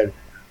saying.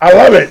 I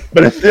love it,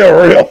 but it's still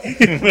real.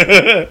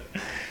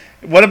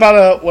 What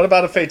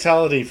about a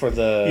fatality for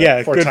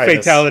the for good Titus?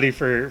 fatality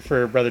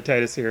for Brother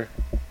Titus here.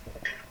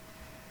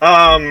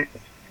 Well,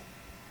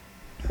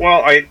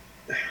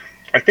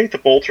 I think the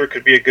bolter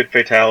could be a good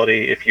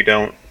fatality if you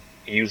don't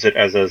use it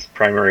as a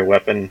primary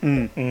weapon.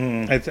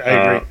 Mm-hmm. I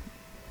agree.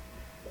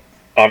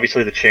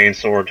 Obviously, the chain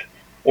sword,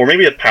 or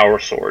maybe a power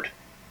sword.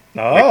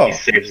 Oh, Like he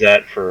saves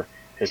that for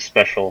his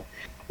special.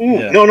 Ooh,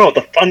 Yeah. no, the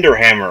thunder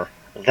hammer.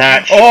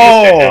 That should be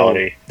a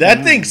fatality.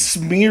 that thing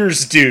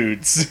smears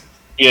dudes.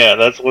 Yeah,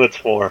 that's what it's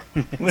for.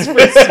 It's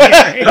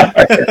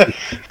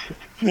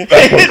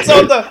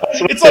on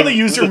the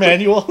user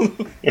manual.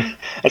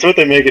 That's what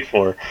they make it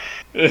for.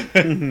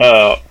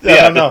 The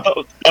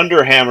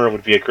thunder hammer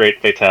would be a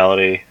great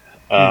fatality.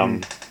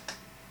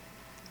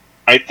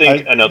 I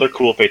think another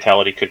cool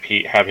fatality could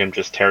have him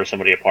just tear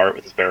somebody apart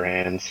with his bare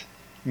hands.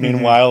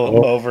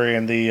 Meanwhile, over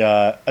in the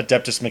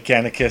Adeptus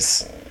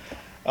Mechanicus,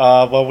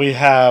 we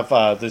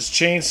have this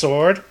chain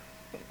sword.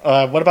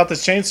 What about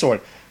this chain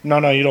sword?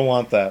 No, you don't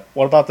want that.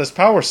 What about this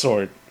power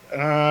sword?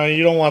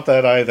 You don't want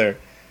that either.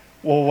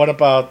 Well, what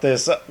about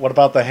this? What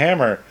about the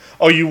hammer?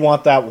 Oh, you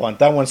want that one.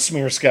 That one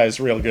smears guys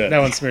real good. That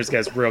one smears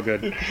guys real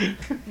good.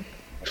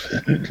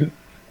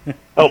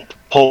 Oh,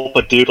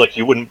 pulpit dude, like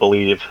you wouldn't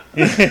believe.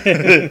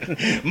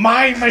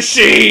 My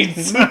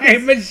machines! My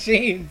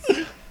machines!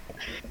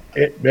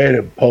 It made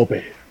him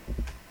pulpy.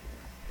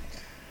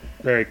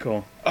 Very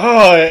cool.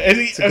 Oh, and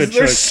a good there's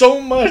choice.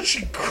 so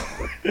much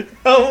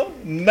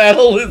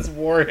metal is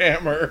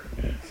Warhammer.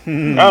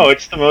 Oh,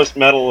 it's the most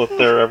metal that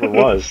there ever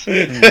was.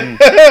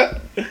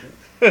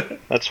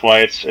 That's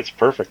why it's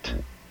perfect.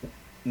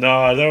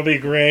 No, that'll be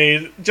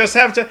great. Just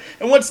have to.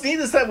 And what's neat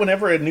is that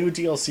whenever a new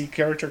DLC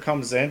character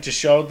comes in, to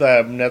show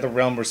that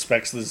NetherRealm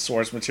respects the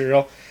source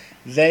material,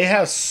 they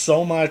have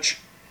so much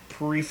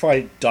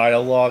pre-fight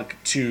dialogue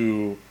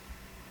to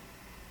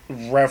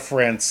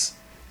reference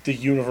the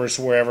universe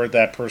wherever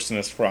that person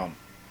is from.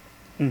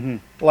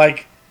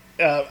 Like,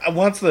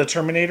 once the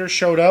Terminator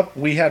showed up,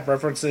 we had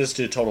references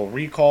to Total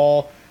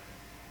Recall.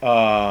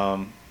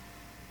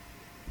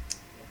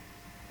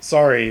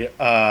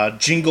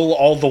 Jingle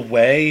All the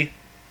Way.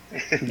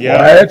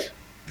 Yeah. What?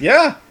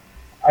 Yeah.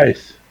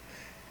 Nice.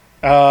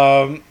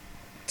 To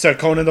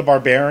Conan the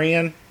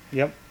Barbarian.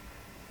 Yep.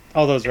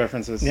 All those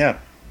references. Yeah.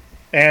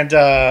 And,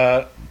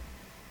 I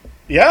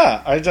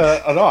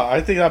don't know.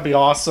 I think that'd be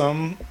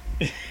awesome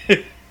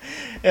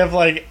if,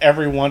 like,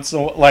 every once in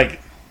a while,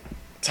 like,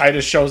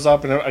 Titus shows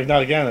up and,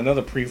 not again,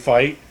 another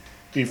pre-fight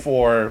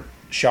before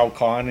Shao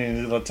Kahn,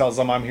 and he tells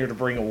them, I'm here to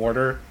bring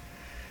order.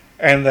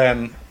 And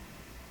then,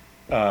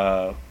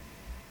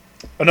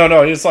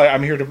 he's like,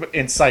 I'm here to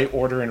incite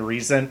order and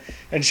reason.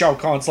 And Shao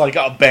Kahn's like,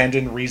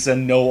 abandon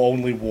reason, no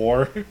only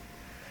war.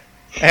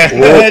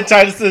 And then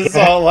Titus is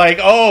all like,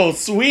 oh,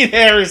 sweet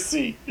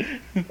heresy.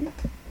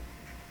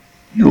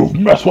 You've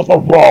messed with the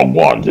wrong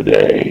one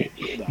today.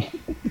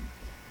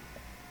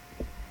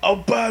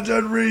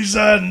 Abandon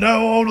reason,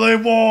 no only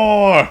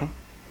war.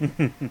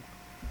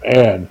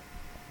 Man.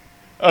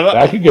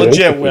 That could get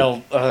Legit, interesting.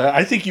 Will.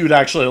 I think you'd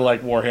actually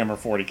like Warhammer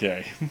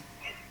 40k.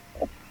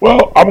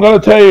 Well, I'm gonna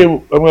tell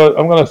you.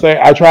 I'm gonna say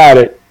I tried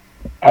it.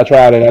 I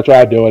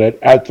tried doing it.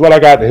 That's what I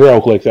got in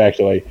HeroClix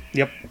actually.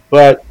 Yep.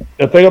 But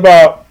the thing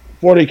about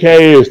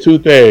 40k is two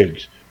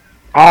things.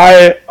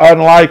 I,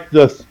 unlike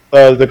the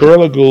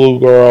Gorilla Glue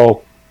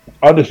girl,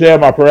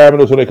 understand my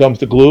parameters when it comes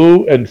to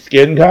glue and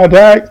skin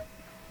contact.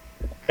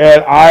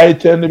 And I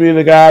tend to be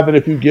the guy that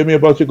if you give me a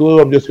bunch of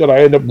glue, I'm just gonna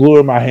end up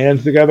gluing my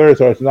hands together.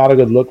 So it's not a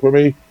good look for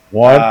me.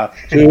 One,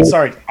 two.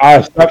 Sorry.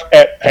 I suck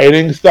at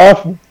painting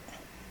stuff.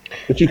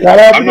 But you kind of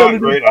have to I'm be able not to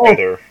do great both.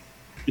 either.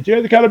 But you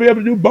have to kind of be able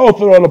to do both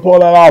in order to pull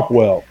that off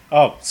well.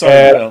 Oh,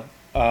 sorry, Will.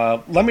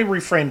 Let me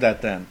reframe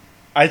that then.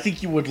 I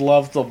think you would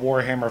love the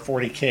Warhammer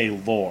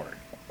 40k lore.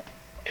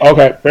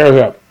 Okay, fair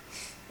enough.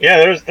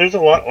 Yeah, there's a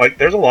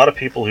lot of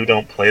people who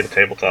don't play the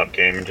tabletop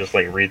game and just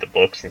like read the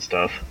books and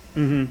stuff.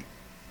 Mm-hmm.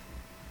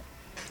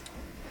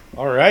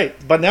 All right,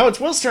 but now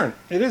it's Will's turn.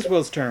 It is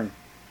Will's turn.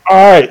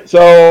 All right,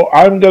 so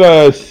I'm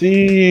gonna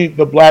see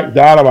the Black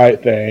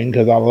Dynamite thing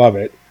because I love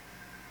it,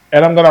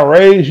 and I'm gonna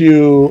raise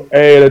you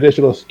an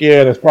additional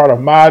skin as part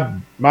of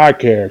my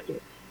character.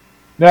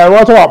 Now, I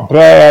want to talk about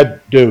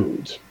bad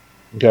dudes.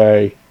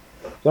 Okay,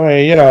 so, I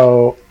mean,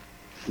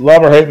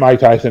 love or hate Mike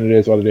Tyson, it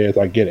is what it is.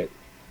 I get it.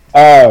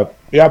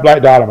 We got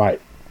Black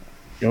Dynamite.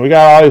 We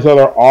got all these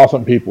other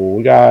awesome people.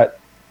 We got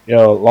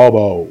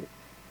Lobo.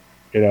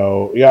 We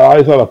got all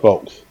these other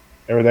folks.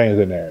 Everything is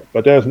in there.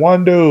 But there's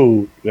one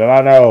dude that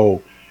I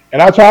know, and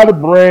I try to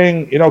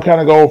bring, kind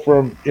of go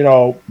from,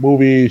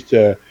 movies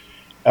to,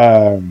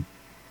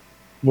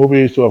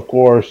 of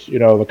course,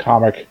 the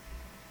comic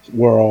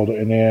world,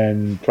 and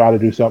then try to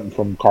do something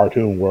from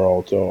cartoon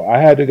world. So I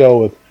had to go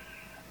with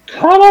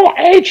Colonel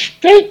H.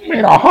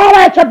 Stinkmeat, a hot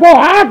at your boy,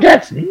 I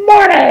gets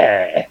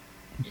money.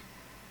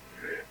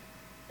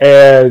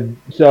 And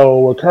so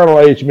with Colonel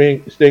H.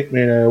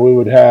 Stinkmeaner, we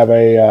would have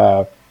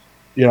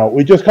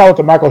we just call it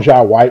the Michael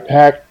Jai White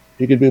Pack.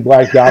 He could be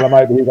Black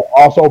Dynamite, but he could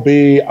also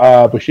be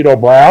Bushido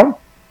Brown,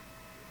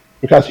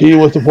 because he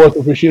was the voice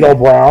of Bushido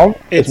Brown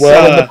It's, as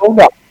well in the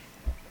Boondocks.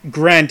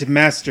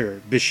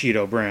 Grandmaster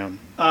Bushido Brown.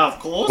 Of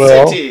course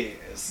Well, it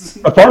is.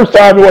 The first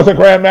time he wasn't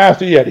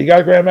Grandmaster yet. He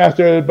got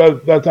Grandmaster by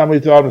the time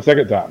we saw him the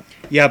second time.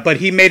 Yeah, but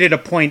he made it a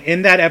point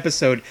in that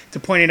episode to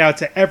point it out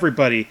to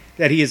everybody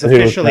that he is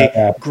officially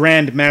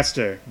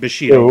Grandmaster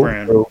Bushido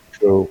Brown.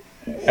 True.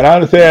 And I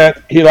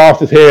understand he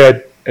lost his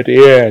head at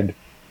the end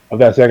of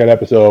that second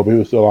episode, but he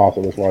was still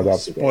awesome as far as I'm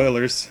concerned.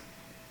 Spoilers.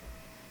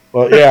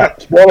 Well, yeah,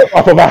 spoilers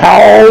off of a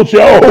whole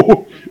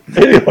show.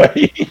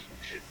 Anyway,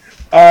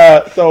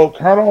 so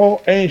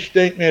Colonel H.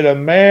 Stinkmeaner,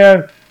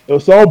 man, it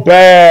was so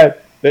bad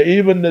that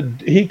even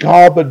he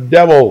called the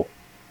devil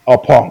a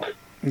punk.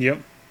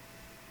 Yep.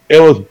 It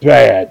was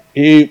bad.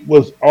 He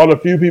was one of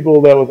the few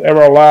people that was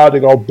ever allowed to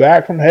go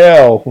back from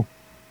hell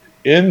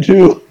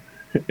into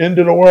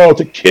the world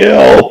to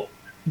kill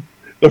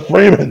the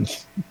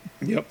Freemans.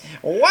 Yep.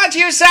 What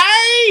you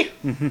say?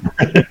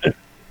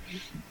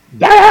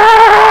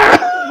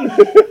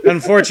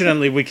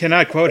 Unfortunately, we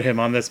cannot quote him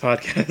on this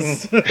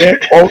podcast.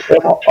 It quotes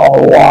him a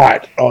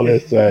lot on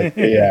this thing.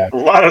 Yeah. A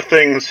lot of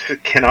things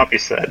cannot be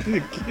said.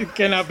 It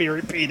cannot be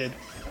repeated.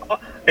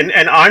 And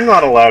I'm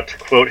not allowed to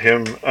quote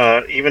him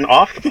even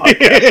off the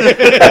podcast.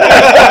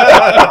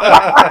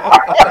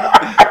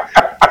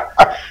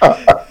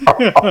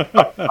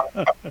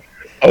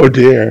 Oh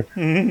dear.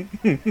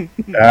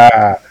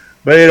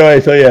 But anyway,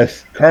 so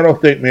yes, Colonel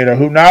Stinkmeaner,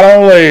 who not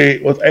only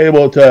was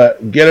able to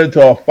get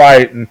into a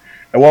fight and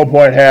at one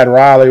point had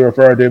Riley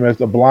refer to him as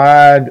the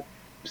blind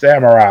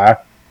samurai.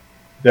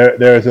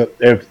 There's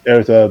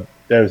a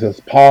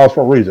pause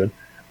for a reason.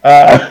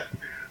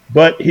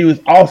 But he was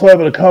also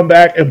able to come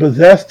back and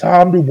possess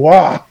Tom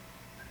Dubois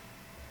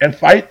and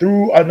fight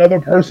through another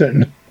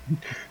person.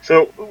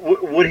 So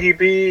would he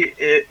be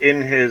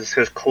in his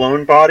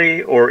clone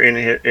body or in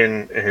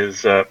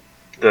his the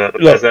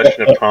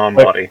possession of Tom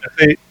body?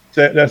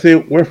 See,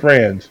 we're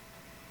friends.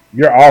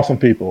 You're awesome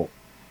people.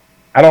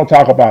 I don't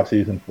talk about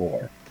season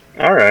 4.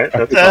 All right,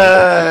 that's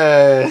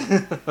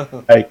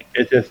like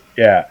it's just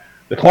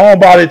the clone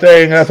body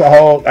thing. That's a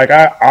whole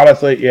I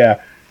honestly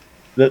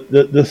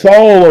The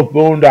soul of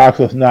Boondocks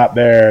was not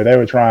there. They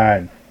were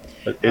trying.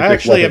 I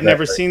actually have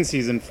never seen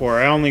season 4.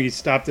 I only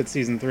stopped at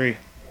season 3.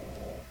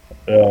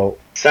 So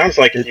sounds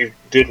like you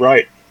did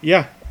right.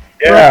 Yeah.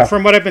 Yeah.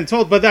 From what I've been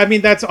told, but I mean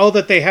that's all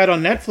that they had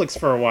on Netflix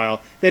for a while.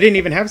 They didn't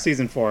even have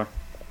season 4.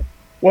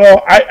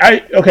 Well,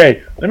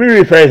 okay. Let me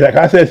rephrase that.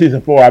 I said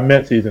season 4. I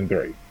meant season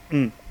 3.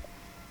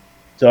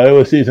 So it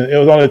was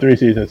only 3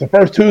 seasons. The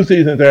first 2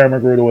 seasons Aaron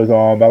McGruder was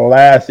on. By the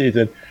last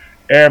season,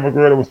 Aaron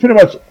McGruder was pretty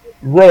much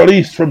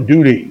released from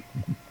duty.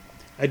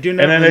 I do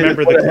not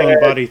remember the clone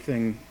body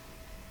thing.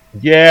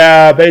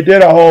 Yeah, they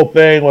did a whole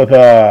thing with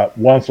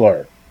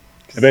Wunsler.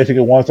 And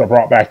basically, Wunsler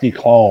brought back the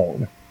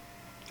clone.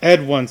 Ed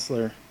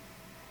Wunsler.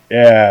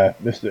 Yeah,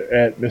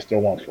 Mr.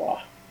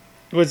 Wunsler.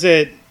 Was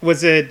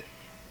it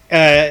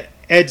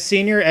Ed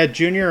Senior, Ed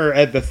Junior, or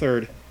Ed the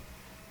Third?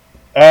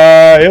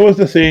 It was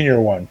the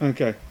senior one.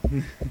 Okay.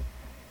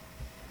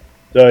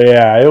 So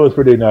yeah, it was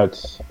pretty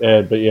nuts.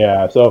 But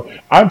yeah, so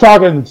I'm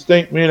talking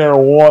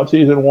Stinkmeaner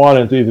season 1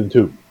 and season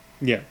 2.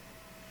 Yeah,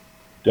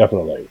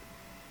 definitely.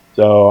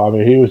 So I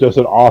mean, he was just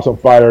an awesome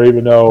fighter,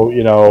 even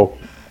though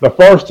the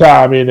first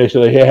time he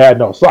had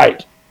no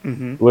sight,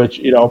 which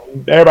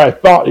everybody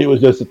thought he was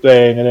just a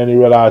thing, and then he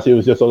realized he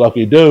was just a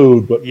lucky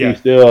dude, but he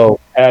still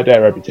had that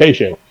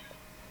reputation.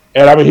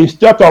 And I mean, he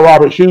stepped on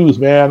Robert's shoes,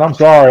 man. I'm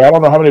sorry, I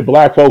don't know how many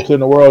black folks in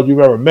the world you've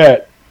ever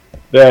met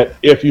that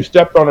if you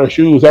stepped on their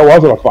shoes, there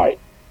wasn't a fight.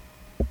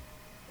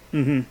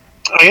 I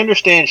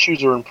understand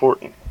shoes are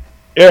important.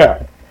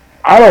 Yeah,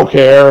 I don't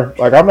care.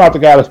 Like, I'm not the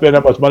guy to spend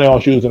that much money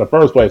on shoes in the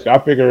first place. I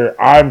figure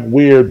I'm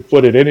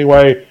weird-footed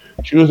anyway.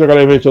 Shoes are going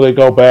to eventually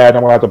go bad, and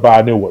I'm going to have to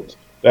buy new ones.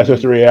 That's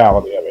just the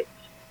reality of it.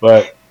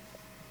 But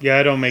yeah,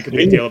 I don't make a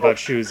big deal about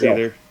shoes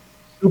either.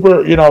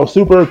 Super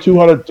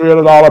 $200,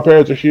 $300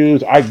 pairs of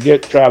shoes. I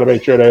get trying to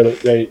make sure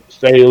they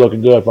stay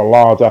looking good for a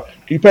long time.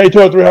 You pay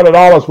 $200,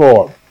 $300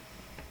 for them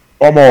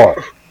or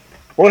more.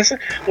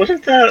 Wasn't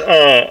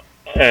that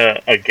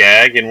a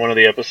gag in one of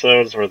the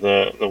episodes where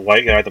the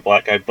white guy, the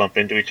black guy bump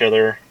into each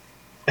other?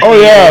 Oh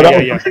yeah,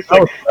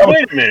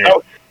 Wait a minute.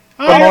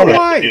 I'm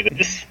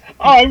white.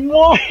 I'm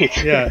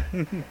white. Yeah.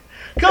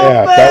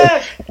 Come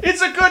back!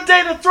 It's a good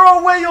day to throw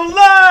away your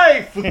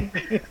life!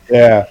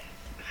 Yeah.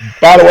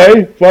 By the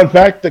way, fun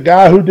fact, the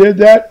guy who did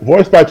that,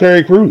 voiced by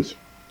Terry Crews.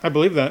 I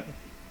believe that.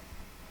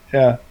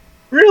 Yeah.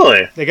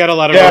 Really? They got a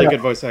lot of really good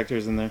voice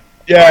actors in there.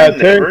 Yeah,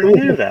 Terry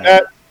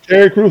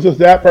Crews was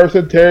that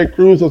person. Terry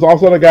Crews was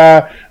also the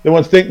guy that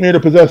when Stinkmeaner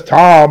possessed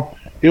Tom,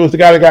 he was the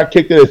guy that got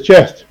kicked in his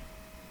chest.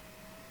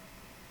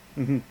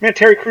 Man,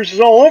 Terry Crews is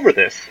all over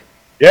this.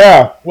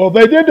 Yeah, well,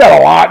 they did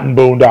that a lot in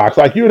Boondocks.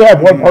 Like, you would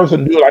have one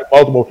person do like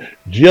multiple.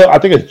 I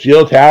think it's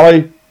Jill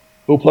Talley,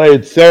 who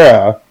played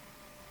Sarah.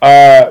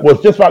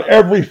 was just about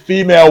every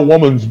female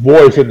woman's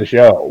voice in the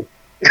show.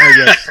 Oh,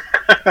 yes.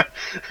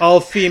 All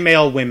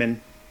female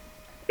women.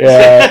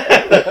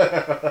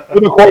 Yeah.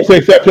 With, of course, the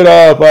exception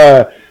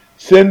of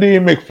Cindy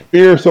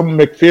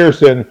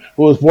McPherson,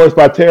 who was voiced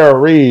by Tara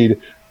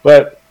Reid.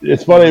 But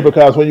it's funny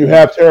because when you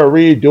have Tara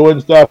Reid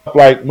doing stuff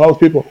like most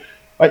people,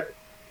 like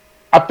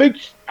I think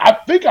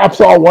I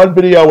saw one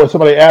video where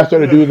somebody asked her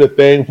to do the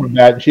thing from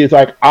that, and she's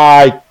like,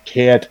 "I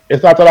can't.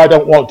 It's not that I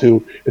don't want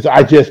to. It's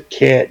I just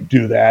can't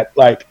do that.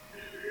 Like,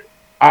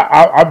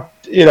 I'm,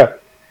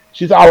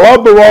 she's. I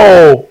love the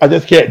role. I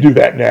just can't do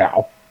that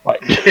now.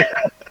 Like,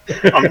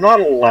 I'm not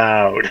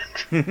allowed.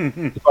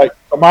 like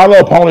My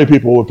Little Pony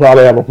people would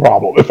probably have a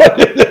problem if I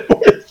did that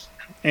voice.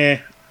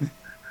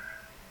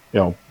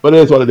 But it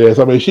is what it is.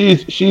 I mean,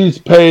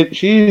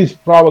 she's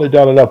probably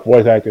done enough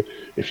voice acting.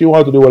 If she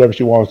wants to do whatever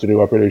she wants to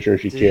do, I'm pretty sure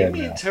she can. Did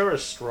you mean Tara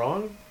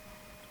Strong?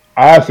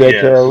 I said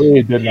yes. Tara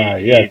Reid, didn't I?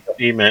 Yeah.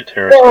 He meant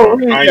Tara Strong.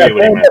 Reid, I knew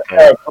what he meant.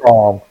 Tara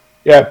Strong.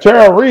 Yeah,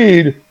 Tara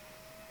Reid.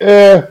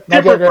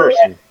 Different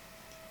person.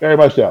 Very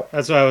much so.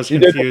 That's why I was she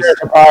confused. Did the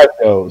American Pie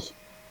shows,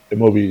 the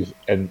movies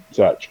and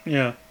such.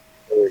 Yeah.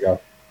 There we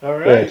go. All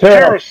right.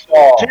 Yeah,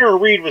 Tara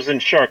Reid was in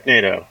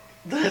Sharknado.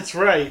 That's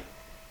right.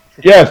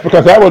 Yes,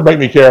 because that would make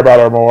me care about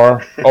her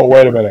more. Oh,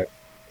 wait a minute.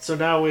 So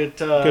now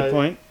good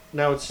point.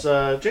 Now it's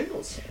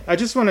jingles. I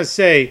just want to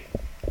say,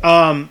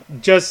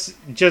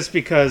 just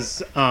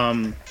because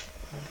I'm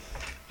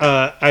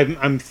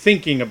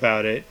thinking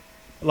about it,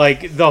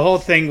 like the whole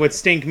thing with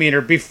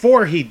Stinkmeaner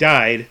before he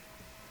died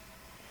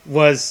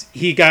was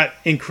he got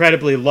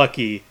incredibly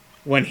lucky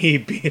when he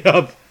beat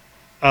up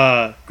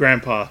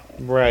Grandpa.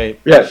 Right.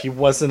 Yes. He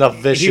wasn't a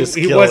vicious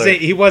killer.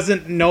 He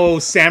wasn't no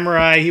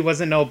samurai. He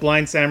wasn't no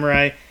blind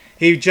samurai.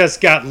 He just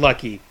got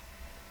lucky.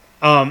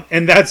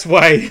 And that's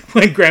why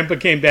when Grandpa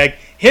came back,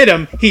 hit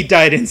him, he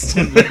died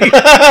instantly.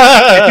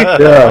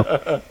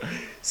 Yeah.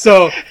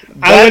 So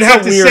I would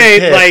have to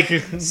say, like,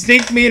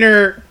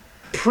 Stinkmeaner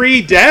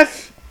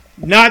pre-death,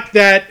 not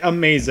that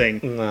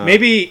amazing. No.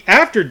 Maybe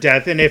after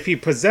death, and if he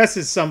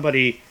possesses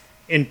somebody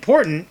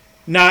important,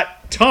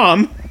 not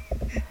Tom.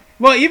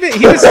 Well, even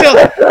he was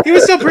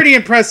still pretty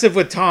impressive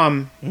with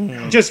Tom.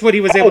 Just what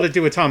he was able to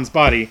do with Tom's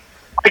body.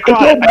 I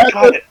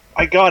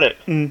got it.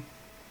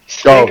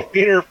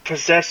 Stinkmeaner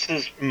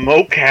possesses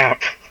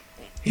mocap.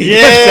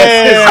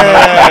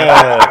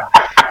 Yeah.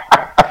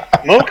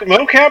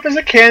 Mocap is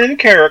a canon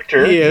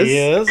character. He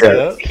is.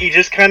 Yes. He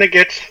just kind of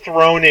gets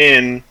thrown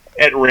in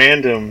at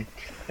random.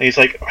 And he's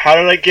like, how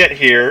did I get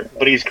here?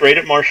 But he's great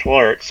at martial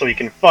arts, so he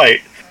can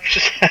fight.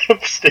 Just have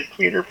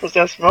Stinkmeaner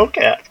possess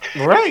mocap.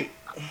 Right.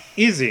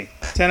 Easy.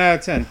 10 out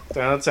of 10.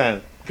 10 out of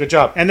 10. Good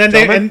job. And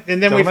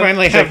then we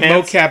finally have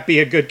Mocap be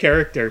a good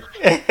character.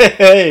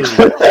 Hey.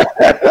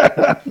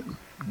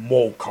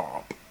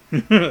 Mocap.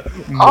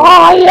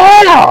 Oh,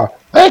 yeah.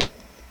 Hey.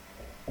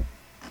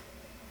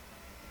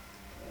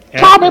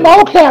 Call me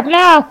Mocap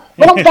now.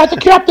 But I'm about to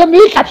cap them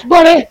kneecaps,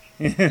 buddy.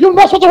 You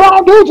mess with the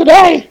wrong dude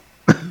today.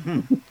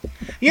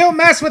 You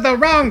mess with the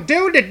wrong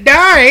dude to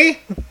die.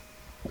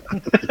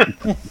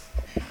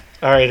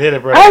 All right, hit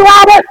it, bro. Hey,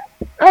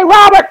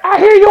 Robert, I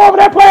hear you over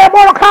there playing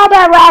Mortal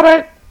Kombat,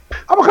 Robert.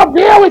 I'm going to come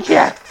deal with you.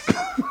 I'm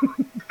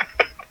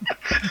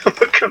going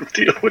to come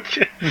deal with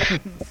you.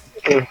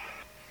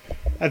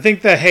 I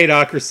think the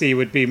hateocracy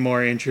would be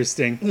more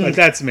interesting, but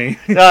that's me.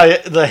 No,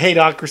 the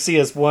hateocracy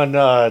is one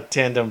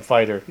tandem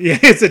fighter. Yeah,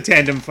 it's a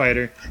tandem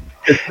fighter.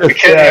 We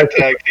can't have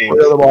tag teams.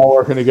 They're all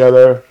working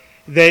together.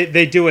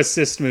 They do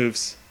assist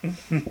moves.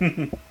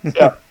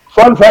 Yeah.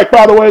 Fun fact,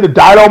 by the way, the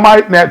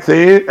Dynamite in that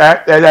scene,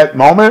 at that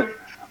moment,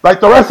 like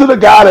the rest of the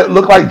guy that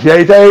looked like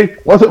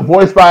JJ wasn't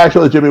voiced by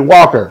actually Jimmy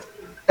Walker,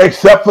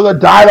 except for the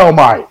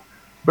Dynamite.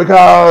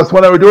 Because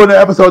when they were doing the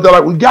episode, they're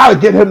like, we got to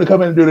get him to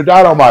come in and do the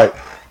Dynamite.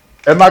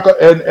 And Michael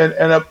and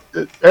Aaron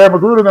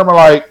McGruder and them are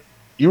like,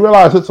 you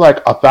realize it's like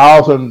a couple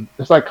of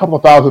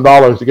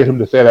 $1,000s to get him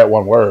to say that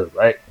one word,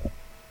 right?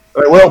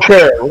 Like, we don't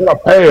care. We're going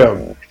to pay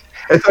him.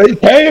 And so he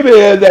came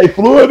in, they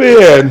flew him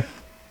in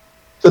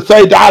to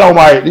say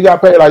Dynamite. He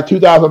got paid like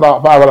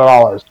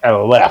 $2,500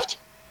 and left.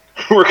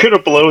 We're going to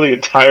blow the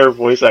entire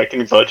voice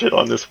acting budget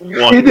on this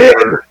one He did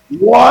word.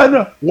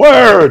 one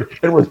word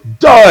and was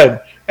done.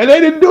 And they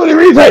didn't do any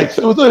retakes.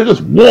 It was literally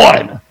just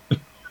one. It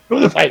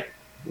was just like,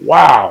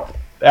 wow,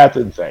 that's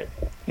insane.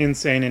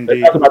 Insane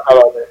indeed.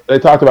 They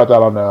talked about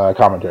that on the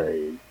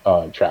commentary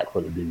track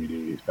for the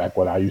DVDs back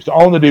when I used to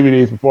own the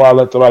DVDs before I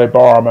let somebody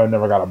borrow them and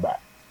never got them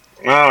back.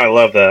 Oh, I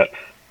love that.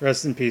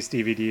 Rest in peace,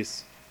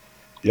 DVDs.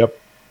 Yep.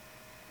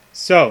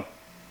 So,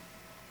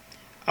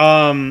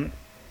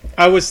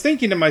 I was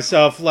thinking to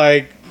myself,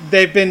 like,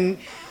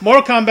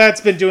 Mortal Kombat's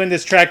been doing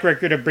this track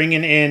record of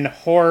bringing in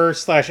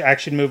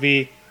horror/action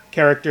movie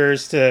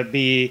characters to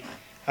be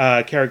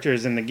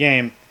characters in the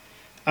game.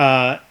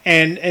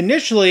 And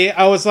initially,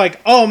 I was like,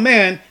 oh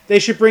man, they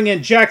should bring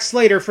in Jack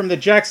Slater from the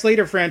Jack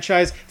Slater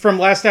franchise from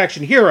Last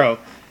Action Hero.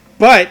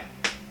 But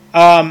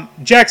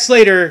Jack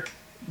Slater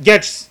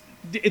gets,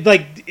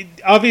 like,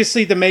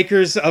 obviously the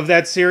makers of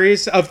that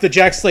series, of the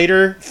Jack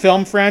Slater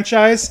film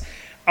franchise,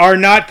 are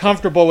not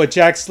comfortable with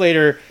Jack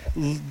Slater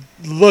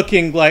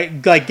looking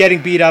like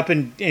getting beat up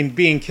and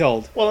being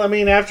killed. Well, I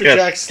mean, after Yes,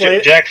 Jack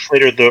Slater, Jack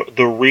Slater,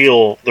 the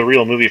real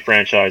movie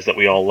franchise that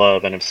we all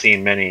love and have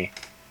seen many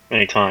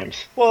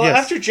times. well, Yes.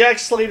 after Jack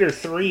Slater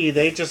 3,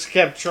 they just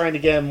kept trying to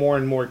get more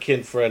and more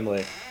kid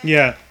friendly.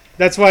 Yeah,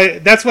 that's why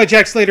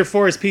Jack Slater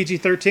 4 is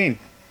PG-13.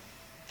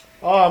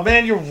 Oh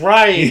man, you're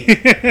right.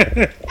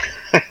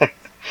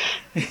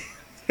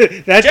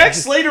 Jack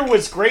Slater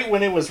was great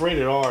when it was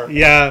rated R.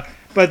 Yeah,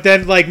 but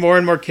then like more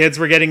and more kids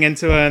were getting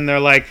into it, and they're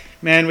like,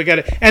 "Man, we got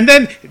to." And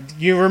then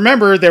you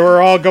remember they were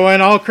all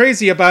going all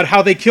crazy about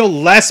how they kill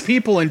less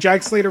people in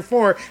Jack Slater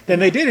 4 than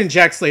they did in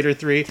Jack Slater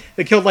 3.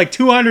 They killed like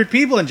 200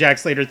 people in Jack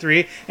Slater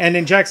 3, and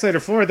in Jack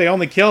Slater 4 they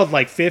only killed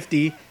like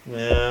 50.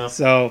 Yeah.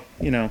 So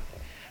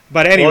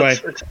but anyway,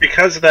 Well, it's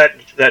because of that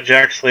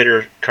Jack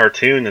Slater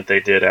cartoon that they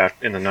did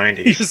in the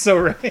 90s. you're so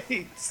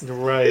right. You're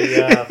right.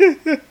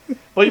 Yeah.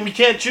 But we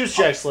can't choose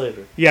Jack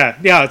Slater. Yeah.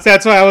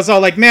 That's why I was all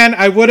like, man,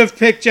 I would have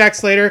picked Jack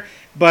Slater,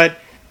 but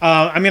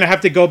I'm gonna have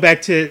to go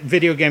back to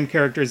video game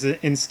characters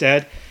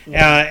instead.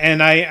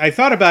 And I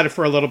thought about it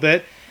for a little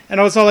bit, and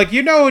I was all like,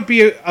 it would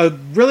be a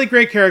really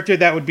great character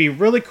that would be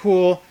really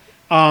cool,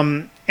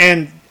 and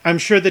I'm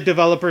sure the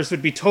developers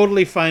would be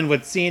totally fine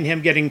with seeing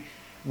him getting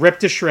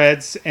ripped to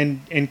shreds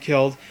and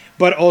killed,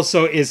 but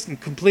also is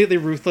completely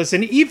ruthless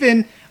and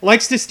even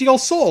likes to steal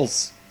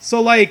souls.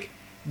 So like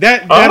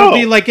that'll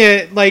be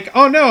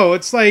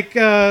it's like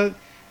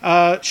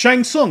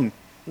Shang Tsung.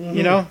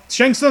 Mm-hmm.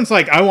 Shang Tsung's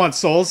like, I want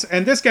souls,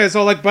 and this guy's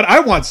all like, but I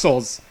want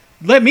souls.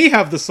 Let me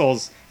have the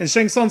souls. And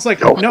Shang Tsung's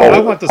like, no, I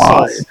want the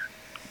souls.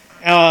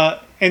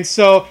 And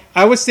so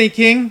I was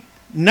thinking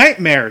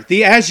Nightmare,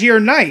 the Azure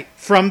Knight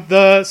from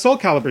the Soul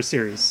Calibur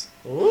series.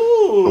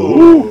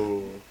 Ooh.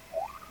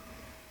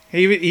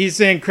 He's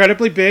an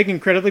incredibly big,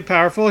 incredibly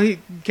powerful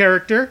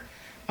character,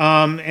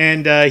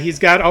 and he's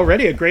got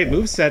already a great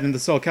moveset in the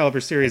Soul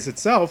Calibur series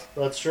itself.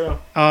 That's true.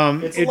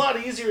 It's a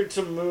lot easier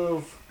to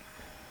move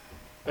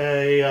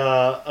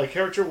a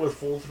character with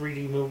full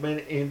 3D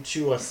movement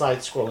into a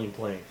side-scrolling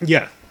plane.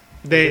 Yeah.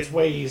 It's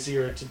way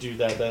easier to do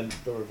that than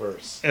the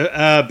reverse.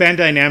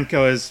 Bandai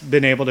Namco has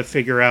been able to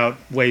figure out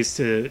ways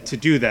to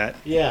do that.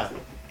 Yeah.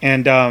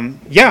 And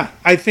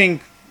I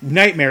think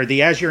Nightmare,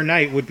 the Azure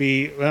Knight, would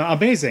be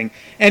amazing.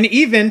 And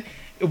even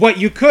what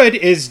you could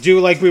is do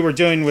like we were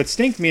doing with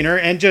Stinkmeaner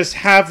and just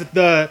have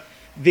the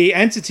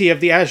entity of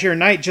the Azure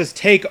Knight just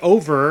take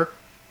over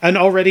an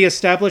already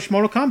established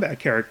Mortal Kombat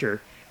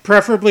character.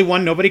 Preferably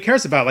one nobody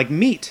cares about, like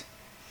Meat.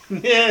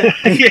 Yeah.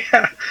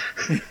 Yeah.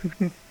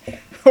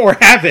 Or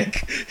Havoc.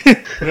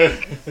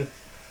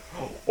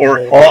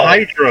 or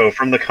Hydro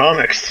from the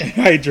comics.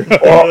 Hydro.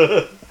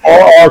 Or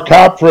our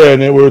top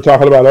friend that we were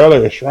talking about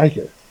earlier,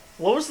 Striker.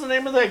 What was the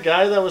name of that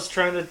guy that was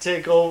trying to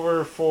take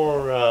over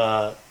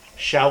for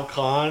Shao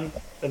Kahn?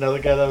 Another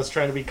guy that was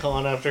trying to be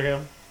Khan after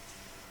him?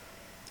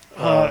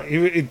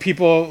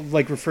 People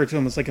like refer to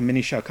him as like a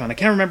mini Shao Kahn. I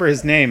can't remember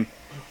his name.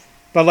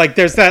 But like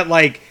there's that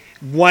like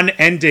one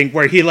ending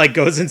where he like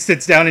goes and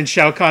sits down in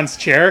Shao Kahn's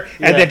chair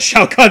and then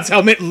Shao Kahn's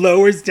helmet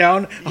lowers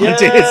down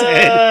onto his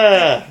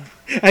head.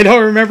 I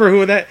don't remember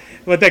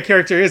what that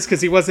character is because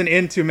he wasn't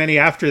in too many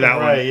after that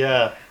one. Right,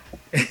 yeah.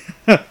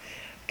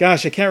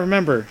 Gosh, I can't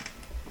remember.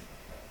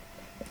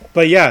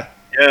 But yeah.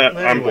 Yeah,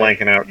 I'm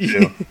blanking out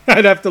too.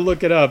 I'd have to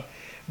look it up.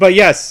 But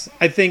yes,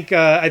 I think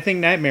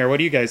Nightmare. What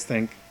do you guys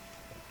think?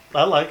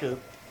 I like it.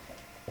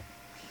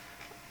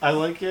 I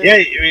like it. Yeah,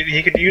 I mean,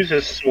 he could use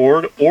his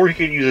sword, or he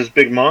could use his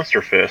big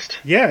monster fist.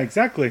 Yeah,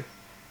 exactly.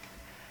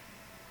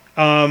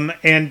 And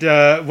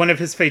one of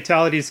his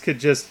fatalities could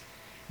just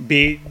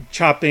be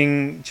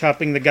chopping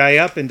the guy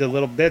up into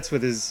little bits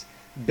with his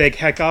big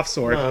heck off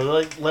sword.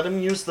 Let him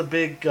use the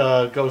big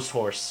ghost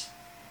horse.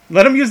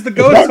 Let him use the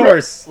ghost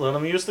horse. Let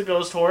him use the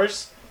ghost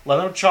horse.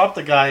 Let him chop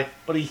the guy,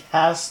 but he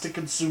has to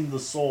consume the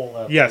soul.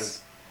 Afterwards.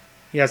 Yes.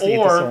 He has to eat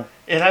the soul.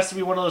 It has to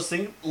be one of those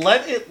things.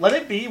 Let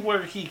it be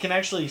where he can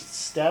actually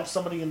stab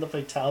somebody in the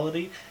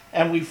fatality,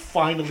 and we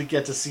finally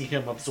get to see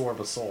him absorb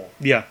a soul.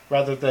 Yeah.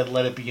 Rather than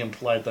let it be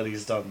implied that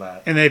he's done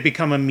that. And they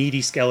become a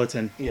meaty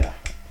skeleton. Yeah.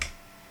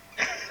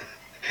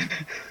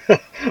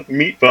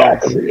 Meat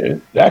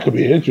bones. That could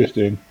be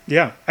interesting.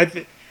 Yeah. I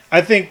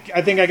think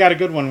I got a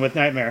good one with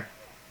Nightmare.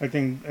 I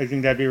think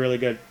that'd be really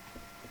good.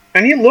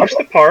 And he looks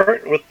the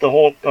part with the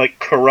whole like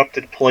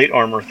corrupted plate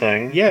armor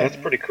thing. Yeah. That's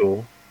pretty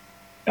cool.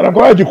 And I'm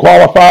glad you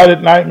qualified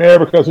it Nightmare,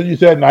 because when you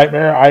said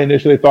Nightmare, I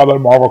initially thought of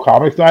Marvel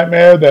Comics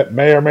Nightmare that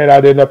may or may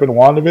not end up in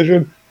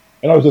WandaVision.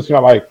 And I was just kind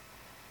of like,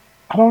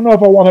 I don't know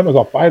if I want him as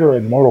a fighter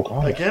in Mortal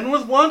Kombat. Again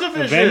with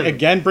WandaVision.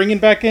 Again bringing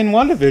back in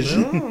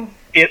WandaVision. Oh.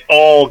 It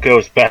all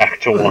goes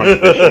back to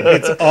WandaVision.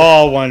 It's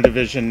all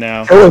WandaVision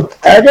now. It was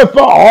Agatha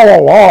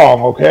all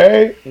along,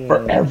 okay?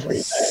 For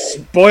everything.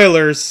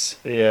 Spoilers.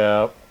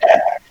 Yeah.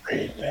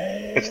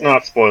 Everything. It's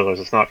not spoilers.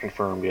 It's not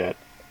confirmed yet.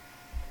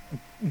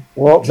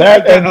 Well,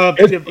 that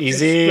and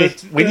Easy.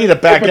 We need to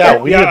back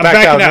out. We need to I'm back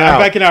backing out now.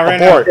 I'm backing out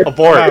right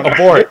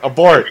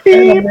Abort.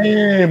 in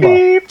the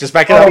meme. Just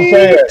back it up.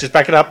 Just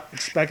back it up. now.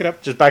 Back it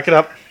up. Just back it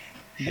up.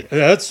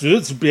 That's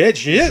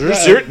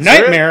bitch. Sure.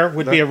 Nightmare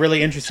would be a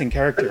really interesting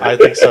character. I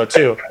think so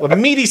too. Well,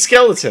 meaty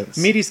skeletons.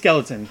 Meaty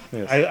skeleton.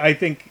 Yes. I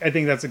think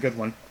that's a good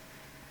one.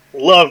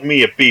 Love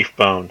me a beef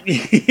bone.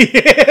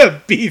 Yeah,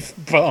 beef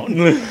bone.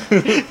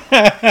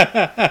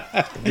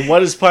 What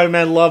does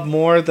Pie-Man love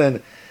more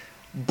than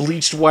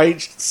bleached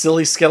white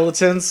silly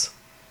skeletons?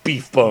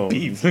 Beef bone.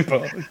 Beef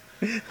bone.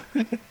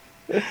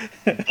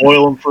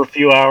 Boil them for a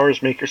few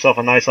hours. Make yourself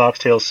a nice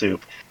oxtail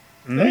soup.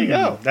 There you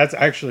go. That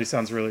actually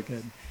sounds really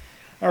good.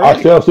 All right.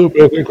 Oxtail soup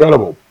is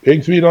incredible.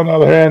 Pig's feet, on the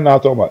other hand,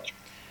 not so much.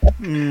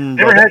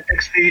 Never had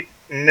pig's feet.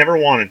 Never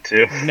wanted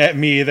to.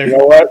 Me either. You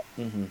know what?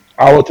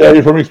 I will tell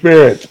you from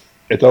experience.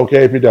 It's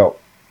okay if you don't.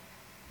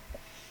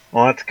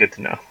 Well, that's good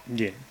to know.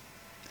 Yeah.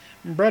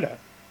 Bretta,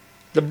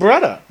 The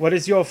brother. what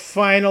is your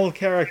final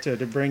character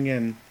to bring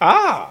in?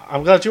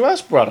 I'm glad you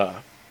asked, brother.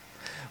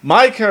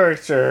 My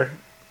character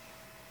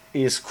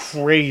is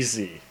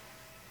crazy.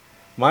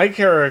 My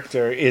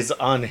character is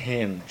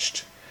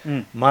unhinged.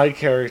 My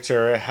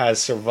character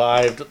has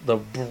survived the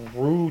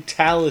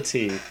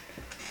brutality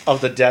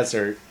of the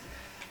desert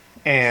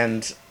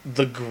and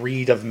the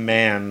greed of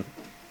man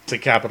to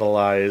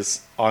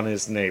capitalize on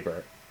his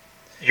neighbor.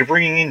 You're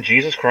bringing in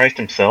Jesus Christ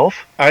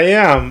himself? I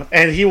am,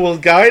 and he will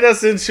guide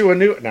us into a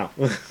new. No,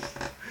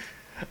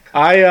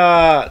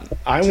 I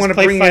want to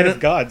Play bring Fight in. of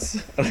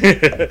Gods.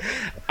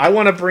 I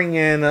want to bring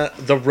in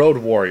the Road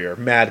Warrior,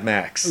 Mad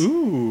Max.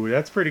 Ooh,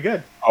 that's pretty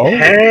good. Oh,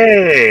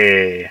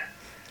 Hey!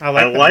 I I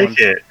that like one.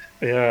 it.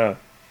 Yeah,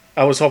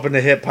 I was hoping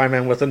to hit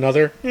Pie-Man with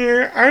another.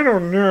 Yeah, I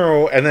don't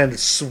know, and then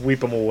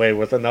sweep him away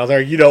with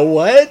another. You know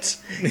what?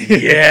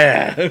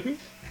 Yeah.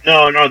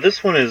 No,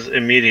 this one is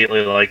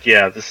immediately like,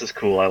 yeah, this is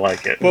cool. I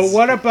like it. But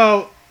what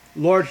about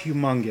Lord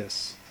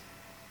Humongous?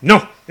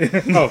 No.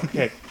 Oh,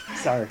 okay.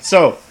 Sorry.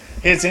 So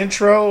his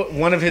intro,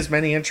 one of his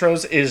many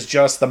intros, is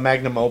just the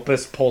magnum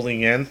opus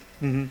pulling in,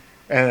 and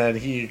then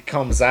he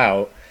comes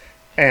out,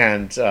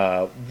 and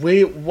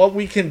what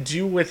we can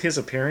do with his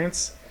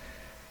appearance,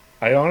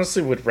 I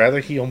honestly would rather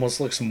he almost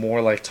looks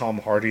more like Tom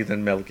Hardy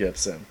than Mel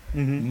Gibson,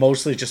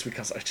 mostly just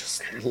because I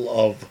just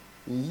love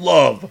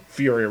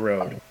Fury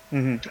Road.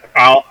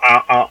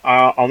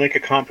 I'll make a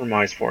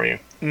compromise for you.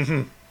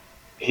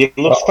 He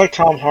looks like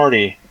Tom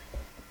Hardy,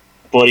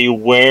 but he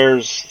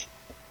wears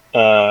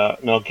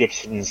Mel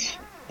Gibson's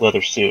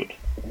leather suit.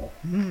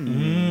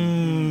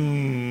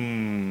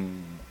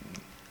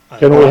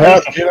 can we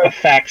have A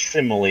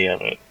facsimile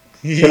of it.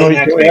 Can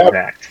That's we have-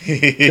 exact.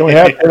 can we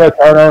have Tina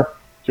Turner?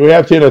 Can we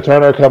have Tina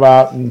Turner come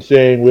out and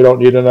saying we don't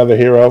need another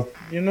hero?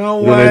 You know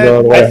We don't need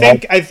another what?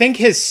 way I think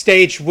his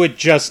stage would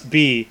just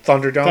be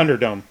Thunderdome.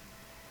 Thunderdome.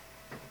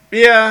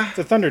 Yeah.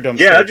 The Thunderdome.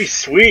 Yeah, that'd be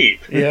stage. sweet.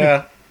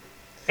 Yeah.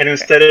 And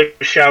instead of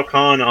Shao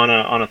Kahn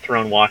on a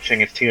throne watching,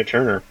 it's Tina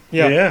Turner.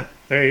 Yeah.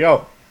 There you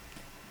go.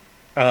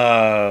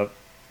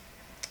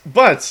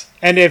 But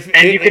And if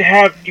And you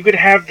could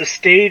have the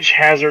stage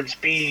hazards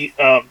be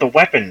the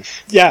weapons.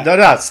 yeah.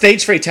 no,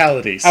 stage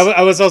fatalities.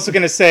 I was also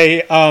going to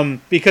say,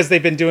 because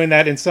they've been doing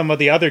that in some of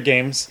the other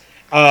games,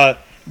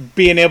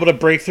 being able to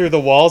break through the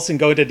walls and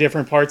go to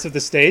different parts of the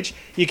stage,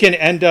 you can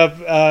end up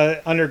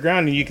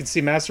underground and you can see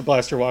Master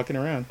Blaster walking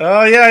around.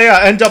 Oh yeah.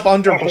 End up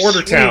under Oh,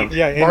 Border Town. sweet.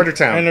 Yeah,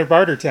 Bartertown. Under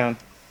Bartertown.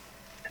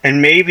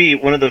 And maybe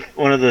one of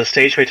the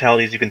stage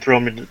fatalities, you can throw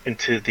them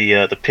into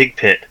the pig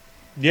pit.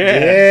 Yeah.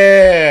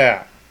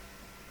 Yeah.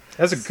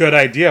 That's a good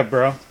idea,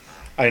 bro.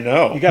 I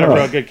know. You got a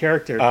real good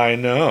character. I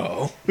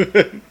know.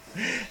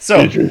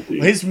 So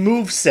Interesting. his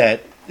move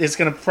set is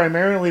going to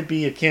primarily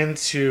be akin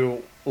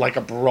to like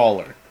a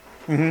brawler.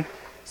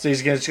 So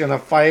he's just going to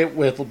fight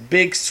with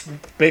big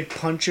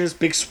punches,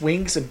 big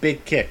swings, and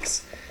big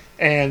kicks.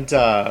 And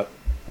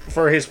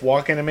for his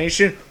walk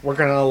animation, we're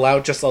going to allow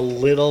just a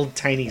little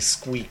tiny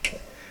squeak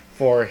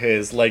for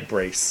his leg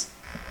brace.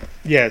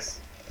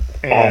 Yes.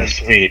 Oh, And,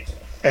 sweet.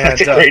 and,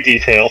 That's a great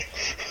detail.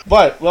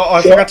 But, well,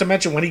 I forgot to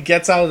mention, when he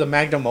gets out of the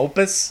magnum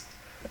opus,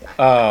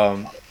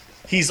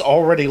 he's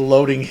already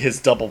loading his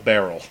double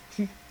barrel,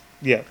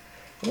 Yeah.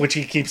 which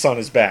he keeps on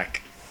his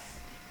back.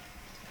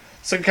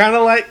 So kind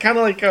of like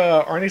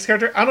Arnie's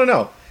character. I don't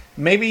know.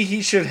 Maybe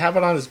he should have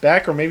it on his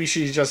back, or maybe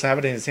he should just have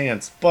it in his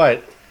hands.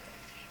 But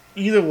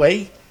either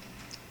way,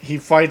 he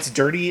fights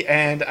dirty,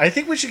 and I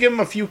think we should give him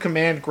a few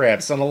command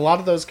grabs. And a lot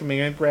of those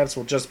command grabs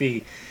will just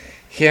be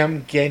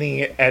him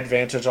gaining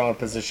advantage on a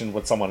position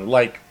with someone,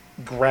 like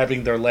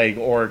grabbing their leg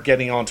or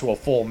getting onto a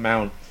full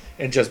mount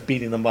and just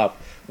beating them up.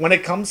 When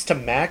it comes to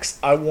Max,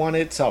 I want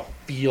it to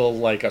feel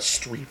like a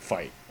street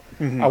fight.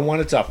 I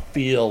want it to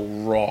feel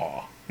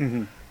raw.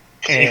 He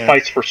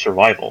fights for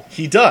survival.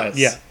 He does.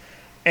 Yeah.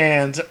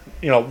 And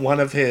one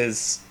of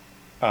his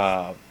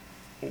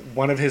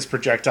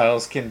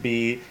projectiles can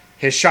be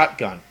his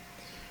shotgun,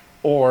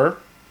 or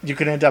you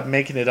could end up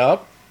making it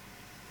up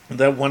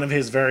that one of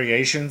his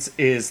variations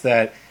is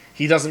that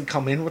he doesn't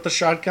come in with a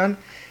shotgun.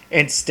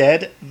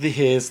 Instead,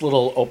 his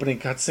little opening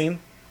cutscene.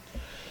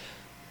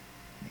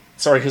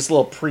 Sorry, his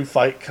little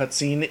pre-fight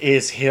cutscene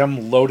is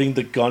him loading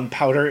the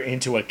gunpowder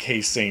into a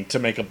casing to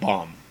make a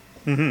bomb.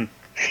 Oh,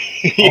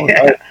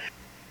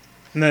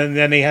 And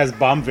then he has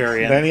bomb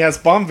variant. Then he has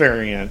bomb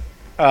variant.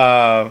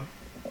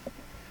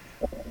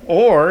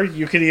 Or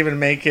you could even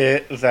make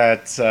it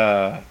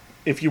that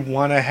if you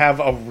want to have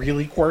a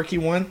really quirky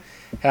one,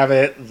 have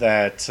it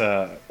that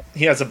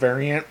he has a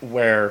variant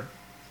where...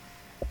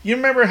 You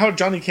remember how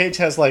Johnny Cage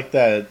has like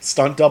that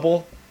stunt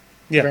double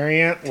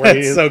variant? Where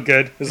That's so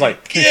good. He's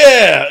like,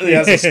 yeah! He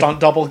has a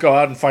stunt double go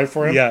out and fight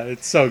for him. Yeah,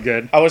 it's so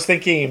good. I was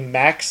thinking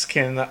Max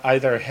can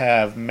either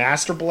have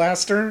Master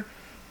Blaster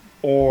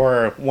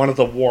or one of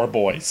the War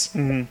Boys.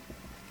 Mm-hmm.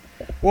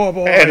 War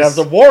Boys. And as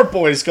the War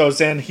Boys goes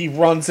in, he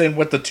runs in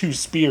with the 2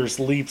 spears,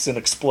 leaps, and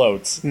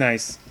explodes.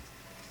 Nice.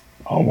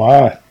 Oh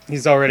my!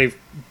 He's already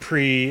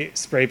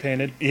pre-spray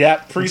painted. Yeah,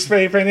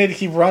 pre-spray painted.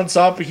 He runs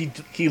up,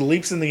 he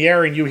leaps in the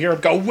air, and you hear him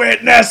go,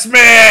 "Witness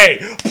me!"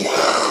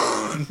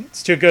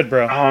 It's too good,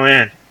 bro. Oh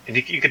man, and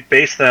you could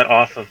base that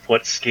off of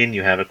what skin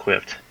you have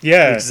equipped,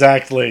 Yeah.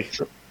 Exactly.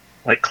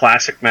 like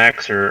Classic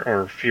Max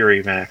or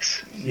Fury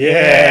Max.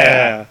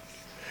 Yeah.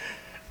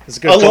 It's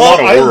good. I a lot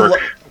of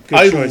work.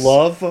 I choice.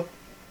 love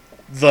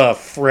the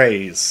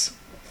phrase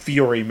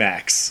 "Fury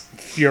Max."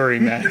 Fury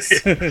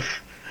Max.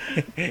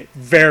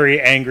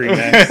 Very angry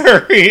Max.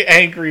 Very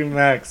angry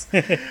Max.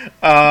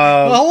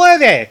 Hello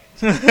there.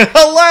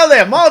 Hello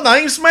there, my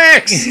name's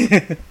Max.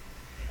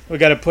 We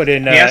got to put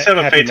in. He has to have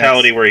a Happy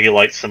fatality Max. where he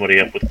lights somebody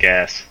up with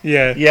gas.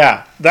 Yeah.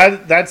 Yeah,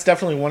 that's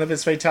definitely one of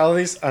his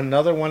fatalities.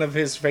 Another one of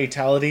his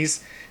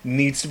fatalities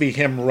needs to be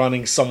him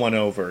running someone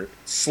over.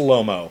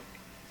 Slow-mo.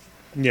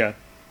 Yeah.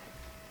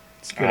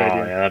 It's a good Oh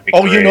idea. yeah, that'd be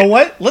Oh, great. you know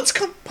what? Let's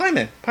come...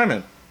 Pieman.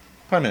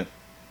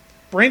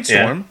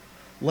 Brainstorm.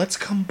 Let's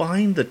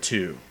combine the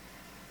two.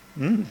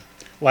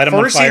 Light him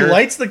First, on fire. he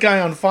lights the guy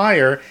on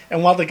fire,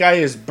 and while the guy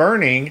is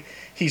burning,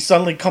 he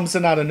suddenly comes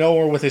in out of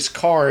nowhere with his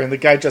car, and the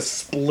guy just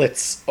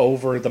splits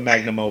over the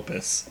magnum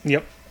opus.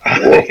 Yep.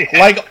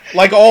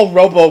 Like all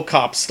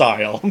RoboCop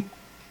style.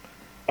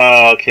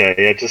 Oh, okay.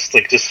 Yeah, just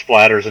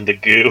splatters into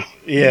goo.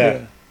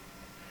 Yeah.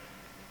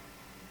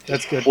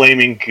 That's good.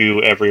 Flaming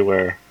goo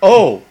everywhere.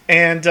 Oh,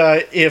 and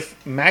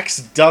if Max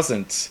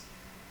doesn't...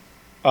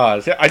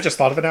 I just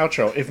thought of an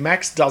outro. If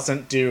Max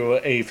doesn't do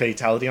a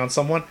fatality on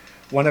someone,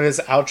 one of his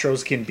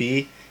outros can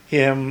be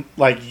him,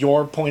 like,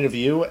 your point of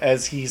view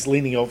as he's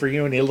leaning over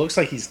you, and it looks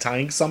like he's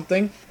tying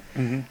something,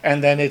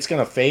 and then it's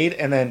going to fade,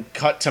 and then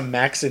cut to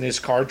Max in his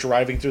car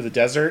driving through the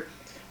desert.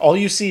 All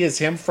you see is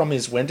him from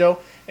his window,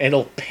 and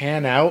it'll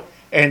pan out,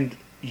 and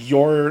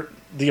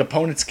the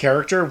opponent's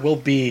character will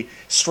be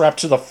strapped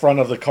to the front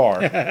of the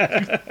car.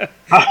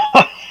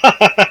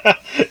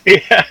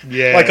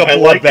 Yeah. Like a I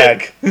blood like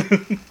bag.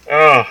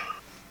 Oh,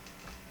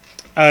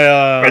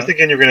 I was Uh,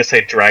 thinking you were going to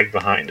say drag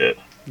behind it.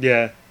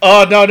 yeah.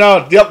 Oh,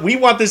 no. Yep, we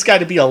want this guy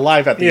to be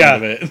alive at the Yeah.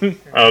 end of it.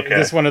 Okay.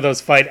 Just one of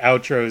those fight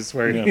outros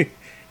where, Yeah.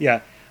 yeah.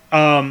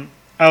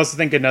 I also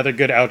think another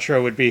good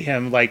outro would be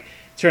him like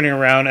turning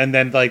around and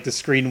then like the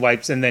screen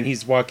wipes and then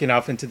he's walking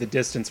off into the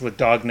distance with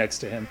dog next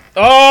to him.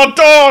 Oh,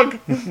 dog!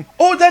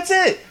 Oh, that's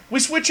it! We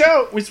switch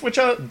out.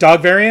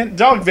 Dog variant?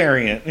 Dog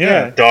variant.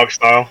 Yeah. Dog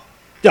style.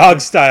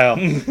 Dog style.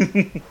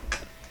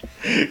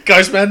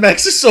 Guys, Mad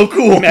Max is so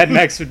cool. Mad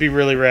Max would be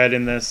really rad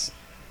in this.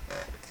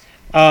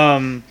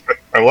 I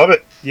love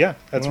it. Yeah,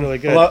 that's really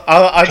good. Well,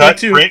 I'd like Cut,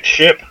 to. print,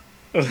 ship.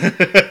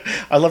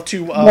 I love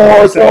to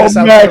More send this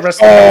out to the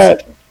rest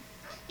of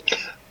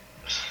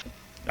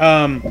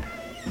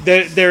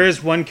the There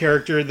is one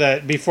character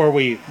that before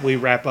we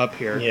wrap up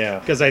here, Yeah.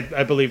 because I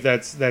believe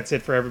that's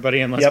it for everybody,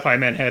 unless Yep.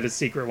 Pieman had a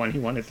secret one he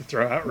wanted to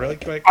throw out really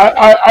quick.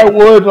 I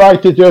would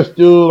like to just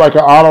do like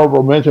an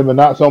honorable mention, but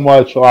not so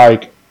much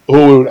like who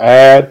we would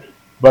add,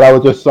 but I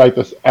would just like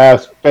to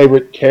ask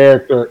favorite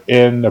character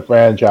in the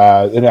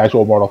franchise, in the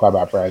actual Mortal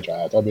Kombat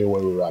franchise. I mean,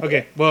 what we wrap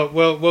Okay, well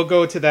we'll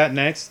go to that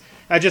next.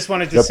 I just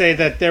wanted to Yep. say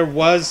that there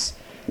was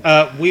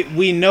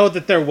we know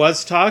that there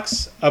was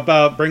talks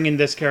about bringing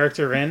this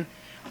character in,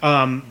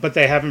 but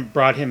they haven't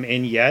brought him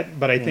in yet.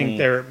 But I think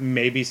there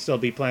maybe still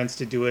be plans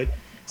to do it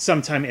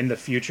sometime in the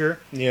future.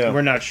 Yeah.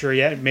 We're not sure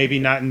yet. Maybe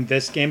not in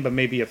this game, but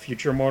maybe a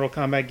future Mortal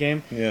Kombat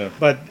game. Yeah.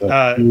 But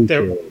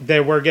future. they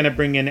were going to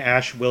bring in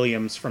Ash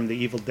Williams from the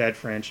Evil Dead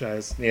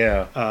franchise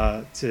Yeah.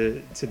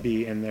 to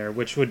be in there,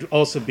 which would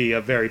also be a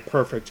very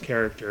perfect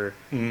character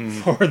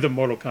for the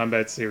Mortal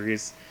Kombat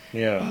series.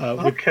 Yeah.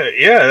 Okay,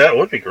 yeah, that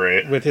would be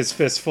great. With his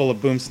fist full of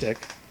boomstick.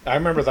 I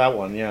remember that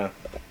one, yeah.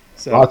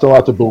 So, Lots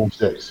of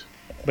boomsticks.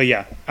 but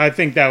yeah, I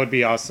think that would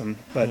be awesome.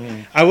 But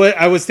I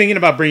was thinking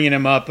about bringing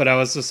him up, but I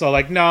was just all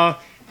like, no,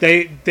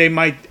 they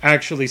might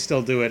actually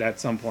still do it at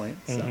some point.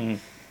 So,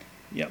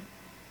 yep.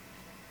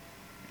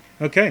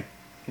 Okay,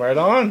 Right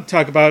on.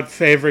 talk about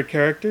favorite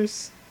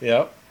characters.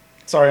 Yep.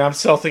 Sorry, I'm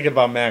still thinking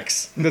about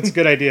Max. That's a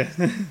good idea.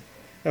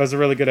 That was a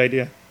really good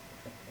idea.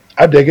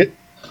 I dig it.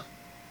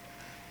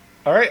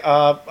 All right,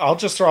 I'll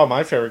just throw out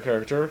my favorite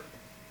character.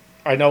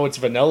 I know it's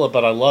vanilla,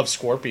 but I love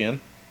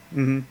Scorpion.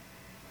 Hey,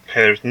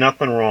 there's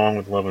nothing wrong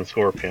with loving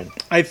Scorpion.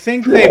 I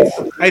think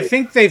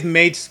they've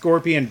made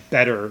Scorpion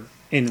better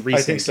in recent.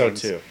 I think so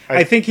games. too.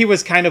 I think he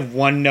was kind of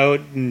one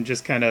note and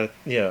just kind of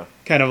Yeah.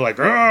 like,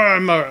 oh,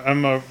 I'm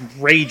a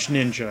rage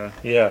ninja.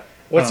 Yeah.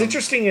 What's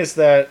interesting is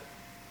that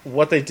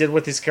what they did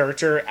with his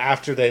character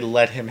after they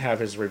let him have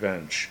his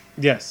revenge.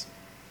 Yes.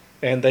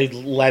 And they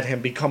let him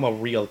become a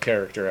real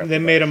character. After They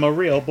that. made him a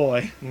real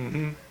boy.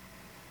 Did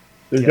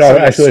Yes, y'all so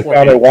actually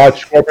Scorpion. finally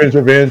watch Scorpion's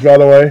Revenge, by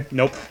the way?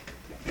 Nope.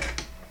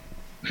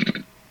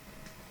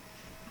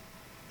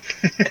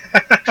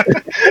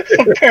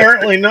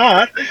 Apparently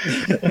not.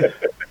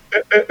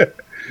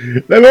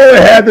 They've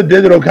only had the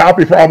digital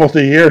copy for almost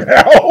a year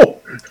now.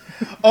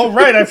 Oh,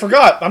 right, I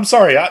forgot. I'm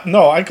sorry.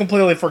 I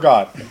completely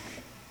forgot.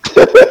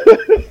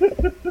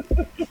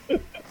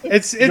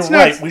 It's You're not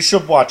right. We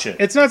should watch it.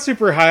 it's not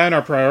super high on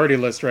our priority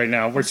list right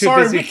now. We're too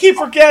Sorry, busy. we keep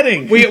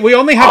forgetting. We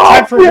only have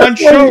time for yeah, one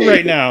show wait.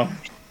 right now.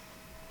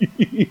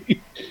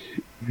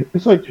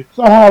 It's like, it's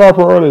not how our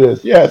priority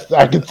is. Yes,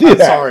 I can see I'm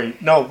that. sorry.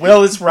 No,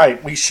 Will is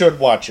right. We should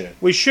watch it.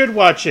 We should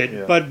watch it,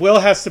 Yeah. but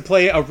Will has to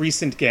play a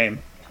recent game.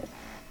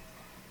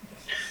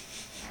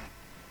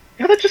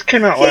 Yeah, that just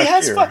came out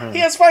last year. He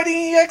has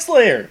Fighting EX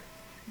Layer.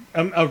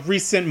 A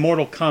recent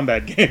Mortal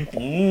Kombat game.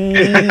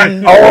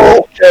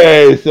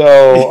 Okay,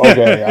 so,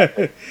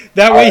 okay.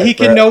 That way Alright, he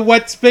can Brett. know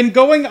what's been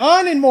going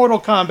on in Mortal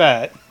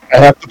Kombat. I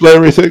have to play a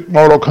recent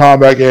Mortal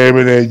Kombat game,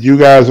 and then you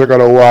guys are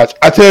going to watch.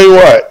 I tell you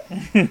what,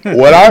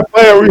 when I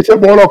play a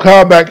recent Mortal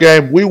Kombat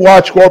game, we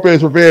watch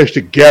Scorpion's Revenge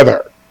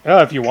together. Oh,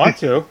 if you want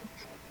to.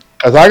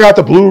 Because I got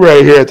the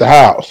Blu-ray here at the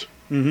house.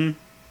 Mm-hmm.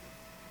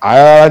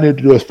 All I need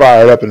to do is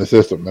fire it up in the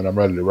system, and I'm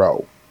ready to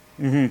roll.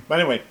 But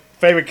anyway,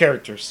 favorite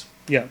characters.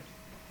 Yeah.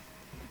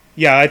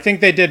 Yeah, I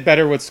think they did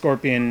better with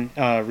Scorpion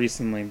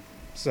recently.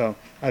 So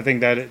I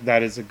think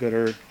that is a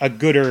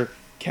gooder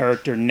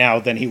character now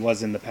than he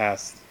was in the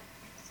past.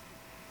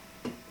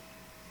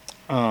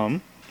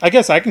 I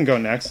guess I can go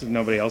next if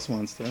nobody else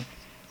wants to.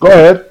 Go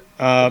ahead.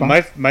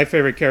 My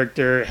favorite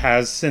character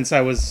has since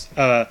I was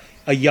a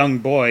young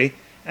boy,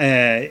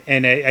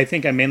 and I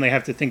think I mainly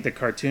have to thank the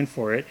cartoon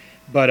for it.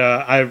 But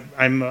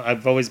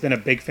I've always been a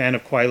big fan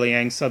of Kuai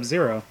Liang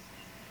Sub-Zero.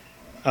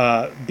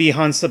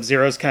 Bihan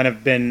Sub-Zero's kind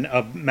of been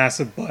a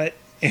massive butt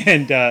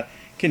and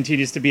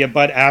continues to be a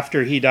butt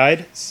after he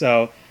died.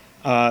 So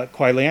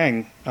Kuai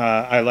Liang,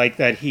 I like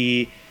that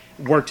he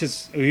worked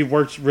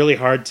really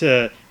hard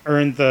to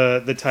earn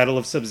the title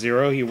of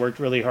Sub-Zero. He worked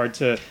really hard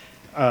to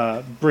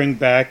bring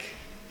back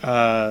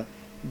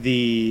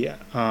the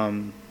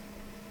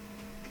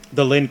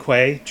Lin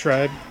Kuei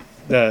tribe,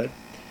 the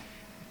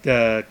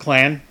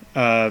clan,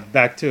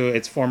 back to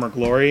its former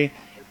glory,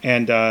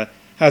 and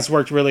has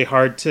worked really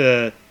hard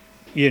to,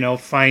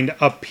 find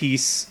a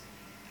peace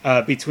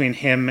between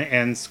him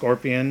and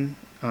Scorpion,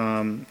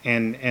 and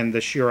the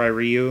Shirai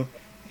Ryu,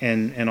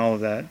 and all of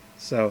that.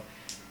 So,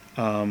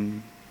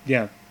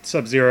 yeah,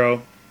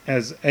 Sub-Zero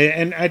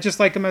and I just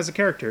like him as a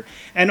character.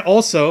 And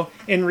also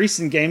in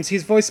recent games,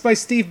 he's voiced by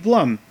Steve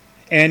Blum,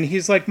 and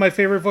he's like my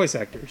favorite voice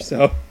actor.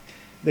 So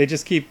they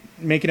just keep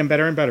making him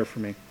better and better for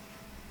me.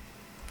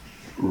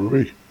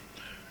 Ruby.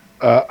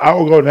 I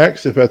will go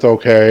next if that's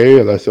okay,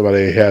 unless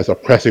somebody has a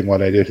pressing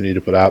one they just need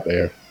to put out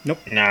there.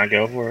 Nah,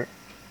 go for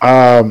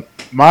it.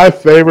 My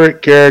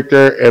favorite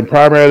character, and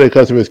primarily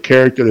because of his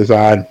character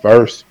design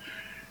first,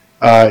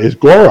 is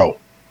Goro.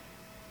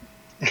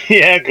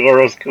 Yeah,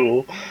 Goro's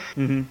cool.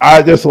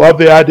 I just love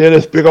the idea of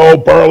this big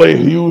old burly,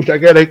 huge,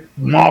 gigantic,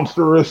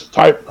 monstrous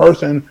type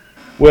person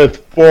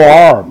with 4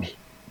 arms.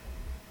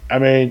 I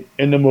mean,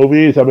 in the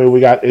movies, we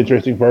got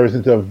interesting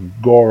versions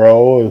of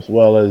Goro as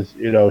well as,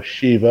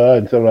 Shiva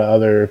and some of the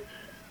other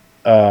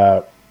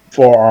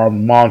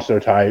 4-armed monster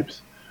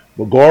types.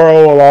 But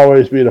Goro will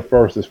always be the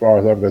first as far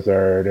as I'm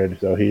concerned, and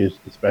so he is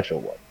the special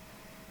one.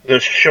 The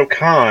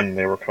Shokan,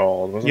 they were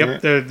called, wasn't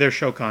Yep, it? they're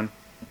Shokan.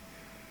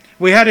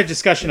 We had a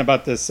discussion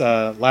about this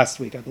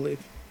last week, I believe.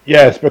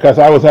 Yes, because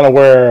I was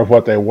unaware of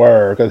what they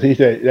were. Because they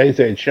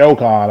said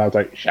Shokan. I was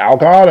like, Shao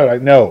Kahn? They're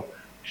like, no,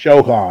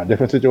 Shokan,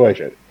 different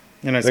situation.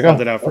 And I There you spelled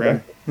go. it out for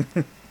Okay.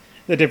 him.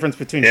 The difference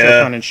between Yeah.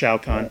 Shokan and Shao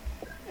Kahn.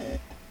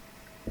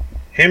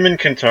 Him and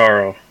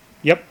Kentaro.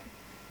 Yep,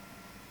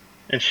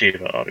 And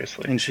Shiva,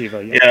 obviously. and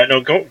Shiva. Yep. Yeah,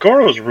 no,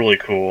 Goro's really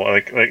cool.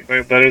 Like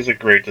that is a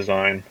great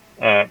design.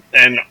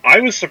 And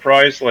I was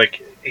surprised.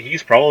 Like,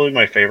 he's probably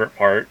my favorite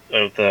part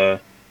of the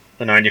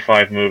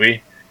 '95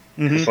 movie.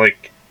 Mhm. It's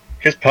like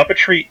his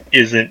puppetry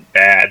isn't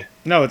bad.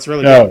 No, it's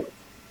really No, good.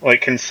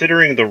 Like,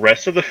 considering the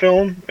rest of the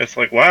film, it's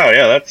like, wow,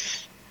 yeah,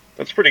 that's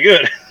pretty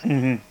good.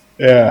 Hmm.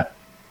 yeah.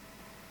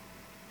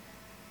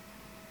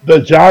 The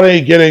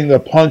Johnny getting the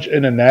punch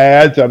in the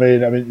nads. I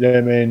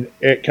mean,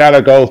 it kind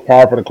of goes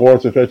par for the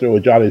course, especially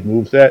with Johnny's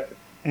moveset.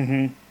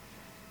 Hmm.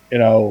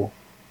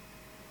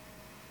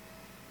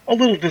 A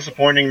little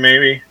disappointing,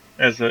 maybe,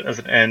 as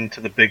an end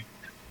to the big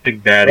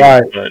baddie.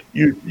 Right. But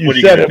You What are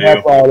you set gonna him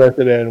up do? all this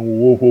and then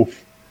woof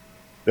woof.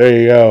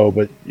 There you go.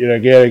 But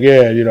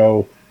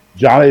again,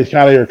 Johnny's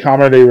kind of your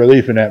comedy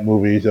relief in that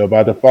movie, so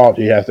by default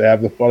he has to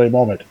have the funny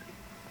moment.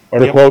 Or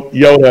to Yep. quote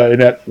Yoda in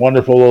that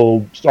wonderful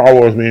little Star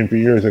Wars meme from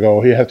years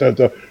ago, he has to have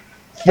the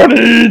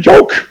funny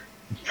joke.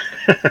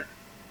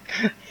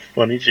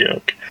 funny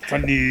joke.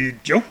 Funny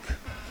joke.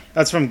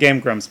 That's from Game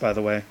Grumps, by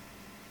the way.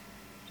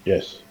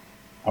 Yes.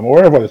 I'm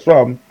aware of what it's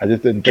from. I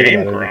just didn't think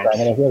Game about it at the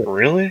time Grumps. when I said it.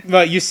 Really?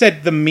 Well, you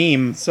said the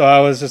meme, so I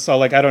was just all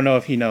like, I don't know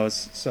if he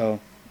knows. So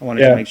I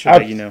wanted Yeah, to make sure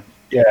that you know.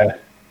 Yeah.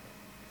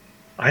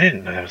 I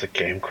didn't know that was a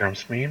Game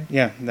Grumps meme.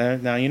 Yeah,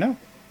 now you know.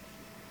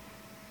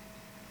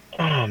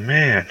 Oh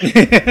man. Of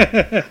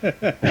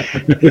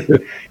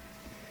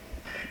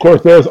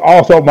course, there's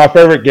also my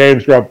favorite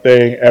Games Grump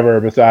thing ever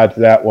besides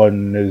that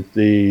one is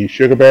the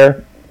Sugar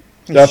Bear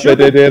stuff that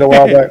they did a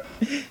while back.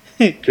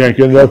 Can't get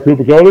enough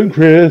Super Golden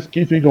Crisp.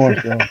 Keeps me going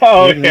strong.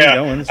 Oh Keep me yeah,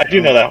 going I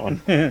do know that one.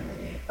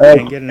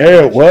 Can't get enough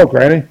Hey, of well,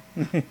 Granny.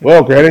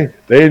 Well, Granny,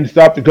 they didn't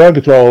stop the gun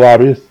control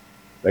lobbyists.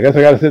 I guess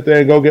I got to sit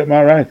there and go get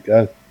my rights,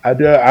 guys. I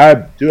do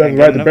have the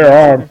right to bear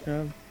arms,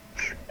 and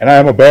I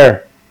am a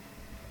bear.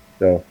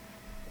 So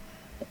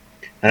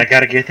I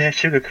gotta get that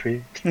sugar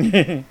cream.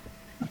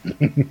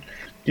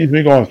 keeps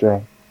me going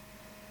strong.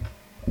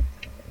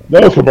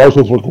 Those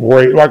commercials were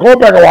great. Like going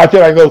back and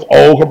watching like those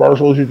old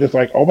commercials, you're just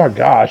like, oh my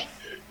gosh,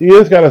 he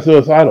is kind of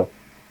suicidal.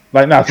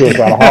 Like not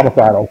suicidal,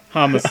 homicidal.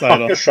 Homicidal.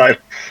 Homicidal.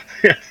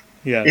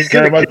 Yes. He's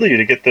gonna kill you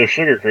to get those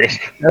sugar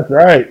crisps. That's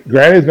right.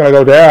 Granny's gonna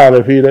go down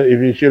if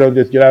he should don't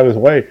just get out of his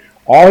way.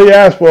 All he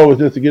asked for was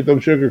just to get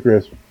them sugar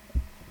crisps.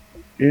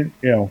 Doesn't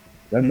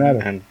matter.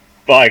 And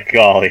by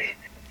golly,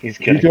 he's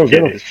gonna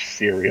get his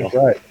cereal.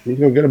 That's right. He's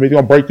gonna get him. He's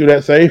gonna break through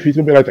that safe. He's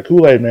gonna be like the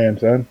Kool-Aid Man,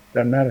 son.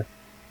 Doesn't matter.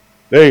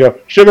 There you go.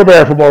 Sugar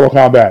Bear for Mortal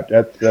Kombat.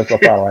 That's a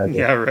final answer.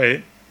 Yeah,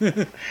 right.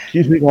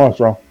 Keeps me going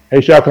strong.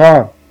 Hey, Shao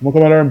Kahn, I'm gonna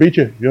come out there and beat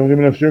you. You don't give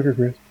me enough sugar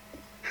crisps.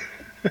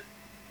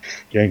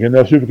 Can't get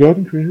enough Super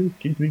Golden Crisps.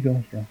 Keeps me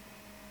going strong.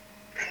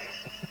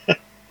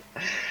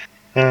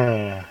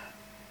 I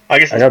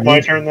guess it's my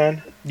turn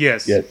then.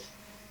 Yes. Yes.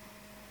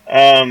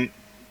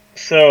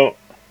 So,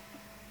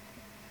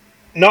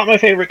 not my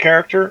favorite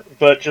character,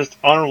 but just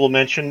honorable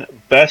mention: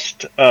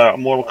 best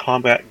Mortal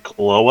Kombat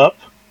glow up,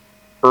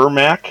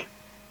 Ermac.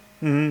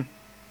 Mm-hmm.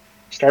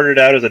 Started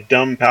out as a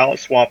dumb palette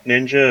swap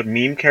ninja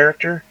meme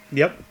character.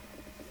 Yep.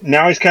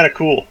 Now he's kind of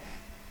cool.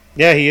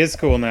 Yeah, he is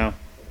cool now.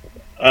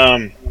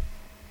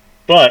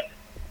 But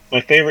my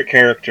favorite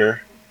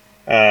character,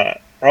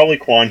 probably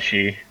Quan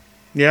Chi.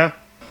 Yeah,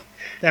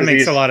 that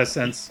makes a lot of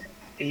sense.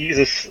 He's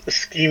a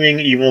scheming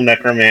evil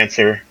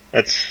necromancer.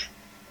 That's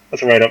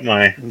right up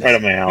my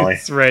alley.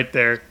 It's right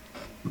there.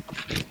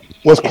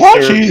 Was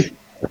Quan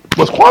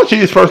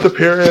Chi's first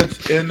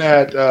appearance in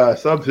that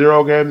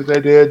Sub-Zero game that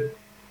they did?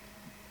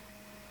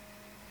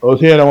 Or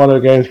was he in one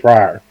of the games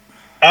prior?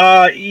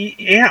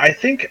 Yeah, I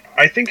think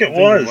it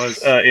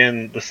was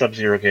in the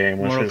Sub-Zero game.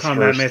 Was Mortal his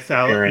Kombat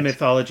first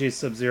Mythology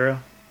Sub-Zero.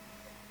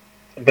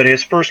 But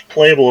his first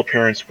playable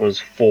appearance was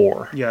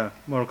 4. Yeah,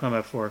 Mortal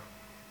Kombat 4.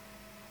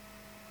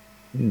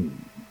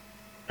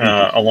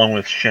 Along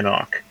with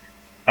Shinnok.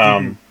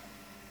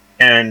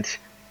 And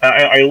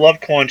I love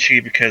Quan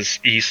Chi because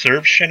he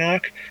serves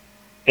Shinnok,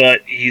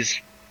 but he's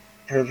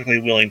perfectly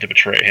willing to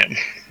betray him.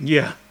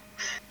 Yeah.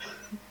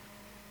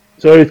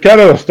 So he's kind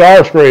of a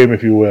Starscream,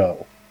 if you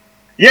will.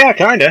 Yeah,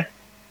 kinda.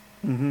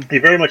 Mm-hmm. He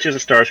very much is a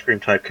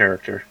Starscream type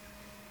character.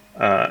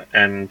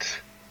 And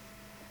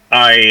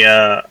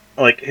I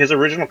like his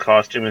original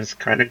costume is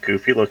kind of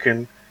goofy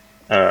looking.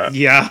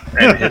 Yeah.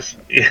 And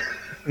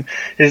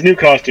his new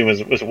costume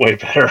was way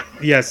better.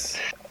 Yes.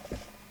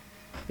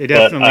 They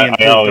definitely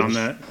improved on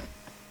that.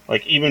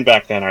 Like even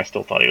back then, I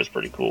still thought he was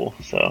pretty cool.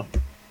 So.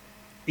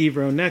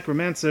 Evro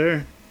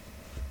Necromancer.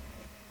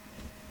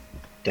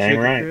 Dang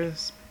Sugar right.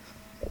 Crisp.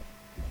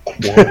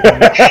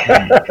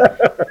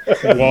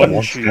 Want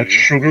that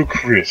sugar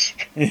crisp.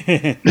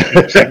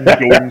 Keeps him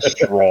going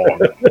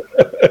strong.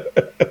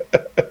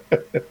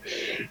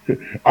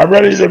 I'm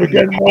ready to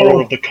begin the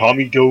power of the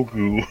Kami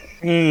Dogu.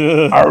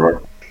 I'm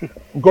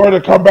going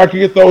to come back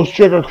and get those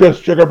sugar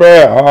crisp, Sugar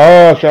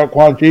Bear. Shout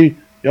Quan Chi. You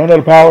don't know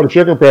the power of the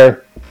Sugar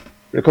Bear.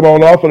 You come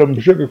on off of them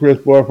sugar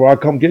crisp, boy, before I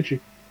come get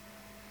you.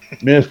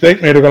 Me and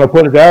Stinkman are going to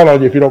put it down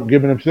on you if you don't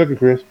give me them sugar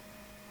crisp.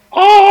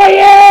 Oh,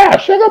 yeah!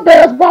 Sugar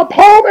Bear's my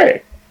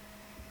homie!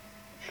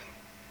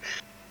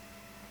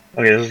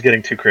 Okay, this is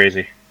getting too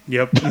crazy.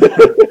 Yep.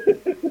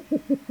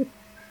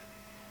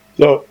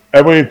 So,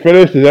 have we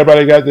finished? Has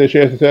everybody got the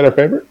chance to say their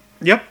favorite?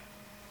 Yep.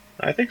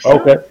 I think so.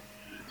 Okay.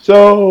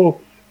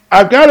 So,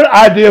 I've got an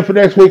idea for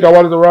next week I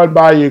wanted to run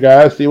by you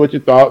guys, see what you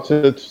thought.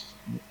 Since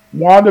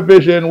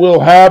WandaVision, we'll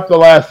have the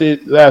last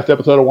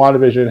episode of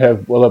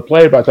WandaVision will have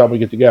played by the time we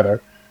get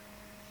together.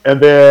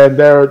 And then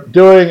they're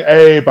doing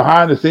a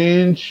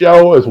behind-the-scenes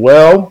show as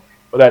well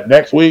for that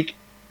next week.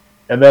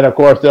 And then, of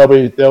course,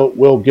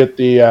 we'll get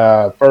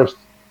the first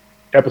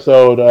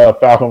episode of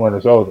Falcon Winter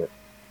Soldier.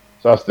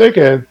 So I was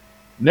thinking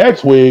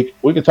next week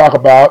we could talk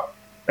about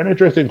an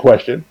interesting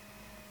question,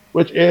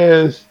 which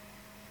is,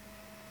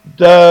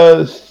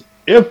 if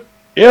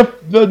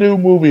the new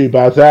movie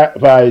by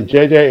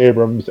J.J.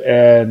 Abrams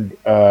and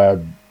now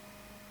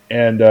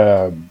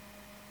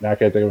I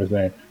can't think of his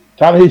name,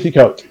 Ta-Nehisi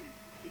Coates,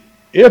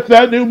 if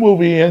that new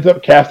movie ends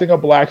up casting a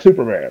black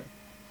Superman,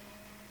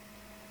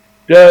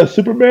 does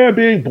Superman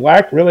being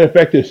black really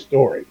affect his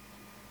story?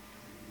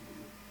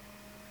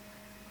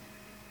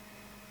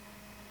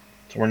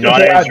 So we're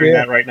not answering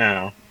that right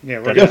now. Yeah,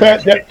 we're just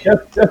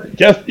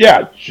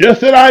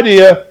an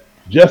idea,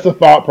 just a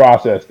thought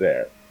process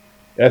there.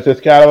 That's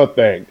just kind of a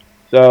thing.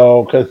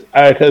 So,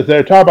 because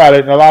they're talking about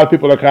it, and a lot of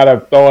people are kind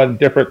of throwing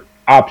different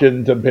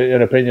options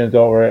and opinions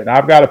over it, and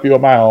I've got a few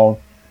of my own,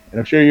 and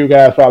I'm sure you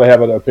guys probably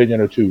have an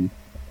opinion or two.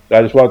 So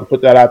I just wanted to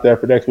put that out there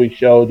for next week's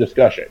show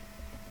discussion.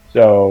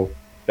 So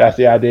that's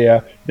the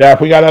idea. Now,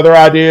 if we got other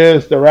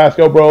ideas, the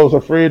Rasco Bros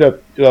are free to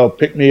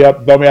pick me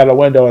up, throw me out the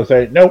window, and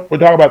say, nope, we're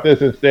talking about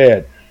this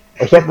instead.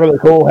 Or something really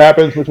cool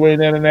happens between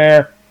then and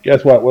there.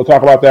 Guess what? We'll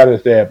talk about that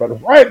instead.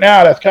 But right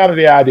now, that's kind of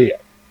the idea.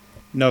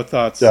 No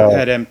thoughts.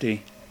 Head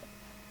empty.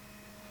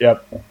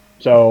 Yep.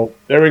 So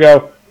there we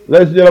go.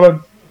 Ladies and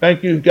gentlemen,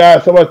 thank you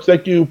guys so much.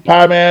 Thank you,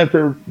 Pie Man,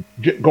 for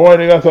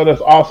joining us on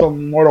this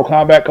awesome Mortal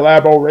Kombat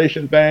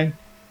collaboration thing.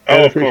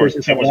 Oh, of course.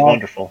 That was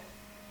wonderful.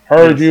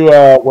 Heard you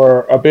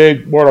were a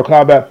big Mortal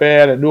Kombat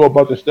fan and knew a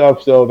bunch of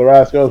stuff, so the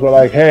Rascals were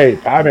like, hey,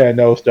 Pie Man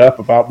knows stuff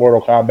about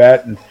Mortal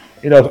Kombat and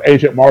he knows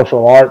ancient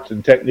martial arts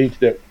and techniques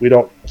that we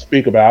don't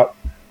speak about.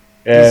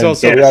 And so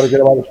we got to get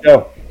him on the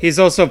show. He's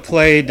also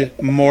played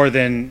more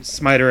than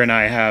Smiter and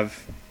I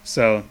have,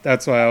 so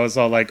that's why I was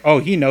all like, oh,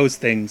 he knows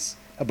things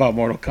about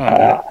Mortal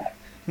Kombat.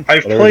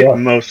 I've played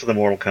most of the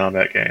Mortal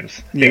Kombat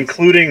games,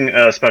 including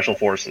Special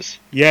Forces.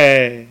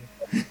 Yay!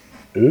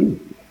 Ooh.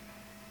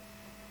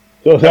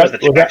 So that was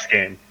the Jax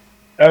game.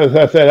 As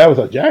I said, that was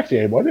a Jax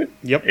game, wasn't it?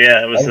 Yep.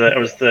 Yeah, it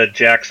was the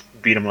Jax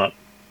beat 'em up.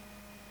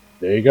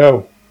 There you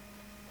go.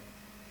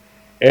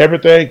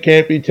 Everything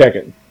can't be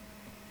Tekken.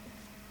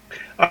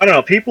 I don't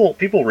know.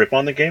 People rip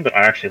on the game, but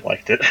I actually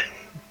liked it.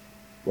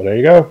 Well, there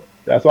you go.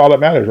 That's all that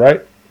matters,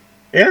 right?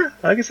 Yeah,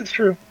 I guess it's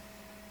true.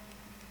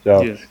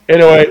 So,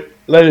 Anyway,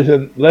 ladies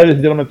and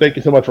gentlemen, thank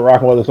you so much for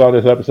rocking with us on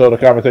this episode of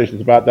Conversations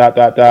about ...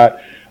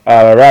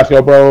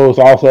 Rasco Bros.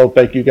 Also,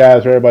 thank you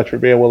guys very much for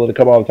being willing to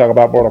come on and talk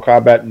about Mortal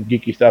Kombat and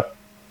geeky stuff.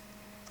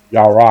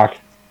 Y'all rock.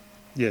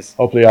 Yes.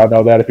 Hopefully, y'all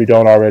know that if you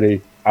don't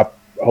already. I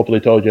hopefully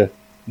told you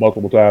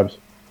multiple times.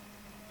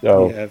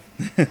 So,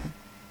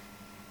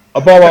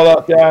 above all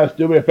else, guys,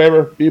 do me a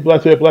favor. Be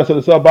blessed, be a blessing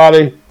to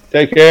somebody.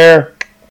 Take care.